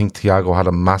control, and I think Thiago had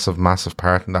a massive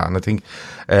part in that. And I think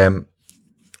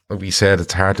we said,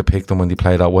 it's hard to pick them when they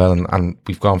play that well, and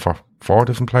we've gone for 4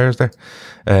 different players there.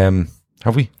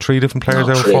 Have we? 3 different players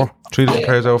out of 4? 3 different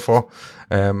players out of 4.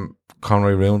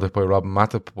 Conroy ruined it by Robin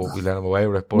Matip, but we let him away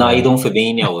with it. But, no, you done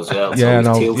Fabinho as well. Yeah,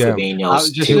 so no, 2 yeah.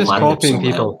 Fabinhos, Just 2 copying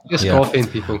people. Just copying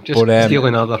people. Just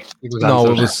stealing other people's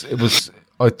answers. It was.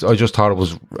 I just thought it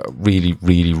was really,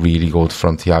 really, really good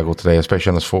from Thiago today,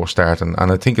 especially on his first start, and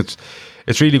I think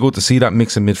it's really good to see that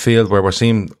mix in midfield where we're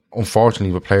seeing,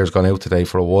 unfortunately, with players gone out today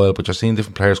for a while, but you're seeing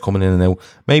different players coming in and out.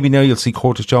 Maybe now you'll see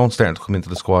Curtis Jones starting to come into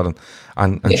the squad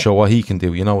and show what he can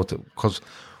do, because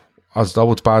as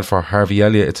though it's bad for Harvey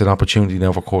Elliott, it's an opportunity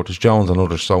now for Curtis Jones and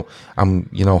others. So,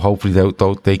 hopefully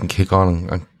they can kick on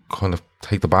and kind of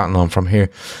take the baton on from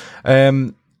here.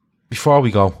 Before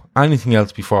we go, anything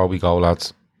else before we go,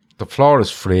 lads? The floor is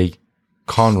free.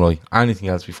 Conroy, anything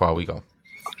else before we go?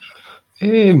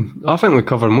 I think we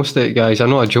covered most of it, guys. I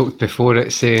know I joked before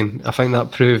it saying I think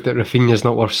that proved that Rafinha's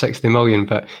not worth 60 million,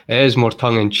 but it is more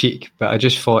tongue-in-cheek. But I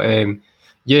just thought,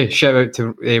 shout out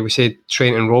to, we said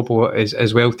Trent and Robbo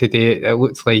as well today. It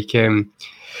looked like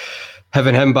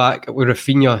having him back with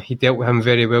Rafinha, he dealt with him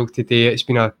very well today. It's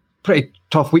been a pretty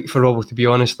tough week for Robbo, to be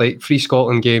honest, like 3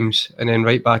 Scotland games and then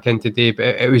right back in today. But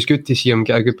it was good to see him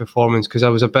get a good performance, because I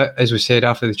was a bit, as we said,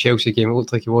 after the Chelsea game, it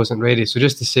looked like he wasn't ready. So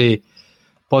just to say,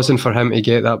 buzzing for him to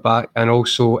get that back. And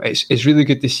also it's really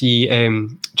good to see,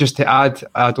 just to add,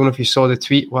 I don't know if you saw the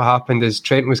tweet, what happened is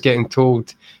Trent was getting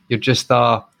told you're just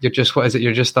a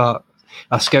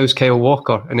Scouse Kyle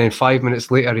Walker, and then 5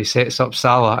 minutes later he sets up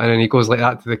Salah and then he goes like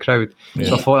that to the crowd.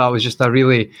 So I thought that was just a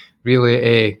really,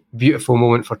 really beautiful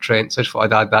moment for Trent. So I just thought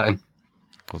I'd add that in.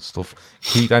 Good stuff.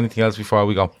 Keith, anything else before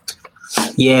we go?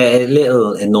 Yeah, a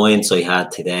little annoyance I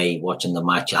had today watching the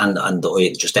match, and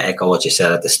just to echo what you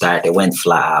said at the start, it went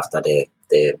flat after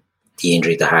the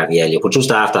injury to Harvey Elliott. But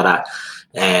just after that,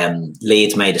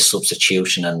 Leeds made a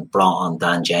substitution and brought on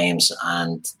Dan James,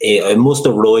 and it must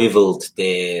have rivaled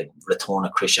the return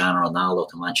of Cristiano Ronaldo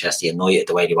to Manchester United,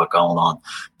 the way they were going on.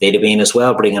 They'd have been as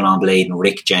well bringing on bleeding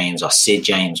Rick James or Sid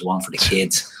James, one for the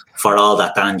kids, for all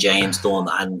that Dan James done,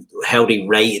 and how they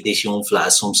rated this young fella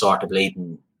as some sort of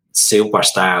bleeding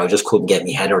superstar. I just couldn't get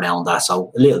my head around that. So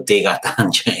a little dig at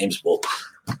Dan James, but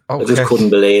I just couldn't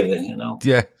believe it,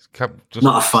 Yeah.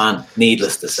 Not a fan,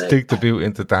 needless to say. Stick the boot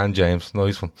into Dan James.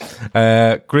 Nice one.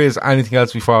 Grizz, anything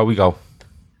else before we go?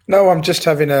 No, I'm just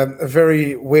having a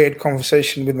very weird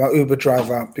conversation with my Uber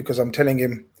driver, because I'm telling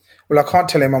him, I can't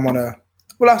tell him I'm on a,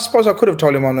 I suppose I could have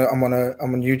told him I'm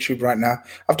on YouTube right now.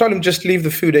 I've told him just leave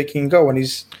the food, they can go, and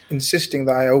he's insisting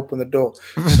that I open the door.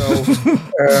 So,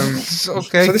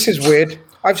 okay. So this is weird.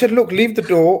 I've said, look, leave the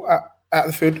door at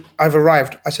the food. I've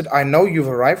arrived. I said, I know you've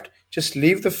arrived. Just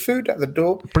leave the food at the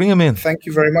door. Bring him in. Thank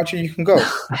you very much, and you can go.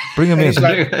 Bring him in. He's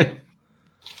like,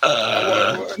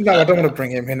 no, I don't want to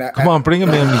bring him in. Come on, bring him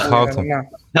in and talk to him.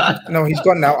 No, he's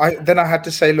gone now. Then I had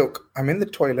to say, look, I'm in the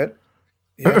toilet.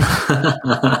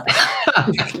 Yeah.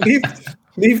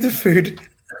 leave the food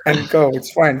and go.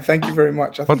 It's fine. Thank you very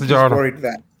much. I think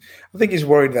he's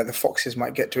worried that the foxes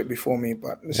might get to it before me.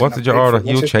 But listen, what did you order?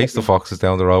 You chase the foxes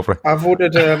down the road. I've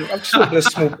ordered. I've just ordered a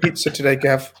small pizza today,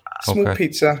 Gav. Small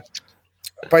pizza,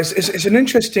 but it's an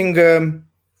interesting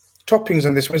toppings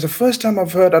on this one. It's the first time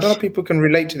I've heard. I don't know if people can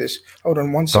relate to this. Hold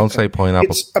on one second. Don't say pineapple.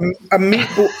 It's a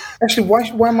meatball. Actually,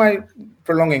 why am I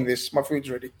prolonging this? My food's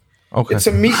ready. Okay. It's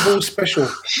a meatball special.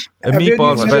 A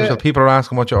meatball special. People are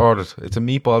asking what you ordered. It's a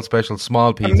meatball special,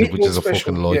 small pizza, which is a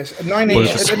fucking lie. Yes, a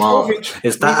 9-inch.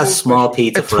 Is that a small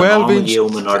pizza for a normal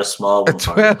human or a small one? A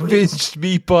 12-inch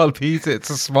meatball pizza.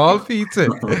 It's a small pizza.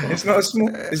 It's not a small.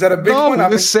 Is that a big one?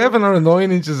 No, a 7 or a 9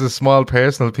 inch is a small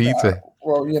personal pizza.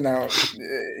 Well,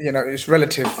 it's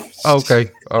relative.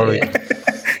 Okay, all right.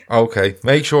 Okay,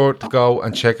 make sure to go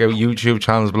and check out YouTube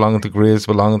channels belonging to Grizz,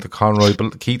 belonging to Conroy.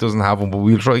 But Keith doesn't have one, but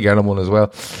we'll try to get him one as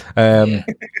well.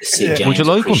 Would you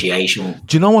like one?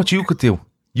 Do you know what you could do?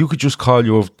 You could just call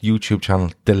your YouTube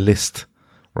channel The List,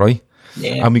 right?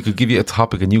 Yeah. And we could give you a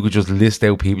topic and you could just list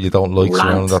out people you don't like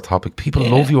surrounding that topic. People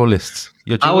love your lists.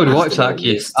 I would watch that,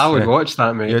 Keith. I would watch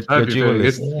that, mate. You're due a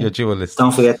list. You're due a list.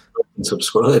 Don't forget to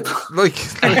subscribe. Like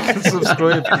and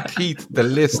subscribe to Keith The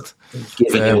List.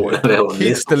 Keith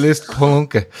The List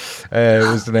Palunka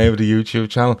was the name of the YouTube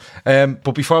channel.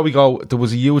 But before we go, there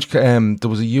was a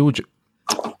huge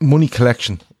money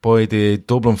collection by the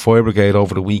Dublin Fire Brigade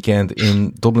over the weekend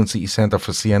in Dublin City Centre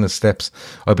for Sienna Steps.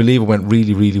 I believe it went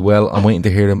really, really well. I'm waiting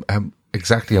to hear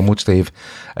exactly how much they've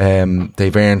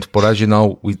earned. But as you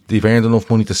know, they've earned enough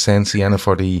money to send Sienna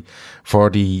for the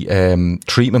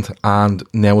treatment, and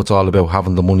now it's all about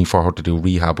having the money for her to do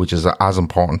rehab, which is as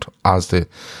important as the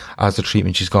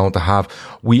treatment she's going to have.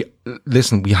 We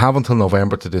have until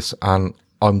November to this, and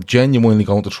I'm genuinely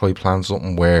going to try plan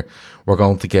something where we're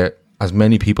going to get as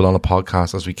many people on a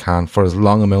podcast as we can for as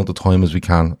long amount of time as we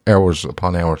can, hours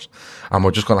upon hours. And we're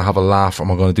just going to have a laugh, and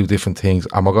we're going to do different things,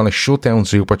 and we're going to shut down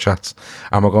super chats,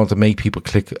 and we're going to make people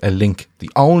click a link. The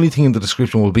only thing in the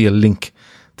description will be a link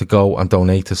to go and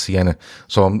donate to Sienna.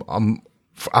 So I'm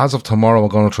as of tomorrow, I'm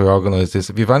going to try to organise this.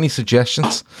 If you have any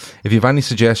suggestions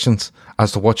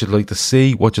as to what you'd like to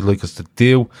see, what you'd like us to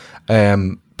do,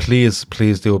 please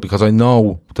do it, because I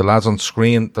know the lads on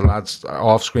screen, the lads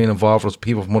off screen involved with us,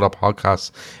 people from other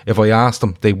podcasts, if I ask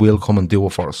them, they will come and do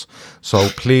it for us. So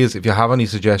please, if you have any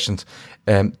suggestions,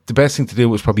 the best thing to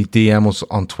do is probably DM us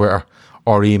on Twitter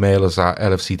or email us at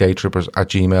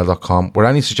lfcdaytrippers@gmail.com, where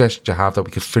any suggestions you have that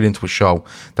we could fit into a show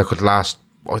that could last,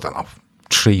 I don't know,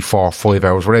 3, 4, 5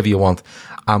 hours, whatever you want.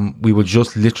 We will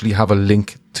just literally have a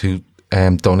link to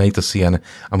donate to Sienna,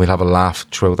 and we'll have a laugh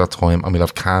throughout that time, and we'll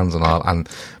have cans and all, and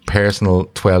personal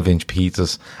 12-inch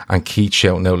pizzas, and Keith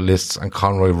shouting out lists, and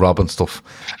Conroy robbing stuff.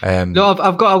 No,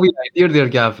 I've got a wee idea there,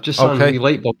 Gav. Just on a wee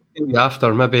light bulb.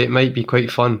 After, maybe it might be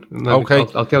quite fun. Maybe okay,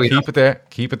 I'll tell you. Keep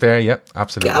it there. Yeah,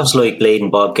 absolutely. Gav's like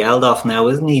bleeding Bob Geldof now,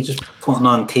 isn't he? Just putting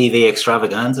on TV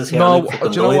extravaganzas here. No, do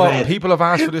you know what? People have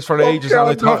asked for this for ages, and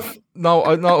I thought, no,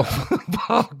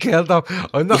 Bob Geldof.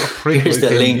 I'm not a prick. Here's the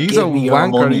link. He's a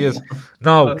wanker. He is.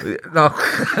 No.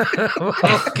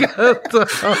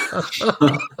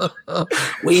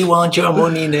 We want your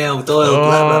money now, Doyle.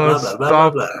 Blah, blah, blah,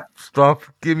 blah. Stop.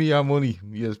 Give me your money,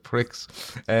 you pricks.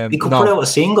 We could put out a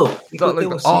single.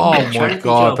 My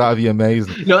God, that'd be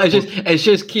amazing. No, it's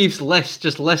just Keith's list,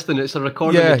 just listing it. So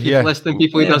recording it, Keith listing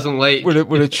people he doesn't like. With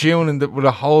a tune, with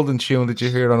a holding tune that you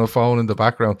hear on a phone in the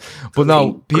background. But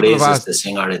no, people have asked, the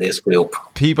singer of this group.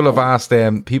 People have asked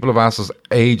us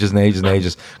ages and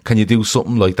ages. Can you do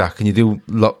something like that? Can you do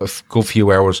a good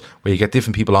few hours where you get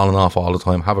different people on and off all the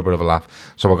time, have a bit of a laugh?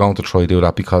 So we're going to try to do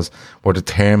that, because we're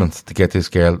determined to get this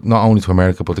girl not only to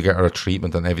America, but to get her a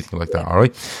treatment and everything like that. All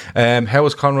right. How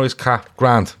is Conroy's cat?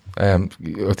 Grand. I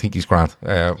think he's grand.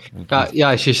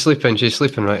 Yeah, she's sleeping. She's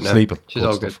sleeping right now. She's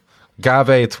all good.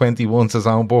 Gave 21 says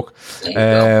own book.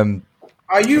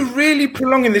 Are you really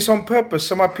prolonging this on purpose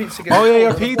so my pizza gets... Oh, yeah,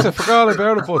 your pizza. Forgot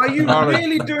about it. Are you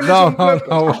really doing this on purpose?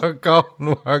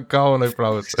 No, we're going, I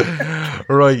promise.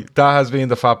 Right, that has been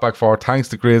the Fatback 4. Thanks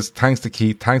to Grizz, thanks to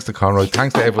Keith, thanks to Conroy,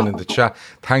 thanks to everyone in the chat,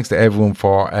 thanks to everyone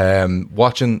for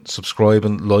watching,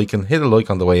 subscribing, liking. Hit a like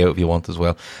on the way out if you want as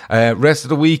well. Rest of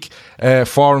the week,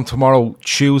 forum tomorrow.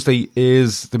 Tuesday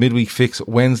is the midweek fix.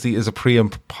 Wednesday is a pre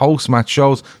and post match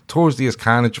shows. Thursday is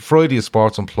Carnage. Friday is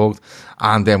Sports Unplugged.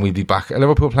 And then we'll be back.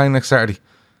 Liverpool playing next Saturday.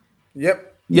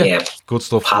 Yep. Yeah. Good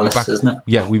stuff. Palace, isn't it?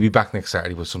 Yeah, we'll be back next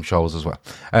Saturday with some shows as well.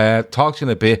 Talk to you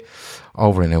in a bit.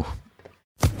 Over and out.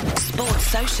 Sports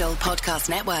Social Podcast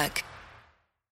Network.